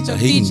 you gotta get your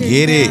he can features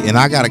get it, down. and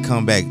I gotta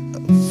come back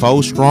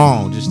full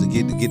strong just to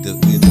get the.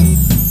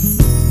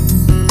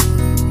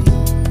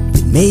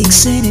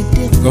 Makes any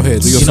difference. Go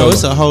ahead. Do your You know, solo.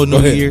 it's a whole Go new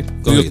ahead. year.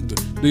 Go Do ahead.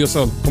 do your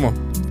solo. Come on.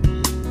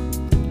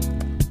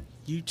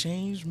 You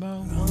changed my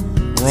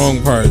world.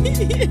 Wrong part.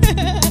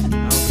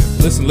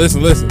 Listen.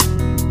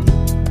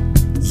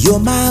 You're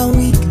my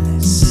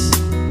weakness.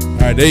 All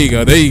right, there you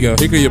go. Here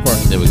go your part.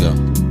 There we go.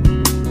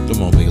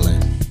 Come on, Big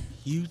Land.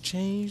 You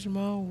changed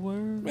my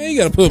world. Man, you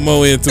gotta put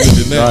more into it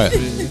than that. All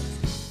right.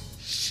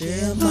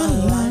 Share my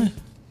life.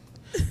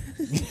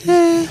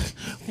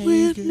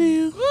 With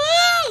me.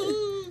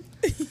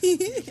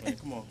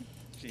 Come on.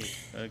 Shit.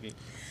 Okay.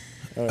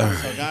 So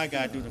now I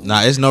gotta do the.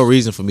 Nah, it's no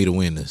reason for me to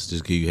win this.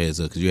 Just give you heads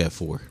up because you have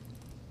 4.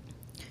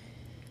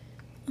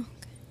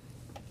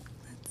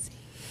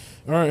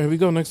 All right, here we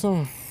go. Next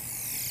song.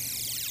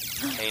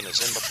 Kane is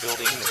in the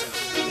building.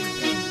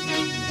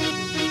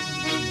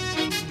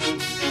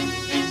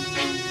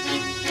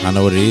 I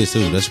know what it is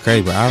too. That's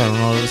crazy, but I don't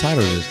know what the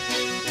title is.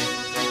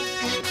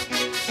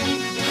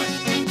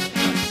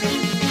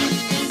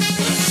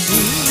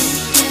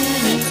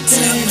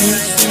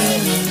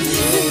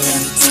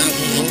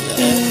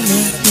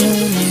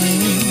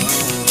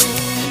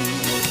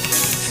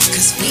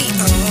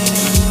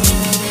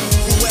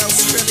 Who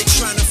else really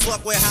tryna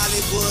fuck with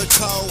Hollywood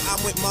Code? I'm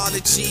with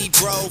Marla G,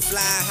 bro,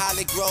 flying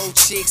Holly Grove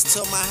chicks to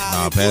my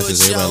Hollywood pass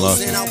this, everybody lost.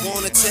 shows. And I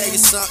wanna tell you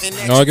something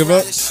that Y'all you give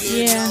up? probably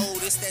should Yeah. know.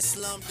 This that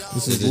Slumdog.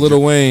 This is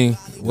Lil Wayne,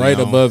 right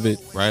on- above it,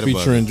 Right above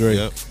featuring it. Drake.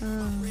 Yep.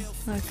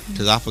 Oh, okay.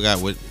 Because I forgot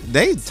what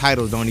they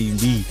titles don't even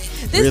be.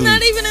 It's really.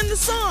 not even in the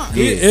song.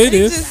 Yeah. It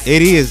is.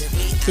 It is.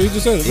 So he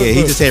just said it. Yeah,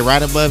 he just said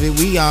right above it.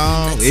 We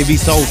on. It be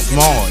so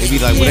small. It be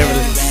like whatever.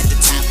 Yeah. At the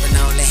top and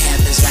only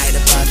happens right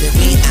above it.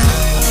 We on.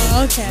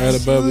 Oh, okay. Right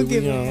above We'll it.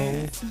 give We him on.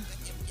 that.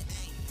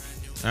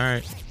 All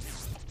right.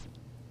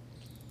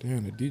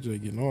 Damn, the DJ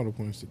getting all the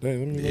points today.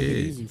 Let me make it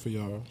Yeah. easy for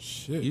y'all.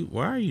 Shit.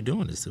 Why are you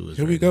doing this to us?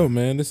 Here we go,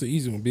 man. This is an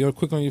easy one. Be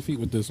quick on your feet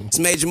with this one. It's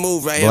a major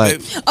move right Black. here,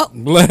 baby. Oh.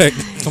 Black.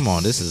 Come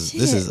on, this is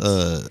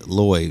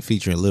Lloyd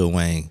featuring Lil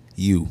Wayne.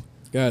 You.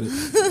 Got it.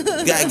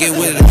 Gotta get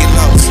with it to get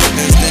lost.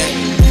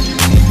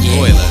 Understand?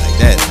 Lloyd like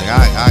that. Like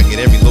I get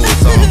every Lloyd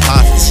song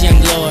possible.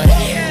 Young Lord.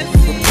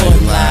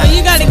 Report live. But you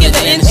You gotta get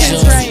the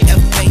inches right.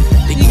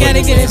 You gotta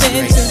get the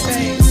inches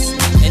right.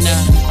 And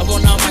I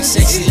want all my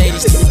sexy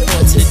ladies to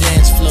report to the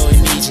dance floor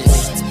immediately.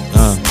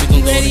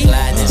 We gon' go to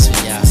glide this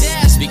for y'all.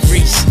 Big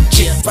Reese.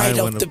 Right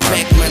off the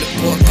back, man, the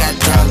boy got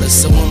dollars.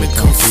 So women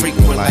come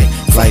frequent like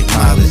flight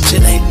mileage.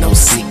 It ain't no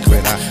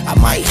secret. I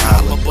might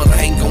holler, but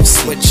I ain't gon'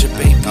 switch you,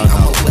 baby.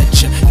 I'ma let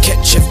you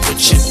catch up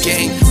with your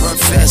game. Run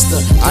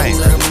faster,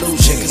 don't let them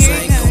lose you, cause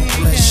I ain't gon'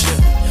 bless you.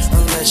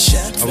 Unless you.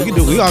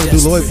 We all can do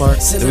Lloyd part.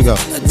 Here we go.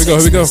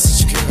 Here we go.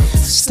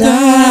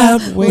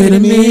 Stop, wait a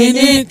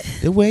minute.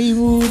 The way you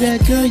move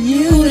that girl,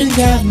 you done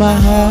got my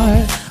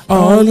heart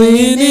all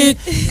in it.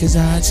 Cause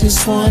I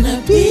just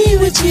wanna be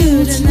with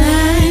you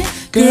tonight.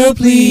 Girl,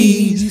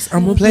 please,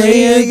 I'm a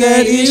player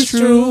that is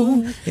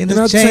true. And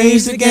I'll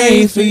change the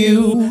game for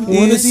you.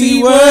 Wanna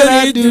see what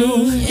I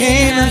do,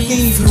 and I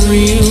think for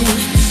real.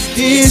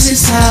 This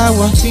is how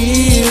I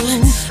feel.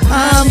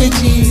 I'm in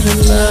need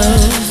of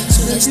love.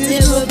 So let's do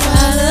a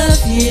bottle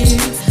of you.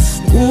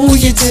 Ooh,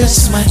 you're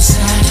just my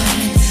type.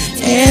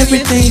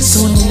 Everything's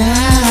so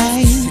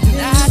nice.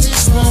 And I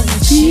just wanna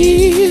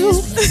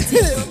heal.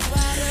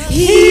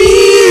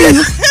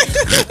 Heal.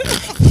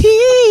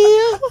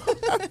 Heal.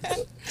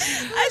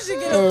 I should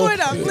get a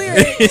point on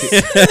lyrics.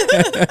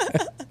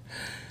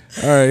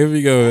 All right, here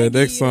we go. Man.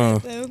 Next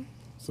song.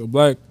 So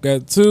Black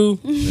got 2.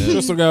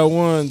 Crystal got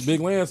 1.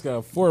 Big Lance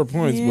got 4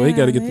 points, but he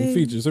got to get them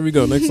features. Here we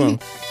go. Next song.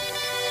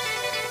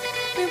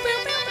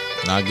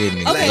 Not getting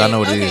it. 'Cause I know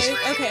what it is.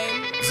 Okay.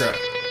 Sir.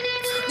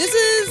 This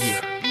is.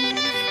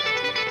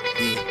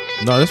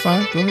 No, that's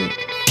fine. Go ahead.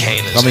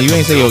 I mean, you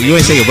ain't say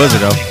your buzzer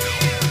though.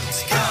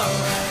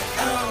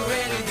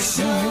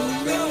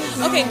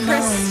 Okay,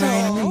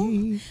 Crystal.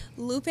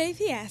 Lupe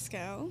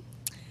Fiasco.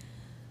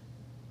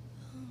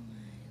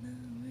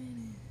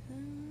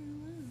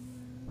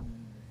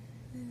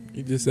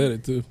 You just said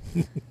it too.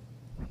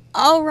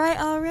 All right,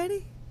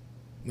 already?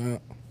 No.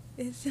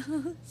 It's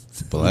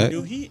Black.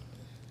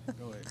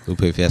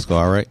 Lupe Fiasco,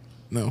 all right?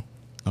 No.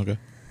 Okay.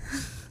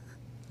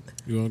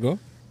 You want to go?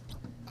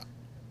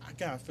 I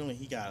got a feeling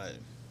he got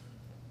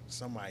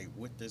somebody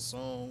with this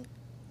song.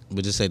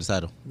 But just say the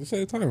title. Just say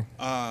the title.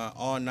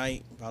 All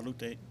Night by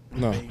Lupe.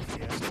 No.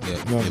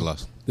 Yeah, No. you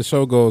lost. The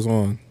show goes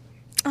on.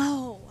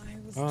 Oh, I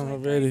was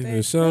already.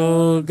 The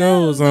show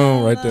goes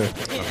on right there.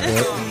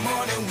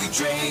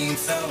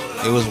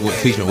 It was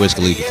featuring Wiz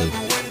Khalifa too.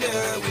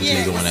 He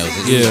was the one that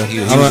was. Yeah, he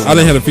was I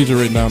didn't have a feature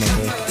written down on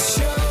there.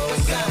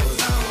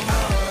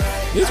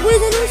 Is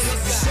Wiz on this?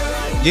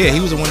 Yeah, he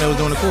was the one that was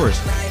doing the chorus.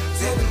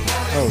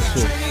 Oh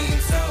shit.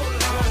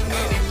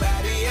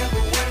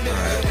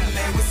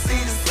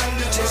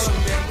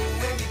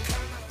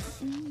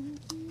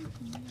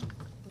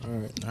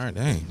 All right,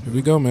 dang. Here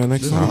we go, man.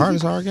 Next This is song. the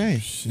hardest hard game.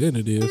 Shit,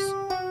 it is.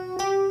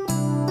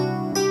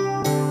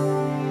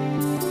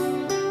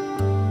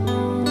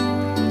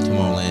 Come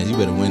on, Lance. You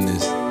better win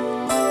this.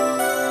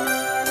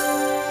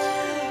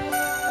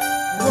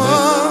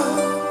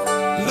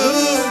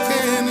 Look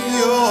in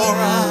your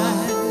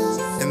eyes,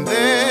 and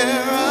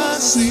there I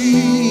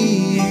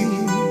see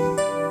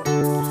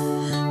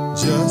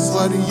just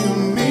what you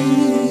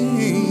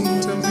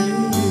mean to me.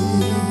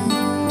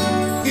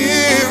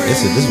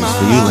 This was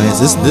for you, Lance.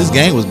 This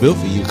game was built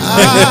for you.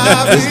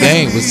 This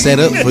game was set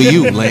up for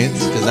you,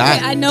 Lance. Because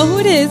I know who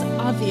it is,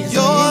 obviously.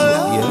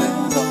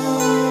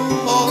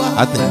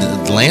 I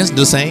think Lance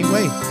the same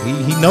way.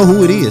 He know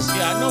who it is.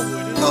 Yeah, I know who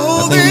it is.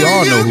 I think we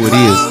all know who it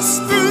is.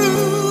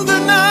 Through the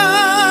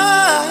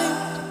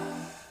night,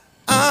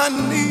 I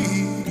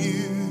need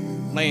you.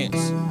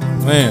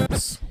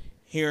 Lance.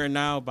 Here and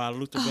Now by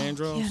Luther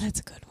Vandross. Yeah, that's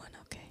a good one.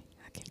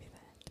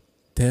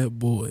 That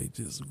boy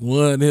just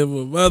won him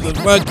a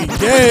motherfucking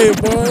game,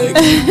 boy.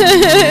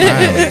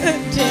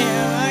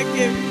 Damn, I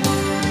give.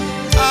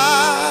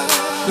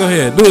 Go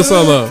ahead, do a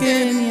solo.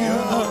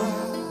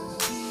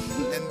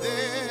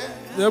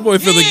 That boy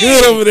feeling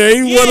good over there.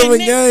 He won him a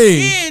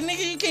game. Yeah,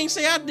 nigga, you can't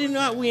say I did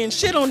not win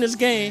shit on this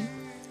game.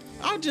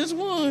 I just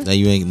won. Now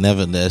you ain't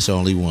never. That's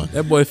only one.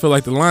 That boy feel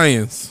like the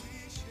Lions.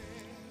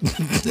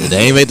 They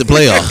ain't made the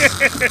playoff,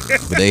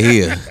 but they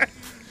here.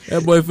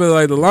 That boy feel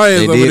like the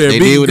Lions They over did- there they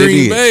beating did what they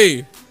Green did.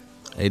 Bay.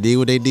 They did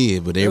what they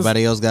did, but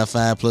everybody else got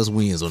 5+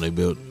 wins on their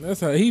belt. That's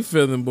how he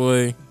feeling,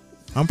 boy.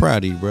 I'm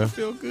proud of you, bro.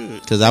 Feel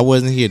good. Cause I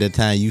wasn't here that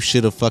time. You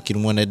should have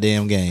fucking won that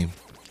damn game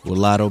with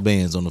Lotto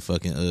bands on the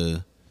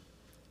fucking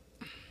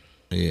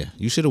Yeah,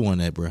 you should have won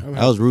that, bro.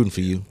 I was rooting for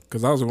you.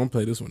 Cause I was gonna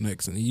play this one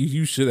next, and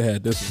you should have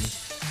had this one.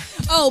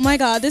 Oh my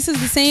God, this is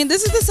the same.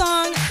 This is the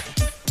song.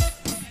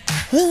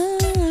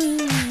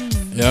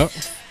 Yep.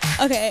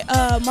 Okay,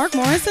 Mark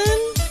Morrison.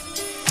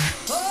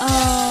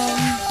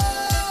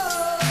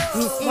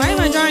 Why am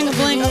I drawing a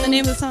blank on the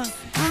name of the song?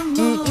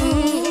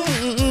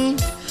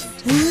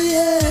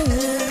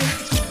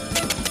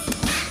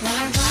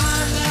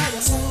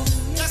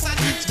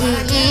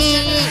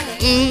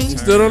 You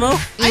still don't know?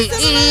 I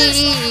still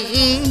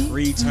don't know.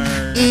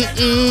 Return.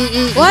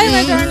 Why am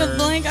I drawing a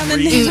blank on the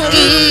name of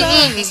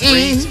the song?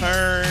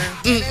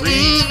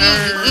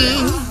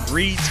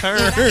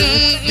 Return.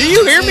 Do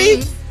you hear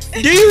me?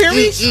 Do you hear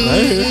me?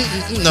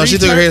 No, she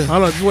took her head.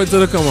 Hold on, just wait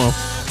till it come on.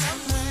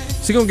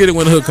 She gonna get it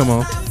when the hook come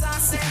on.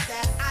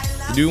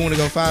 Do you want to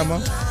go 5 more?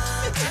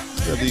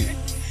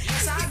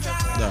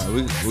 Nah,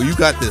 well, you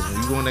got this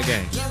one. You won that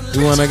game.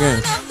 You won that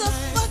game.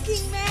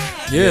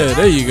 Yeah,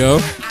 there you go.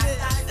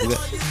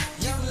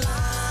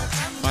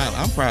 Fine,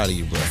 I'm proud of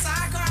you, bro.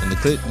 And the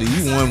clip,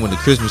 you won when the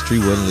Christmas tree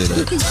wasn't lit up.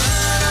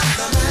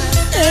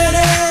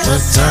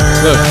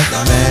 Look,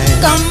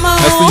 Come on.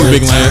 that's for you,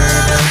 Big Land.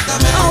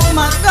 Oh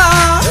my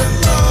God.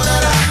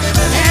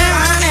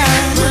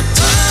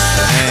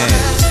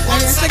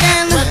 Once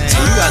again. You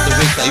got the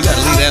big. You got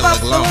to leave that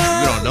like alone.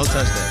 You don't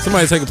touch that.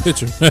 Somebody take a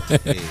picture.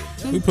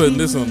 We putting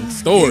this on the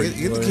story.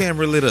 Yeah, get the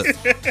camera lit up.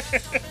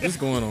 What's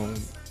going on?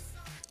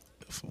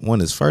 Won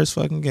his first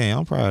fucking game.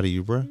 I'm proud of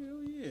you, bro.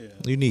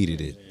 You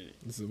needed it.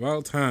 It's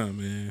about time,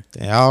 man.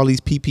 And all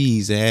these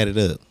PPs added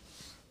up.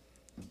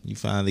 You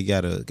finally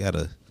got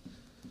a.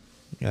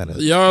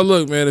 Y'all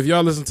look, man. If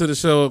y'all listen to the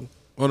show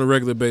on a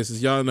regular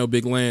basis, y'all know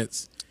Big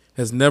Lance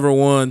has never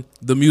won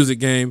the music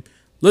game.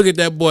 Look at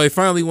that boy.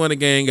 Finally won a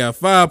game. Got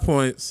 5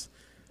 points.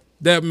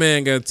 That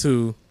man got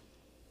 2.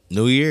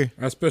 New year.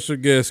 Our special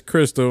guest,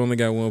 Crystal, only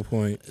got 1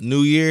 point.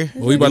 New year.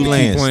 Well, we about to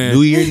keep playing.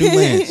 New year, new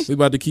Lance. We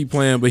about to keep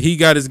playing, but he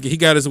got his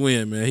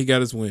win, man. He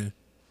got his win.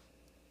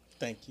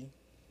 Thank you.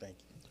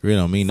 Really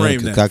don't mean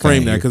Frame nothing.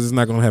 Frame that because it's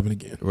not gonna happen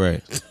again.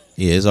 Right.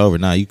 Yeah, it's over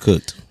now. You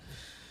cooked.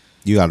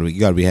 You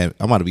gotta be happy.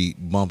 I'm about to be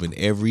bumping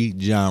every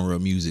genre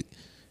of music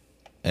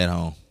at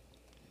home.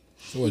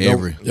 So what,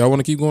 y'all want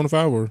to keep going to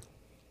 5 or?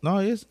 No,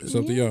 it's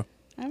up to y'all.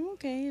 I'm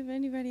okay. If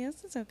anybody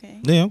else is okay.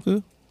 Yeah, I'm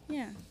good.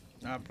 Yeah.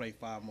 I'll play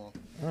 5 more.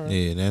 All right.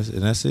 Yeah,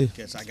 that's it.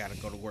 Guess I gotta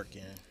go to work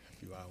in a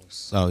few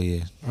hours. Oh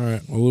yeah. All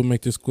right. Well, we'll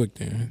make this quick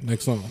then.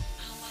 Next song.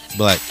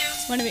 Black.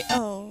 Want to be?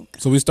 Oh.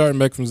 So we starting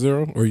back from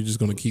 0, or you just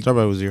gonna keep? Start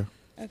back with 0.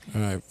 Okay.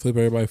 All right.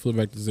 Everybody flip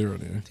back to 0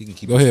 then. He can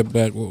keep Go ahead,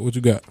 Back. What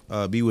you got?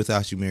 Be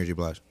Without You, Mary J.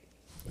 Blige.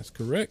 That's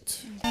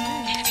correct.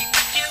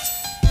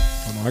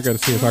 Hold on, I gotta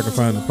see if I can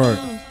find the part.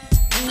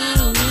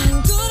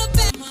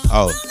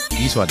 Oh,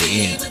 you saw the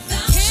end.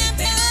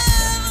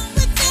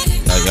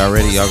 Y'all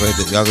ready? Y'all go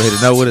ahead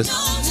and know with us.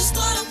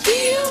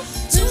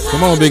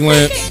 Come on, Big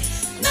Lance.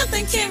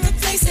 Nothing can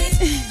replace it.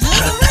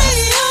 On the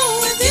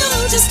radio with you,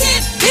 just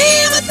can't be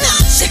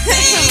without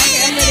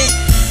you.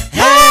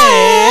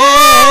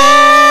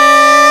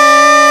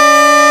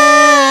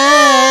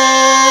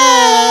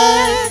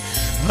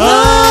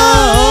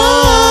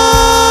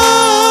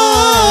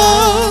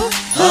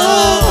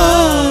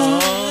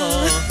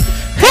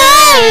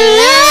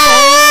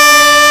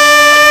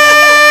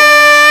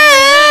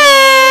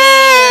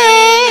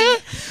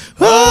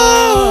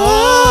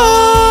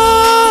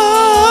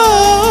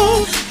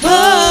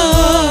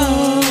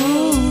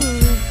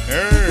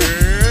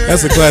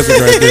 That's a classic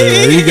right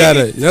there. You got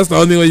it. That's the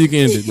only way you can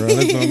end it, bro.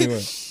 That's the only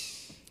way.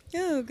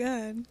 Oh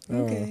God.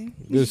 Okay.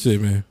 Good shit,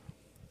 man.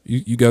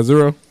 You got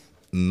 0?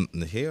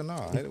 Hell no.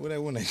 What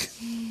that one?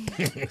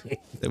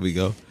 There we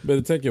go.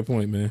 Better take your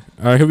point, man.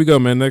 All right, here we go,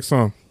 man. Next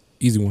song,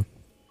 easy one.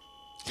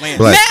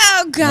 Black.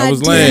 Oh God,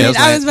 was damn Lance.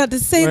 it. I was about to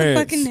say the Lance.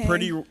 fucking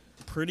name.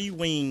 Pretty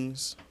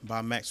Wings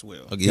by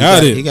Maxwell. Okay,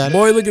 Got it. He got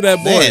Boy, look at that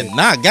boy. Man,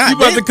 nah, God. You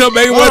about to come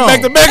back and Hold run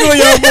back to back on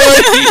your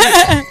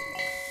boy.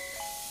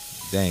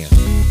 Damn.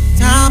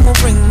 Time will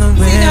bring the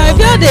You know, if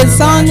y'all did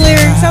song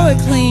lyrics, I would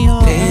clean.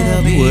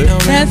 You would.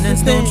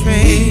 That's the No thing.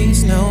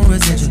 trace, no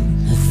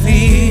residual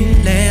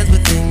feelings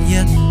within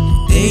you.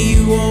 Day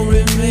you won't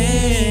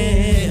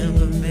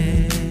remember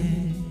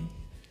me.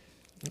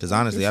 Because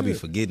honestly, I be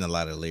forgetting a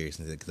lot of the lyrics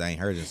because I ain't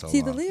heard it so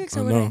See, long. the lyrics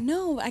I are what I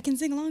know. know. I can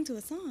sing along to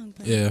a song.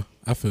 But Yeah,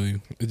 I feel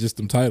you. It's just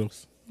them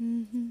titles.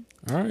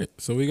 All right,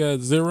 so we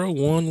got 0,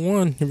 1,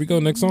 1. Here we go.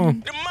 Next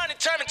song.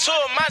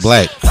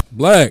 Black.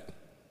 Black.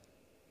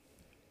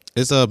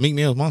 It's Meek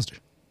Mill's Monster.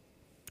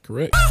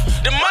 Correct.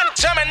 The money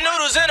tell me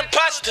noodles and a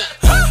pasta.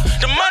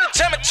 The money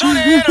tell me tuna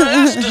and a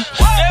lobster.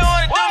 They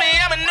wanna do me,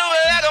 I'ma do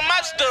it like a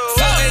monster.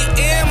 5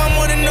 a.m. I'm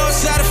on the north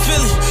side of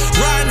Philly.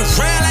 Riding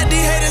around like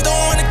these haters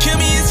don't wanna kill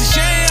me. It's a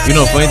shame. You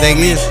know, funny thing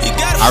is,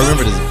 I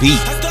remember this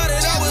beat.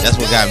 That's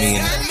what got me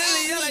in it.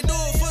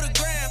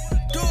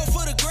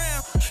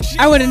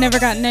 I would have never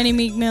gotten any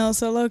Meek Mill,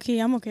 so low key,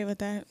 I'm okay with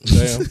that.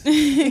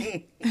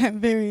 Damn. I'm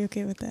very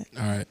okay with that.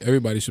 All right,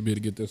 everybody should be able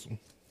to get this one.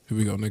 Here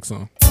we go. Next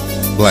song.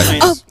 Black.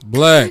 Oh.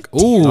 Black.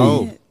 Ooh.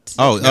 Boy,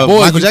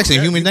 Michael you- Jackson,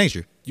 Human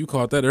Nature. You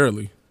caught that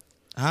early.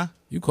 Huh?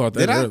 You caught that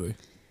Did I? early.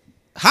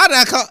 How did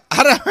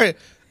I heard?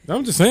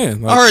 I'm just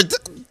saying. Like, I heard.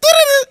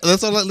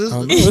 That's all. I don't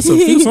know, it's a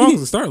few songs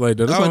that start like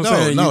that. That's Oh what I'm no,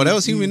 saying. no, You- that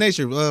was Human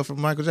Nature from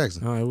Michael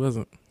Jackson. No, it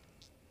wasn't.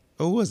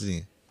 Oh, what was it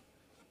then?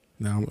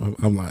 No,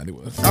 I'm lying. It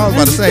was. I was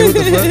about to say, what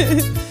the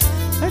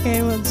fuck?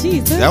 Okay, well,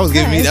 Jesus. That was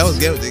giving me.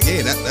 Christ.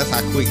 That's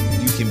how quick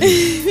you can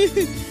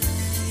be.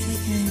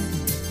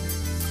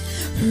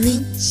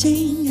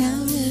 Reaching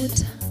out.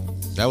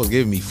 That was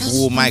giving me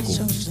full Michael.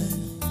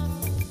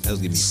 That was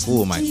giving me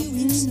full Michael.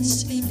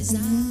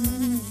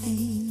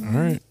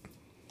 All right.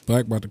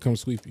 Black about to come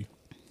sweepy.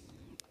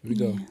 Here we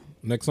go.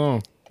 Next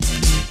song.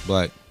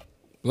 Black.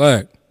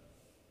 Black.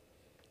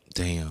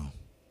 Damn.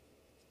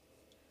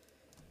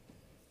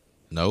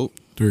 Nope.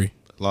 3.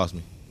 Lost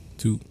me.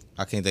 2.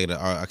 I can't think of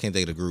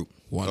the group.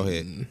 1. Go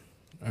ahead.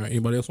 All right.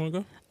 Anybody else want to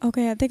go?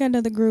 Okay, I think I know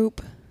the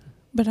group,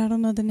 but I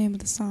don't know the name of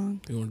the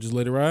song. You want to just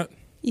let it ride?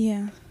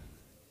 Yeah.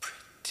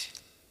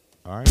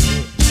 All right.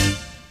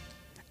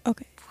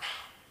 Okay.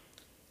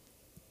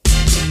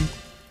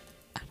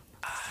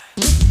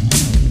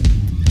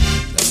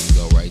 Let me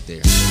go right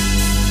there.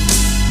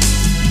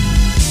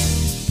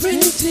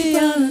 Pretty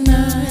brown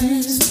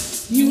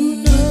eyes, you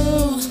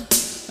know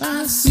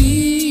I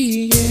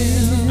see you.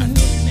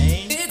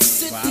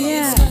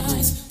 Yeah.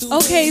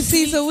 Okay,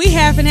 see, so we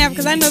half and half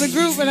because I know the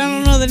group, but I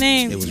don't know the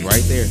name. It was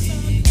right there.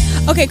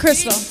 Okay,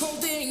 Crystal.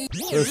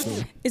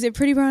 Crystal. Is it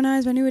Pretty Brown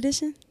Eyes by New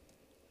Edition?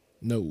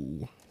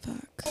 No.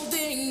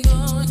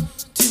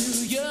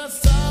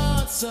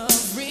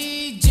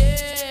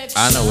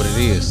 I know what it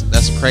is.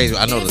 That's crazy.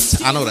 I know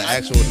the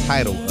actual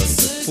title of the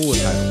full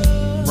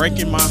title.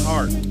 Breaking My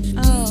Heart.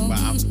 Oh. But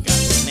I forgot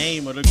the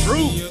name of the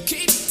group.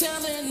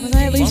 Was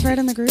I at least right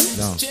on the group?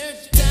 No.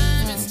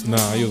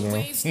 Nah, you was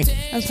wrong.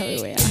 That's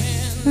probably way off.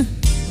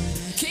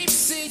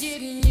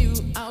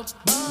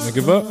 Wanna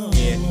give up?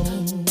 Yeah.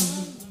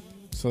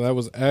 So that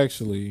was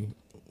actually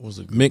was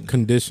it Mint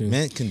Condition.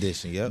 Mint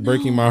Condition, yep.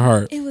 Breaking My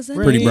Heart. It was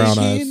Pretty Brown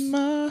Eyes.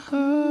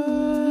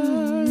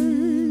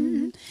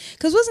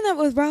 Because wasn't that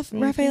with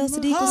Raphael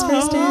Sadiq was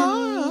first in?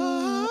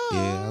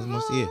 Yeah,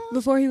 almost,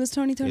 Before he was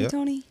Tony. Yep.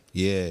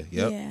 Yeah,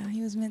 yep. Yeah,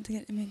 he was meant to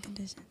get Mint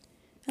Condition.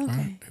 All Okay.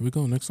 right, here we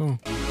go. Next song.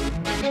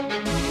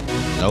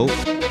 Nope.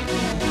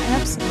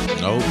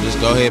 Absolutely. Nope. Just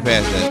go ahead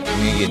past that.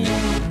 We ain't getting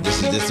it.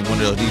 This is one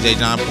of those DJ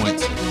John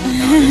points.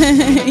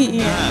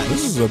 Yeah.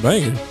 This is a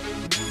banger.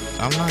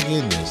 I'm not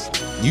getting this.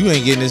 You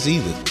ain't getting this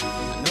either.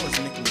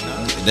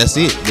 That's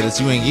it. But it's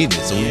you ain't getting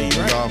it. So we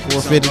all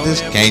forfeited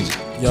this. Can't you?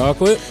 Y'all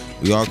quit?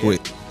 We all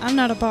quit. I'm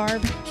not a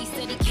barb. He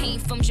said he came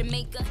from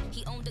Jamaica.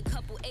 He owned a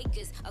couple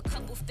acres, a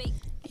couple fake.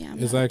 Yeah,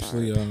 It's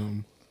actually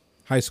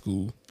High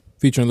School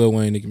featuring Lil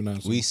Wayne, Nicki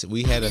Minaj.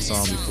 We had that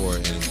song before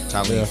and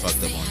Tyler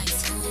fucked up on it.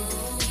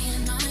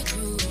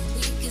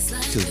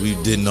 Because we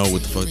didn't know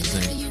what the fuck to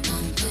sing.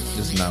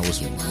 This is not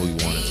what we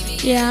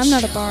wanted. Yeah, I'm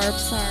not a barb.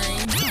 Sorry.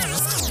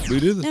 We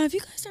did it. Now, if you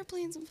guys start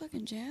playing some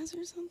fucking jazz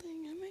or something,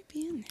 I might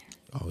be in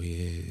there. Oh,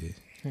 yeah.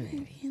 I might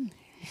be in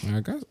there. I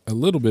got a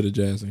little bit of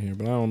jazz in here,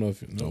 but I don't know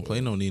if you know. Don't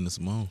play no Nina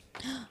Simone.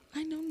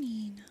 I know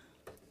Nina.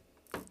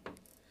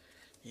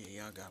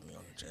 Yeah, y'all got me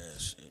on the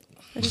jazz shit.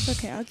 But it's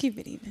okay. I'll keep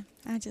it even.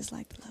 I just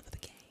like the love of the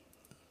game.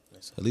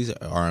 At least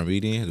R&B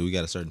then. Do we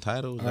got a certain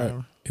title? All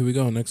right, here we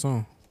go. Next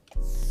song.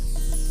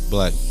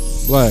 Black.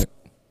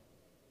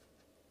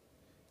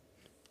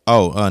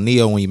 Oh,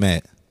 Neo When You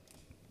Mad.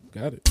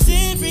 Got it.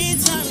 Every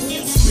time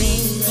you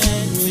bring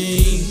that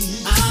thing,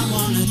 I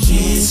wanna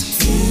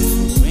kiss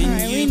you.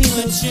 Alright, we need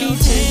those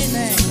features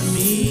next.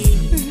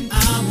 I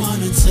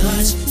wanna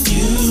touch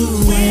you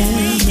when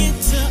we get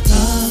to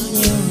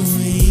your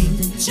ring.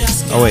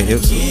 Just Oh, wait. It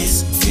was,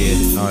 kiss.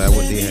 yeah. No, that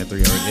would they had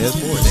 3 already. There's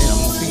 4. Damn,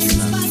 I'm on features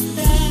now.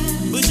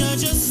 But you're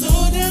just so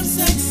damn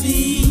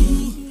sexy.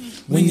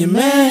 When you're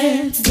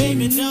mad,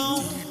 baby,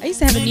 don't. I used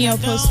to have a Neo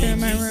poster in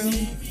my room.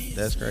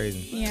 That's crazy.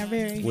 Yeah,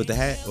 very. With the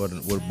hat or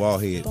with a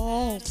bald head?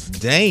 Bald.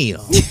 Damn.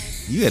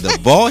 You had the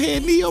bald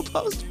head Neo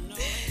poster?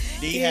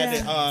 Did he have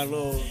that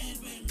little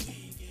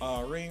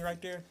ring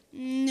right there?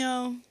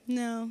 No.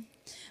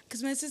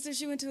 Because my sister,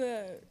 she went to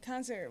a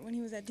concert when he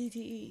was at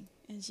DTE,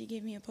 and she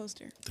gave me a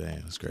poster.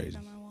 Damn, that's crazy.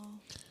 On my wall.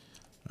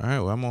 All right,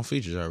 well, I'm on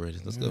features already.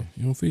 Let's go.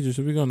 You on features?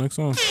 Here we go. Next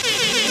song.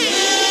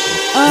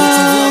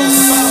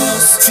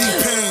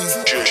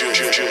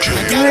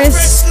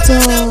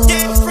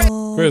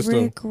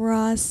 Crystal. Rick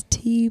Ross,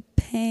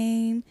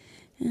 T-Pain.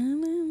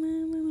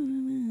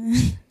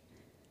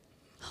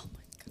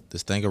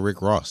 This thing of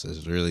Rick Ross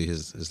is really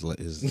his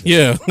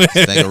yeah.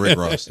 This thing of Rick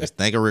Ross. This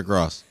thing of Rick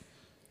Ross.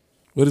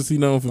 What is he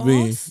known for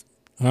being?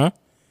 Huh?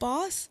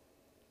 Boss?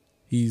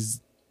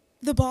 He's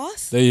the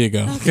boss? There you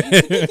go.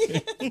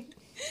 Okay.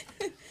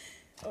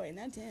 Oh, wait,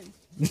 not 10.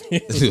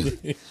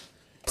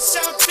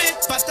 Shop fit,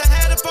 but I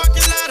had a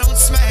parking lot on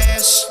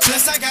Smash.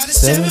 Plus I got a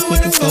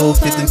 754,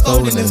 54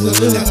 in the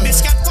hood. That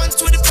bitch got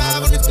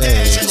 125 on the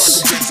dash.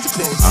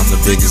 I'm the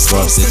biggest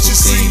boss that you've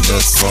seen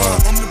thus far.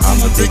 I'm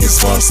the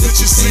biggest boss that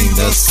you've seen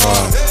thus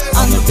far.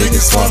 I'm the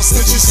biggest boss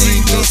that you've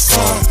seen thus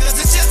far.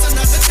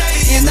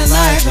 In the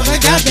life of a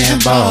goddamn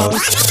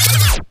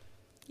boss.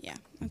 Yeah,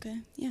 okay,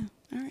 yeah,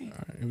 all right.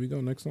 All right, here we go.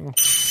 Next song.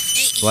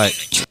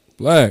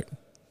 Black.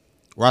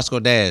 Roscoe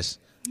Dash.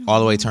 All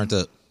the way turned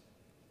up.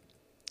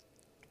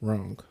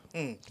 Wrong.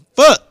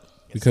 Fuck.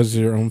 Because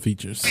of your own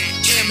features.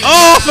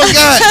 Oh, I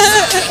forgot.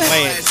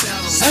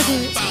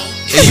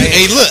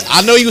 Hey, look,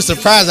 I know you were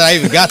surprised that I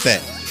even got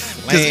that.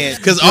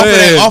 Because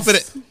off of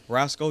that.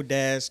 Roscoe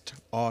Dash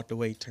all the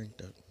way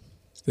turned up.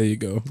 There you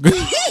go.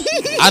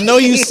 I know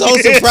you so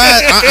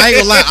surprised. I ain't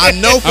gonna lie. I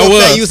know for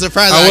that you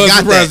surprised I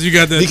got that. You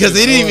got that because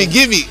they didn't even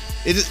give me.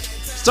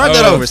 Start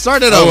that over.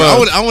 Start that over.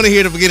 I want to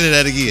hear the beginning of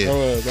that again.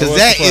 Because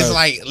that is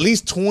like at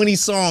least 20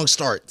 song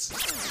starts.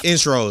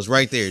 Intros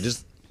right there.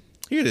 Just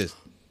hear this.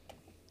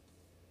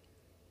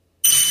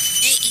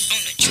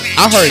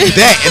 I heard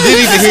that and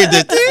didn't even hear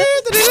the.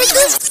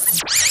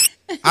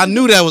 I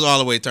knew that was all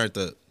the way turned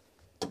up.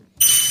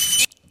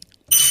 Just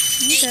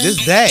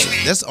that.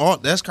 That's all.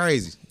 That's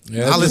crazy.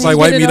 Yeah, it's just like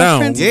Wipe Me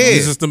Down. Yeah.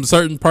 It's just a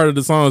certain part of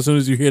the song. As soon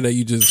as you hear that,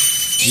 you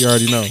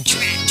already know.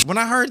 When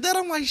I heard that,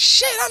 I'm like,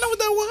 shit, I know what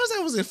that was.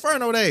 That was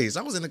Inferno days.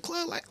 I was in the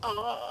club like, all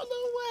the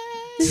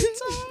way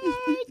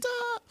turned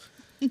up.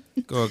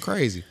 Going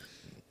crazy.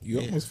 You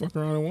almost fuck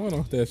around and won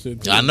off that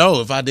shit. Too. I know.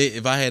 If I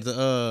had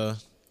to,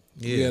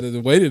 You had to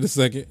wait a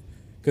second.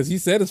 Because he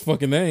said his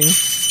fucking name. And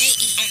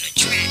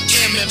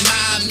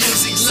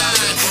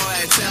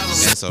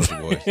Social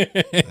Boy. Ain't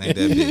that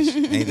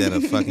bitch. Ain't that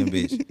a fucking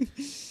bitch.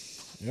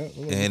 Yep,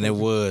 and it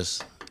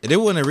wasn't a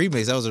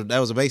remix. That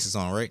was a basis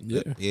song, right?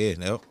 Yeah.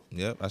 Yeah.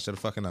 Yep. I should have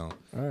fucking known.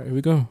 All right, here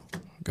we go.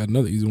 Got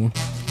another easy one.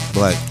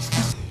 Black.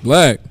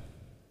 Black.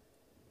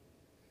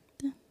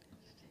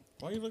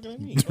 Why are you looking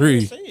at me?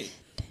 3.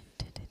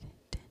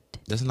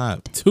 That's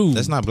not 2.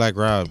 That's not Black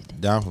Rob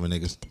down for my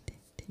niggas.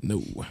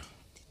 No.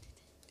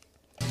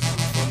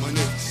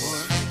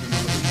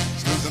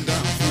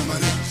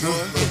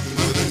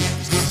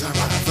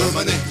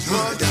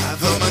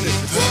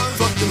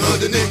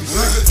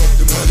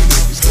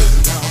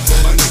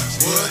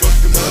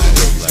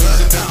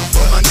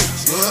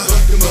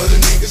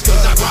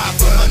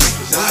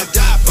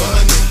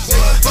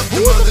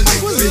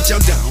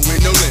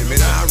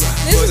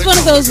 This is one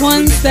of those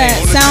ones that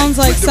sounds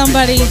like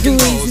somebody who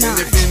he's not.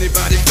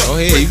 Go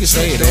ahead, you can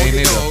say it. Ain't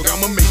it?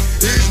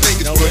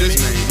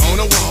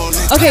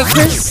 Okay,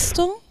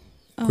 Crystal.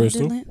 Oh,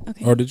 Crystal? did Lance?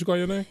 Okay. Or did you call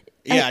your name?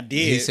 Yeah, I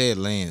did. He said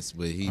Lance,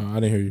 but he I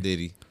didn't hear you. Did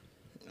he?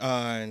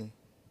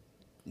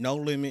 No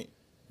Limit,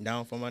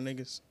 Down for My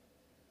Niggas.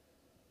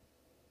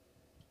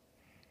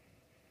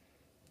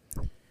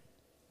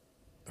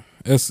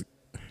 That's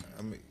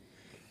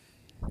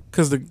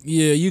because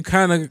you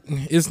kind of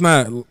it's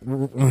not.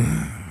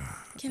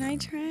 Can I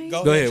try?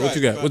 Go ahead. What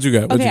you got? What you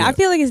got? Okay, I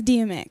feel like it's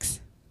DMX.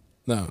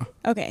 No.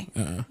 Okay,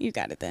 you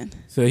got it then.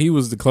 So he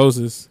was the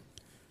closest,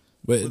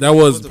 but that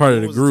was part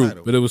of the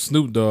group. But it was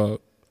Snoop Dogg,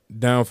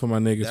 Down for My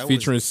Niggas,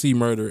 featuring C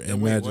Murder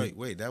and Magic.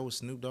 Wait, that was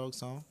Snoop Dogg's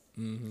song?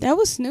 Mm-hmm. That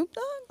was Snoop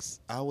Dogg's?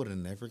 I would have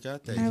never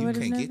got that. I You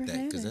would've can't never get that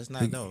had because it. that's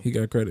not He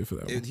got credit for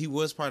that one. He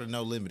was part of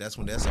No Limit. That's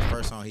the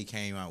first song he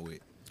came out with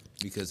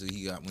because when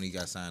he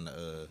got signed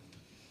to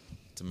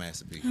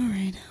Master P. All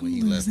right, when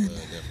he I'm left losing.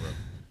 Death Row.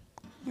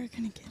 We're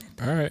gonna get it.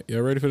 All right,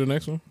 y'all ready for the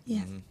next one?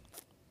 Yeah.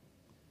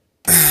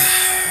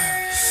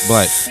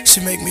 Black. She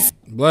make me.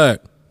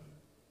 Black.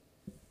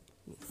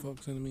 What the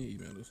fuck sending me an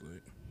email this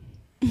late?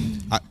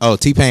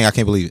 T-Pain, I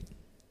can't believe it.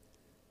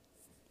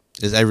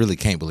 I really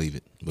can't believe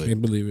it. But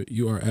Can't believe it.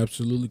 You are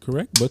absolutely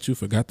correct, but you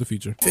forgot the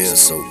feature. Feels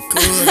so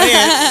good.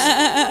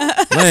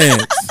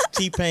 Lance.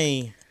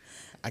 T-Pain.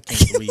 I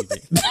can't believe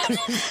it.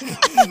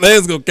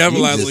 Lance gonna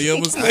capitalize on your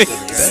mistake.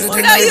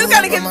 Well, no, you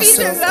gotta get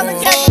features. I'm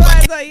gonna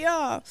capitalize on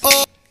y'all.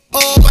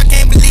 I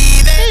can't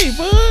believe it. Hey,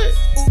 bud.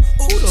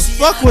 Who the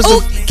fuck was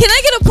Oh, can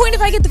I get a point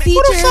if I get the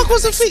feature? Who the fuck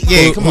was the feature?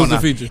 Yeah, come on Who's now.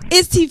 the feature?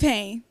 It's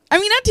T-Pain. I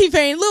mean, not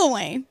T-Pain, Lil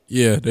Wayne.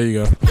 Yeah, there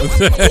you go.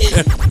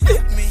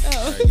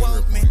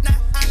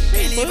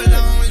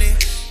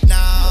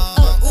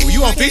 Well,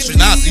 you on features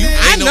now, so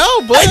I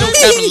know, but don't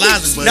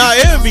capitalize, buddy. No,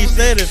 it would be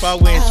sad if I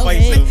went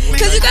twice.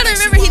 Because you gotta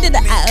remember he did the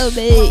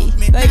OB.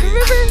 Like,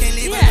 remember?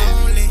 Yeah.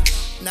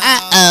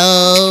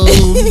 Uh-oh.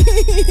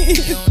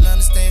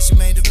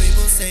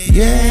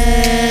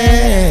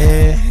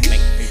 Yeah.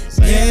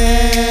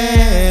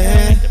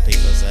 Yeah. Make the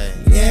people say.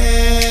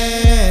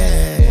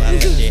 Yeah. Well, I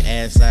let their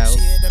ass out.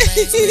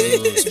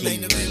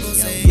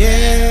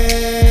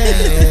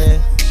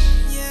 Yeah.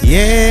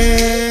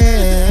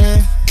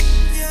 Yeah.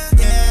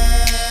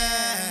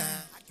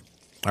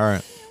 All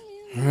right.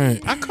 All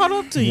right. I caught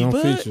up to We you, on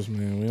bud. features,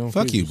 man. We on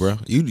Fuck you, features.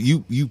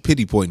 bro. You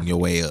pity pointing your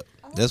way up.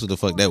 That's what the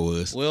fuck that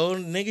was. Well,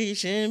 nigga, you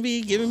shouldn't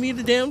be giving me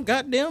the damn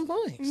goddamn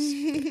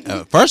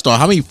points. First off,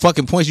 how many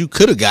fucking points you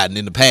could have gotten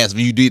in the past if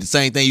you did the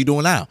same thing you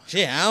doing now?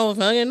 Shit, I don't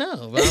fucking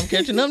know, but I'm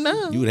catching up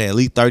now. You would have at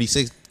least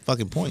 36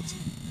 fucking points.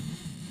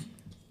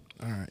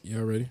 All right,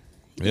 y'all ready?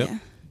 Yep. Yeah.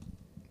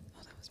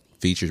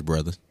 Features,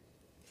 brother.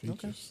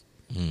 Features.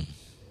 I'm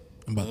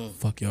about to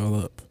fuck y'all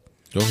up.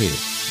 Go ahead.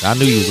 I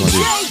knew you was gonna do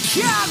it.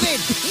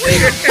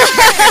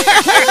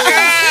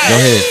 Go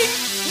ahead.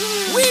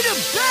 We the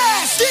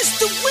best. It's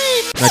the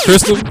win. Now,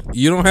 Crystal,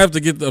 you don't have to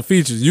get the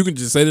features. You can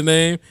just say the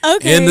name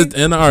Okay. and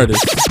the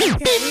artist.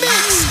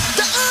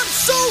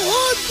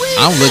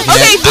 I'm looking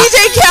Okay, at.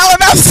 DJ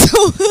Khaled, I'm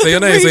so hood. Say your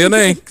name, say your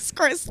name. Remix,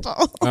 Crystal.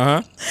 Uh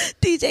huh.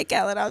 DJ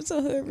Khaled, I'm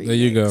so hood. There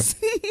you go.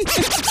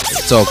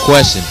 So,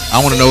 question.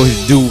 I want to know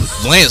if dude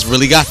Lance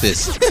really got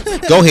this.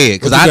 Go ahead,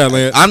 because What you got,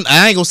 Lance?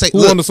 I ain't gonna say. Who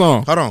look, on the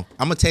song? Hold on.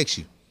 I'm gonna text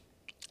you.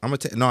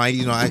 No, I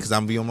because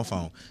I'm gonna be on my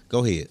phone.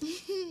 Go ahead.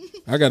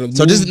 I gotta.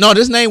 So move,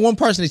 this name one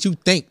person that you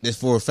think that's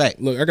for a fact.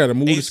 Look, I gotta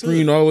move the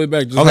screen all the way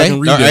back just so I Okay. can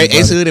All read right. everybody.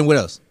 Ace Hood and what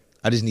else?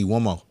 I just need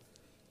one more.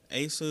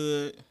 Ace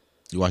Hood.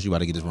 Watch you about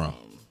to get this wrong.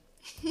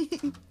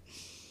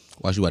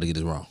 Watch you about to get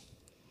this wrong.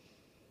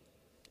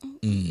 I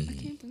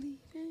can't believe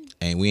it.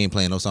 And we ain't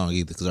playing no song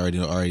either because I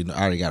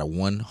already got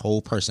one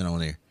whole person on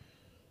there.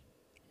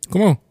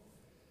 Come on.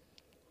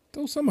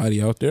 Throw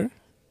somebody out there.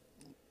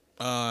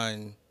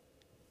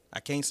 I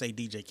can't say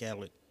DJ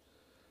Khaled.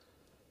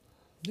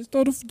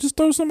 Just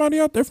throw somebody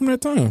out there from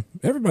that time.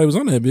 Everybody was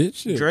on that bitch.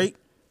 Shit. Drake?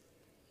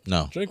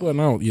 No. Drake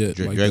wasn't out yet.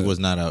 Drake was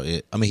not out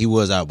yet. I mean, he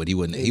was out, but he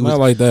wasn't. He Not was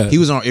like that. He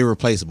was on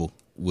Irreplaceable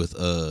with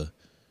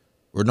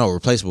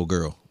Replaceable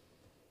Girl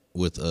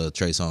with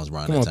Trey Songz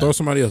around Come that on, time. throw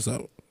somebody else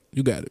out.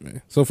 You got it,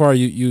 man. So far,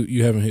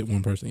 you haven't hit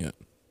one person yet.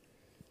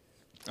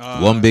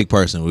 One big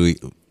person. Rick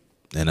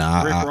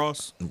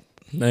Ross.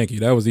 Thank you.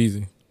 That was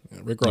easy. Yeah,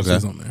 Rick Ross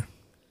is on there.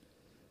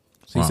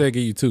 He Wow. said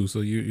give you two, so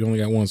you only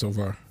got one so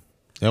far.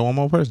 Yeah, one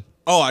more person.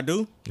 Oh, I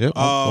do? Yep,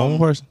 one more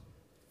person.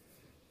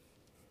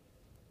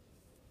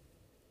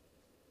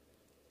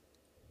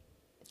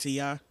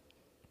 T.I.?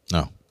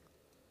 No.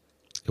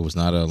 It was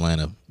not an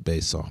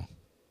Atlanta-based song.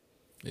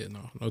 Yeah,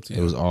 no T.I.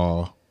 It was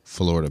all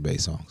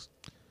Florida-based songs.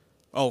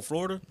 Oh,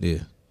 Florida? Yeah.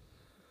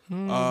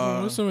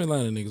 There's some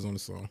Atlanta niggas on the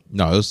song.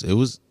 No, it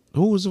was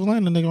who was the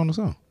Atlanta nigga on the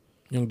song?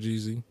 Young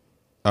Jeezy.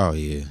 Oh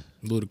yeah.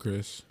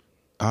 Ludacris.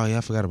 Oh yeah,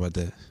 I forgot about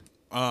that.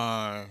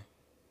 Uh,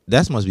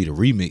 That must be the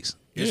remix.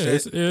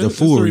 The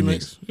full the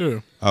remix. Yeah.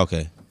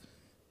 Okay.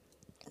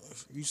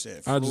 You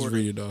said I'll Florida. just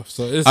read it off.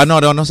 So it's No,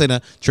 don't say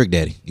that. Trick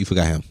Daddy. You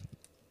forgot him.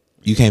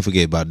 You can't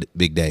forget about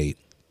Big Dade.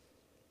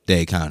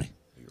 Dade County.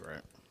 You're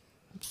right.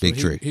 Big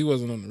Trick. He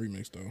wasn't on the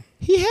remix though.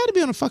 He had to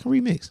be on the fucking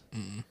remix.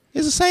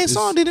 It's the same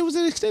song, then it was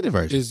an extended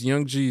version. It's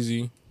Young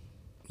Jeezy,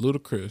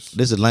 Ludacris,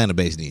 This is Atlanta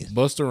based then.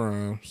 Busta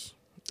Rhymes,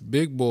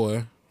 Big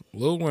Boy,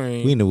 Lil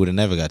Wayne. We would have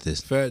never got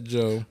this. Fat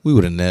Joe. We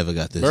would have never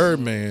got this.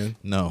 Birdman.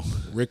 No.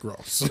 Rick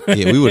Ross.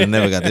 Yeah, we would have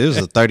never got this. It was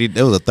a 30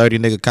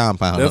 nigga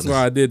compound. That's on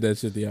why this. I did that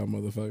shit to y'all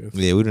motherfuckers.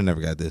 Yeah, we would have never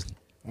got this.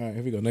 All right,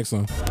 here we go. Next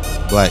song.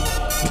 Black.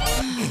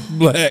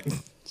 Black.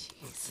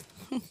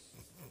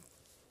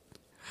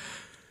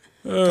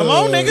 Come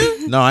on,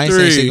 nigga. No, I ain't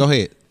saying shit. Go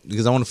ahead.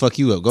 Because I want to fuck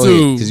you up. Go Two.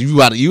 ahead. Because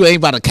you ain't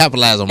about to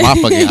capitalize on my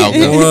fucking outcome.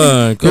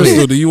 One. Go Crystal,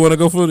 ahead. do you want to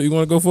go for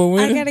a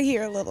win? I gotta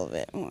hear a little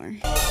bit more.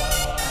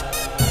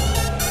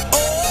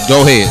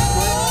 Go ahead.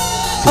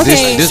 'Cause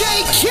Okay.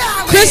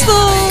 Crystal,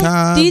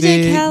 Khaled.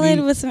 DJ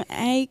Khaled with some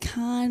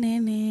Akon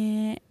in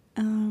it.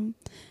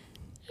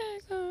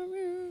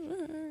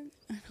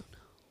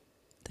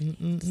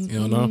 You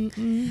don't know? I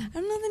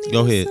don't know the name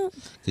Go of the ahead. song.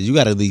 Because you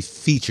got to leave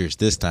features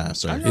this time,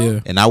 sir. Yeah.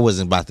 And I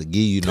wasn't about to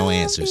give you no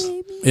answers.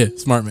 Yeah,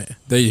 smart man.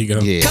 There you go.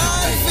 Yeah.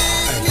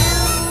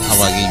 I'm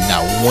about to give you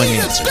not one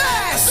answer.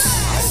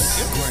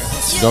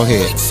 Go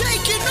ahead.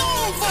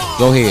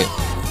 Go ahead.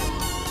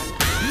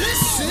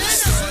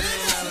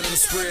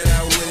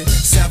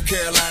 South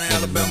Carolina,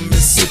 Alabama,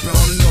 Mississippi,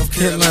 on the North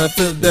Carolina,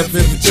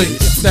 Philadelphia, Virginia,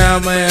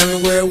 down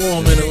Miami, where it's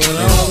warm in the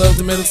winter. All up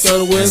to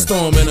Minnesota, where it's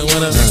storm in the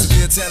winter.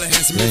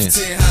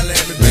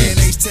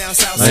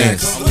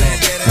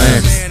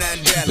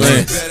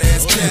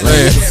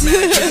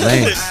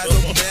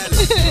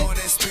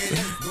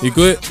 You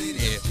quit?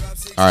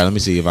 All right, let me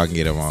see if I can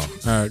get them all. All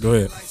right, go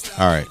ahead.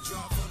 All right.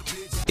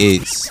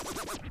 It's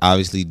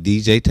obviously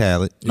DJ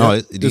Khaled. No,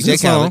 Yep. it's This DJ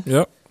is song. Khaled.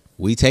 Yep.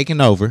 We Taking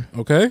Over.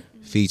 Okay.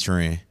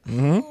 Featuring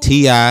Mm-hmm.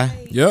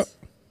 T.I. Yep.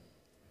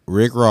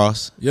 Rick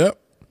Ross. Yep.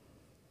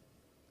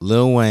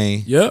 Lil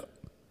Wayne. Yep.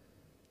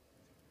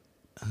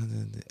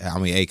 I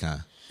mean,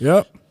 Akon.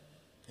 Yep.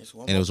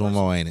 And it was one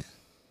more, ain't it?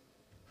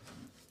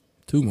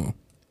 Two more.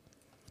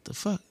 What the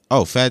fuck?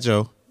 Oh, Fat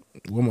Joe.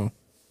 One more.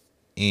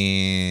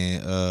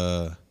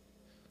 And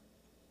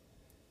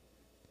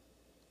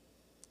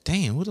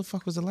damn, what the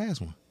fuck was the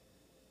last one?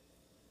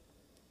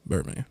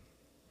 Birdman.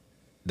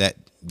 That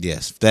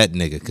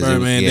nigga.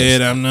 Birdman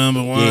dead, I'm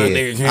number one. Yeah.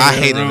 Nigga can't I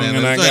get hate wrong him.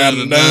 and I got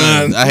it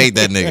done. I hate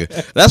that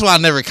nigga. That's why I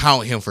never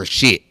count him for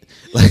shit.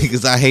 Like,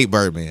 cause I hate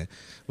Birdman.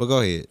 But go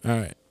ahead. All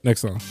right,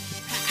 next song.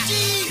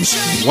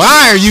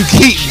 Why are you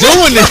keep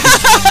doing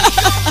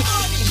this?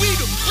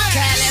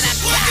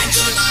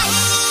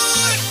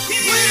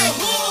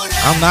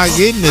 I'm not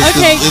getting this.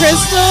 Okay,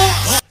 Crystal.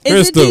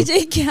 Is it Crystal.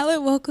 DJ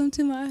Khaled? Welcome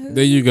to my hood.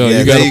 There you go. Yeah,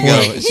 you got there a you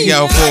point. go. She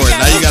got a forward.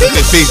 Now you got to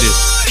pick features.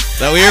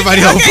 Now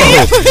everybody on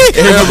phone.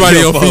 Everybody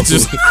on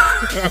features.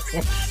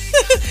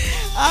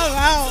 I'm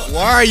out.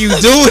 Why are you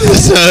doing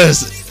this to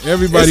us?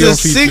 Everybody it's on a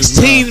features.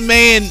 16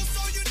 man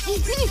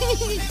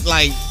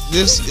like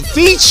this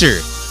feature.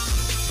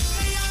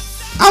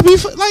 I'll be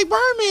like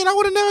Birdman. I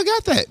would have never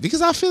got that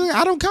because I feel like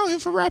I don't count him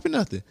for rapping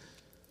nothing.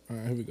 All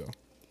right, here we go.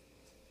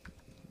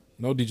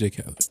 No DJ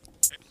Khaled.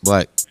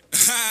 Black.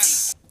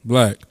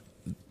 Black.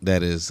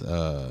 That is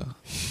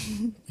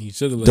You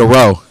should have The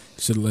Row.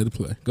 Should have let it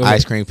play. Go Ice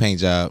ahead. Cream Paint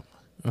Job.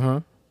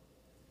 Dang,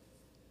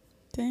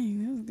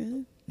 that was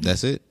good.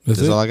 That's it. That's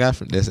That's it? all I got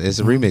for this. It's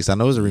a remix. I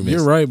know it's a remix.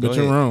 You're right, Go but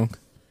you're ahead. wrong.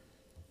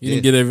 You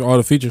Yeah. didn't get all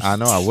the features. I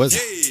know I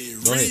wasn't.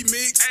 Go ahead.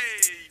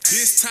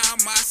 This time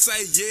I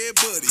say, yeah,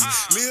 buddy.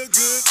 Live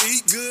good,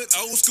 eat good,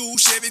 old school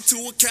Chevy to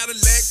a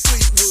Cadillac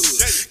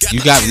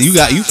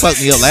Fleetwood. You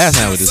fucked me up last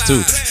time with this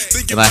too.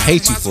 And I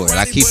hate you for it.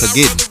 I keep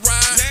forgetting.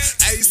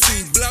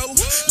 AC blow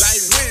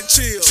like wind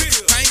chill.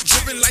 Paint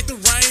dripping like the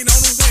rain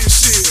on the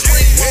windshield.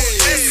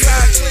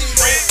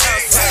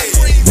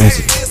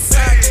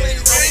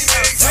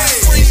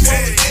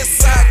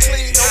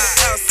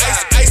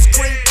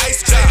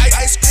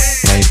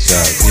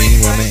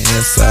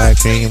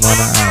 Cream on the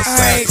outside,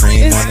 Alright,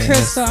 cream it's on the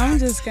Crystal. I'm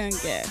just gonna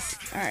guess.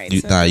 Alright. You-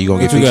 so nah, you gonna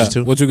get What you features got?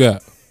 too? What you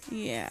got?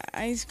 Yeah,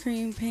 ice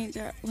cream paint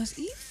job. Was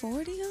E40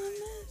 on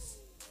this?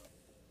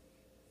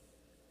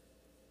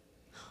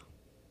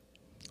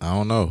 I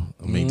don't know.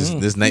 I mean,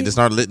 just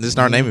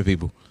start naming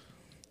people.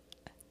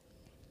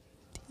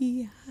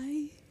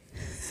 T.I.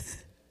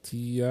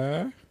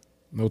 T.I.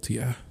 No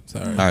T.I.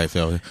 Sorry. All right,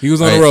 Phil. He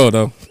was on the road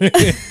though.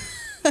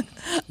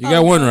 You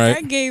got one right.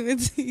 I gave it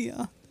to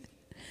y'all.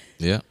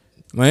 Yeah.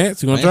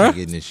 Lance, you gonna Lance try? ain't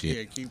getting this shit.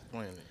 Yeah, keep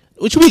playing it.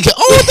 What you mean?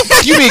 Oh, what the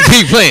fuck you mean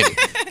keep playing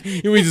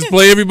it? You mean just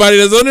play everybody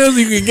that's on there so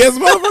you can guess,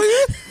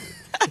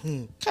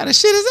 motherfucker? kind of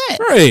shit is that?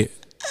 Right.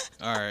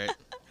 All right.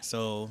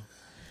 So,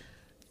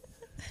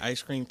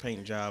 ice cream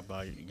paint job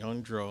by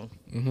Young Dro.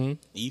 Mhm.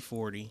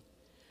 E40.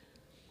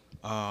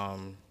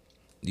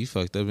 You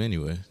fucked up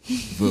anyway.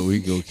 But we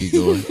go keep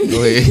going.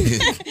 Go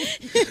ahead.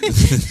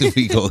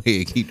 We go ahead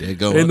and keep that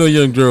going. Ain't no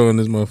Young Dro in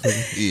this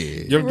motherfucker.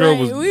 Yeah. Young Dro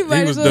was we might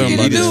he was as well dumb. get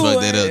By He a just new this.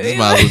 fucked that up. one. This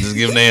might as well just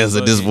give him the answer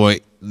at this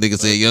point. Nigga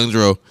said Young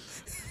Dro.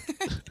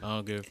 I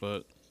don't give a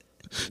fuck.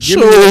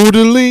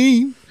 Shoulder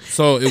lean.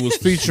 So it was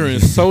featuring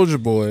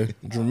Soulja Boy,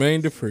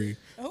 Jermaine Dupri,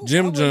 Oh, I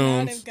Jim would not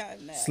Jones, have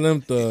gotten that.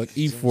 Slim Thug,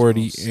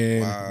 E40,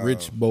 and Wow.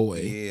 Rich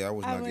Boy. Yeah, I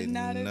was I not would getting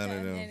not have none of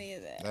gotten them. any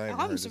of that. I ain't heard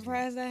I'm this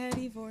surprised I had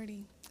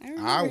E40. I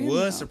remember him,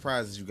 was though.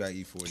 surprised that you got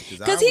E40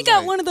 Because he got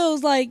like, one of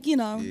those, like, you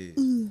know, Yeah.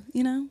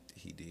 you know,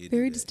 He did.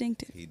 very do that.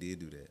 distinctive. He did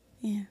do that.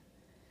 Yeah.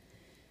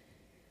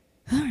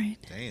 All right.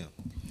 Damn.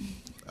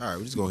 All right,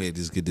 we just go ahead and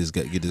just get this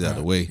out of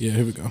the way. Yeah,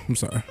 here we go. I'm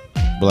sorry.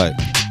 Black.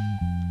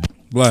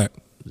 Black.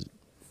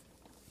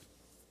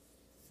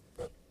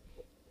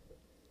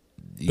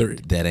 You-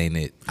 that ain't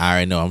it. I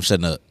already know. I'm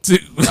shutting up. Two.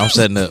 I'm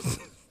shutting up.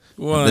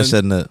 One. I'm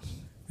shutting up.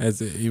 That's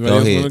it. You Go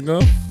ready ahead. to go?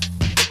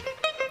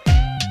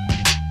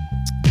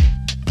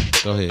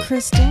 Go ahead.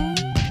 Crystal.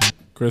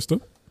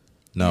 Crystal?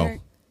 No.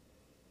 Eric.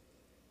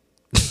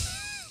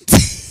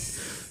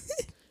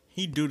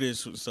 He do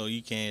this so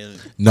you can.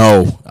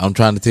 No. I'm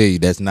trying to tell you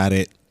that's not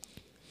it.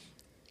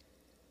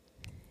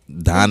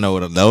 I know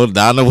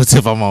what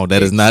tip I'm on.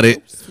 That is not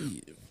it.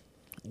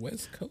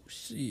 West Coast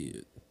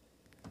shit.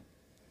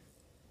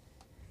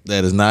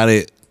 That is not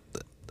it.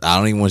 I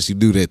don't even want you to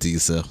do that to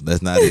yourself.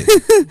 That's not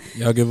it.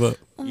 Y'all give up.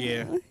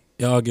 Yeah.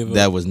 Y'all give up.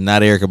 That was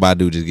not Erykah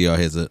Badu. Just give y'all a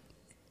heads up.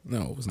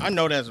 No, it was I not.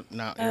 know that's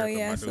not. Oh Erykah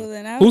yeah, Badu. so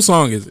then I Whose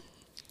song is it?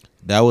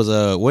 That was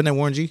wasn't that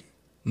Warren G?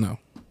 No.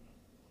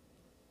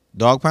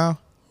 Dog Pound?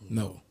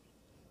 No.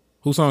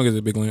 Whose song is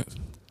it, Big Lance?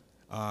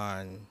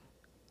 I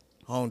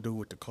don't do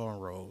with the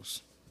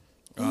cornrows.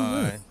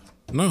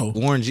 No.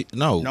 Warren G?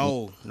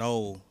 No.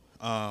 No.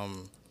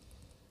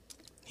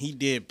 He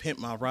did "Pimp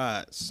My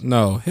Rides"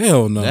 No.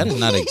 Hell no. That is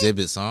not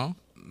Exhibit song.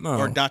 No.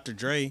 or Dr.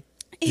 Dre.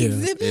 Yeah,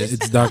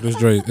 it's Dr.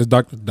 Dre. It's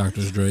Dr.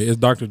 Dre. It's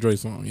Dr.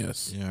 Dre's song.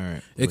 Yes. Yeah, all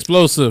right.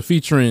 Explosive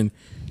featuring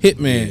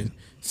Hitman.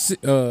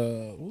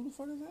 Who the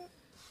fuck is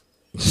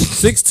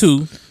that?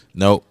 6'2".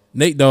 Nope.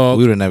 Nate Dogg.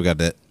 We would have never got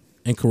that.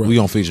 And Corrupt. We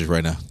on features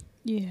right now.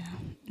 Yeah.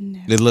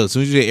 No. Look, as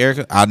soon as you did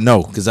Erykah, I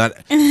know because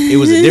it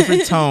was a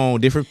different tone,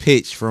 different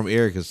pitch from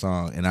Erykah's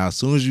song, and as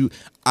soon as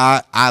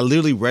I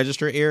literally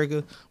registered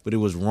Erykah, but it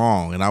was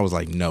wrong, and I was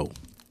like, no.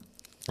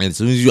 And as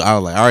soon as I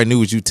was like, I already knew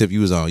what tip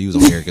you was on. You was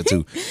on Erykah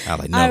too. I was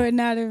like, no, I would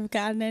not have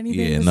gotten anything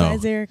Yeah, no.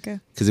 besides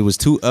Erica. because it was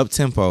too up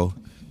tempo,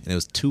 and it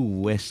was too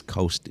West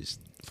Coasters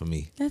for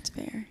me. That's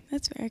fair.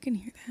 That's fair. I can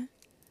hear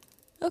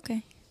that.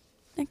 Okay.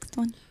 Next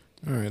one.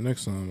 All right,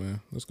 next song,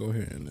 man. Let's go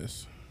ahead and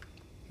this.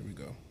 Here we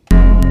go.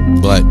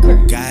 Black.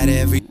 Got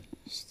every.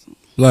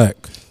 Black.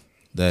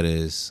 That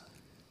is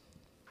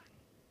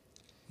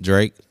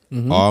Drake,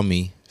 Mhm. All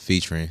Me,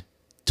 featuring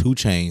 2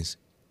 Chainz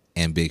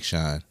and Big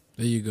Sean.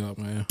 There you go,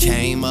 man.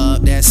 Came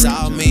up, that's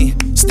all me.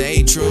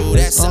 Stay true,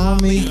 that's all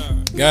me.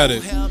 Got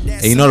it.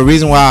 And you know the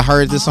reason why I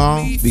heard this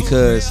song?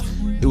 Because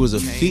it was a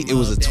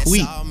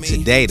tweet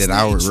today that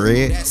I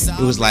read. It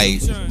was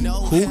like,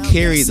 who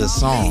carried the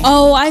song?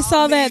 Oh, I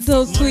saw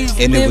those tweets.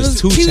 And it was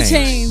 2 Chainz.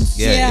 Chains.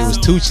 Yeah, it was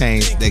 2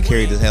 Chainz that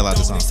carried the hell out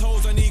the song.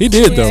 He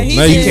did though. Yeah, he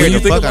Now did. you Carried when you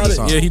the think fuck out about the it,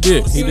 song. yeah,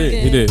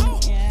 he did.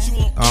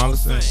 I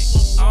understand.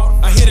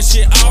 I hear the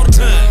shit all the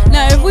time.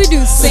 Now, if we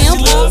do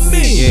samples,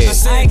 Yeah,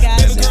 I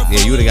got it.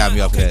 yeah, you would have got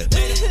me off of that.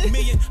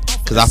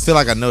 Because I feel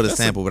like I know the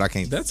sample, but I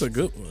can't. That's a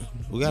good one.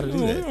 We got to do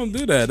We that. don't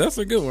do that. That's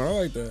a good one. I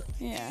like that.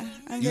 Yeah.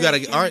 You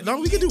gotta all right. No,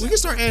 we can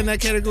start adding that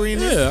category in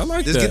there. Yeah, I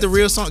like Just that. get the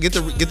real song. Get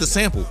the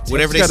sample.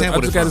 Whatever they I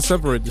sampled it just got to from.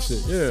 separate the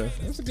shit. Yeah,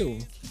 that's a good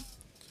one.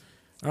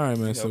 All right,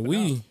 man. So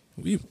we.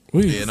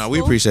 Yeah, no, we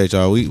appreciate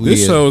y'all. We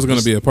This show is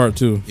gonna be a part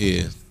 2.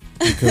 Yeah.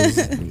 Because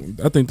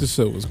I think this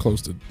show was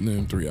close to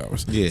 3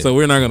 hours. Yeah. So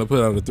we're not gonna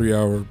put out a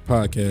 3-hour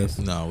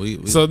podcast. No,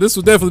 we So this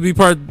will definitely be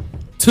part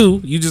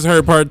 2. You just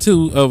heard part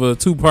 2 of a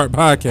 2-part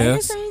I podcast.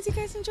 guess that means you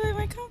guys enjoy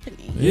my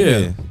company.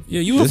 Yeah.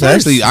 You were This first.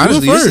 actually, You were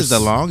honestly, this is first. the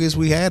longest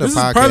we had a This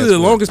podcast. is probably the for.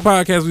 longest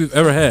podcast we've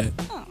ever had.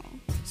 Oh.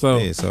 So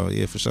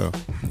Yeah, for sure.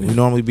 We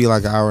normally be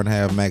like an hour and a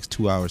half, max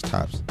 2 hours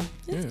tops.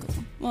 yeah.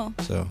 Well,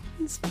 So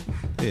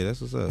yeah, that's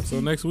what's up.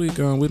 So next week,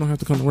 we don't have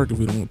to come to work if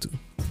we don't want to,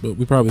 but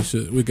we probably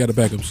should. We got a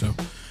backup show.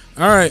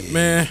 All right,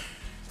 man.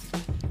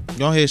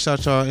 Go ahead,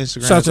 shout y'all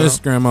Instagram. Shout your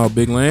Instagram out,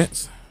 Big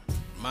Lance.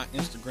 My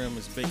Instagram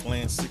is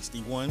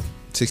BigLance61.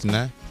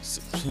 69.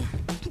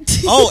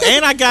 Oh,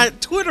 and I got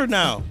Twitter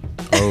now.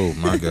 Oh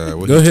my God!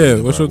 What Go you ahead.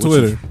 talking What's your about?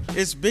 Twitter?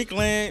 It's Big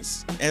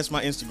Lance. That's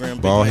my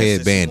Instagram. Bald head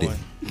BigLance61. bandit.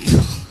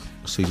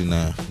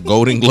 69.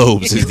 Golden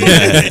Globe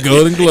 69.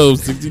 Golden Globe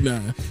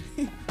 69.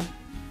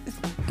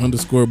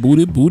 _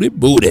 booty.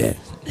 that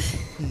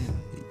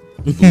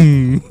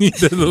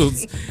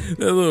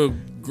little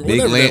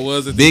Big whatever Lance, that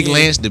was at Big the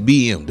end. Lance, the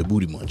BM, the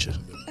booty muncher.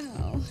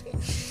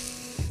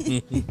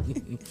 You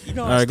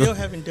know, All I right, still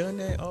haven't done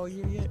that all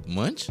year yet.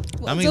 Munch?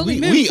 Well, I it's mean, only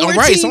been we all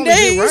right. It's 14 only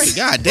been days. right.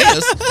 God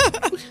damn.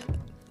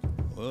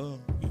 Well,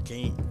 you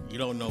can't. You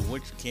don't know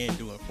what you can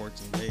do in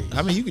 14 days.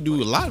 I mean, you can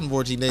do a lot in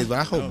 14 days, but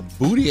I hope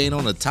booty ain't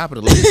on the top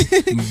of the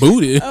list.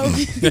 Booty.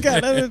 Oh, you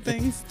got other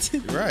things to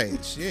do.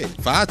 Right. Shit.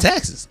 5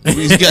 taxes.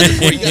 You got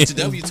the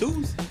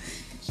W-2s.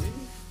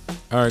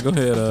 All right, go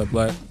ahead,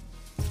 Black.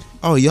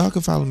 Oh, y'all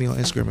can follow me on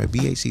Instagram at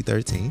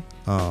BHC13.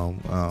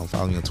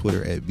 Follow me on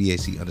Twitter at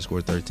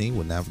BHC_13.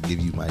 Will not give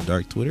you my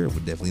dark Twitter.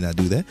 Would definitely not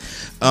do that.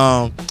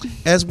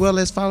 As well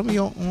as follow me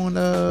on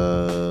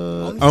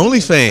OnlyFans.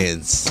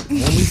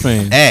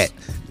 OnlyFans. At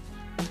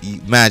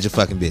Mind Your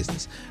Fucking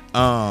Business.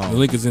 The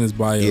link is in his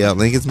bio. Yeah,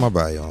 link is in my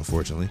bio,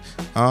 unfortunately.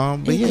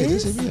 But It yeah,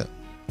 is? just hit me up.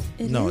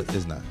 No, is?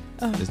 it's not.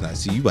 Oh. It's not.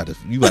 See, you about to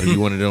be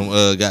one of them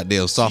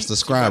goddamn soft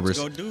subscribers.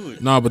 Go do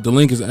it. No, but the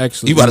link is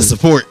actually You about to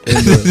support.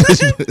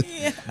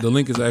 The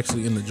link is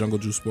actually in the Jungle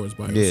Juice Sports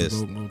bio. Yes.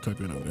 So go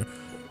type it out there.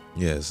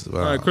 Yes. All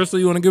right, Crystal,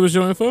 you want to give us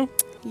your info?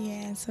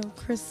 Yeah, so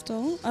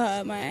Crystal,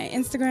 my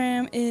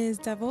Instagram is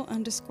devil_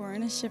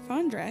 in a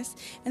chiffon dress.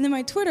 And then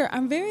my Twitter,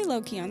 I'm very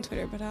low key on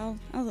Twitter, but I'll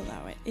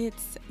allow it.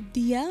 It's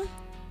dia_bless.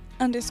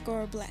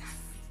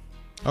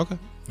 Okay.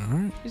 All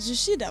right. It's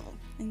just she devil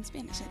in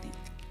Spanish, I think.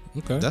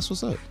 Okay. That's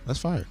what's up. That's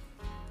fire.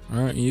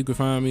 All right, and you can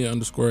find me at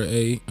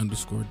 _A_Don_ on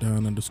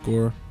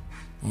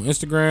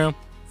Instagram.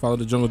 Follow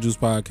the Jungle Juice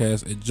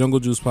Podcast at Jungle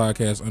Juice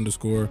Podcast_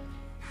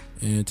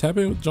 and tap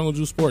in with Jungle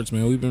Juice Sports,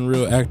 man. We've been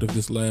real active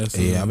this last.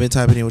 Yeah, I've been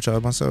tapping in with y'all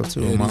myself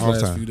too on my these off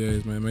last time. few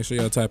days, man. Make sure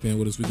y'all tap in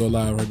with us. We go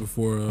live right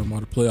before all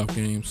the playoff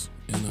games,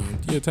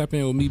 and tap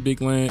in with me,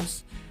 Big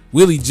Lance.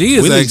 Willie G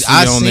is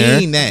actually on there. I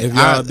seen that, if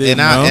y'all didn't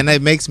know. and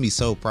it makes me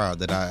so proud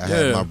that I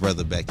have my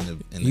brother back in the.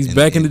 He's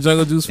back in the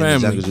Jungle Juice family.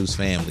 The Jungle Juice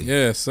family.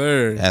 Yes,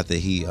 sir. After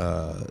he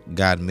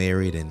got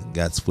married and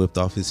got swept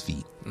off his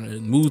feet.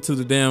 Moved to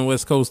the damn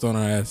West Coast on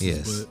our asses.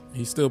 Yes. But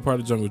he's still part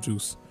of Jungle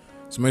Juice.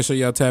 So make sure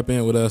y'all tap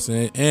in with us.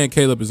 And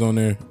Caleb is on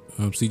there,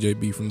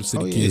 CJB from the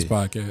City Kids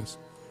podcast.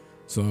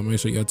 So make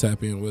sure y'all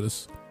tap in with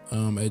us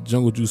at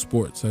Jungle Juice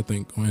Sports, I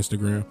think, on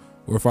Instagram.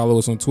 Or follow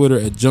us on Twitter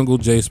at Jungle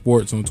J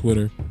Sports on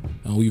Twitter.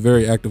 We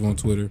very active on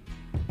Twitter.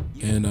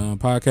 And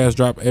podcast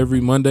drop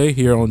every Monday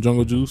here on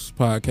Jungle Juice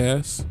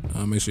Podcast.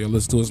 Make sure you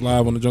listen to us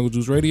live on the Jungle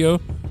Juice Radio.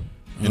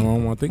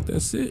 I think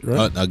that's it,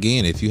 right?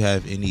 Again, if you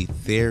have any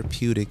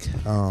therapeutic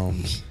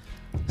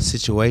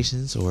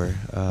situations or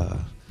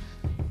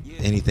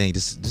anything, you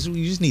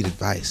just need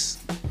advice,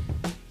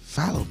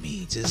 follow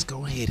me. Just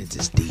go ahead and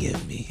just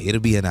DM me. It'll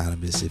be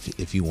anonymous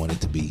if you want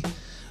it to be.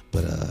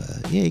 But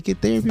get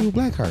therapy with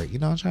Blackheart.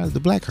 I'm trying the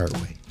Blackheart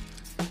way.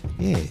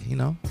 Yeah,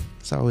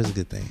 it's always a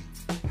good thing.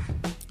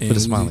 And Put a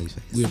smile on your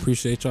face. We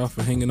appreciate y'all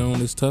for hanging on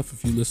this tough.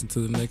 If you listen to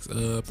the next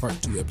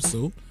part 2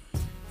 episode,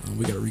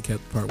 we got to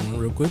recap part 1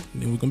 real quick,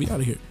 and then we're going to be out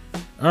of here.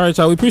 All right,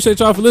 y'all. We appreciate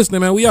y'all for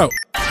listening, man. We out.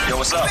 Yo,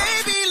 what's up?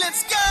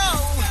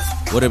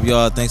 What up,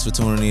 y'all? Thanks for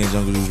tuning in,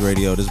 Jungle Juice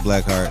Radio. This is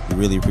Blackheart. We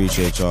really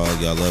appreciate y'all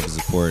love and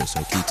support,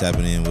 so keep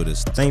tapping in with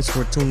us. Thanks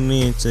for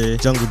tuning in to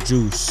Jungle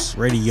Juice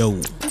Radio.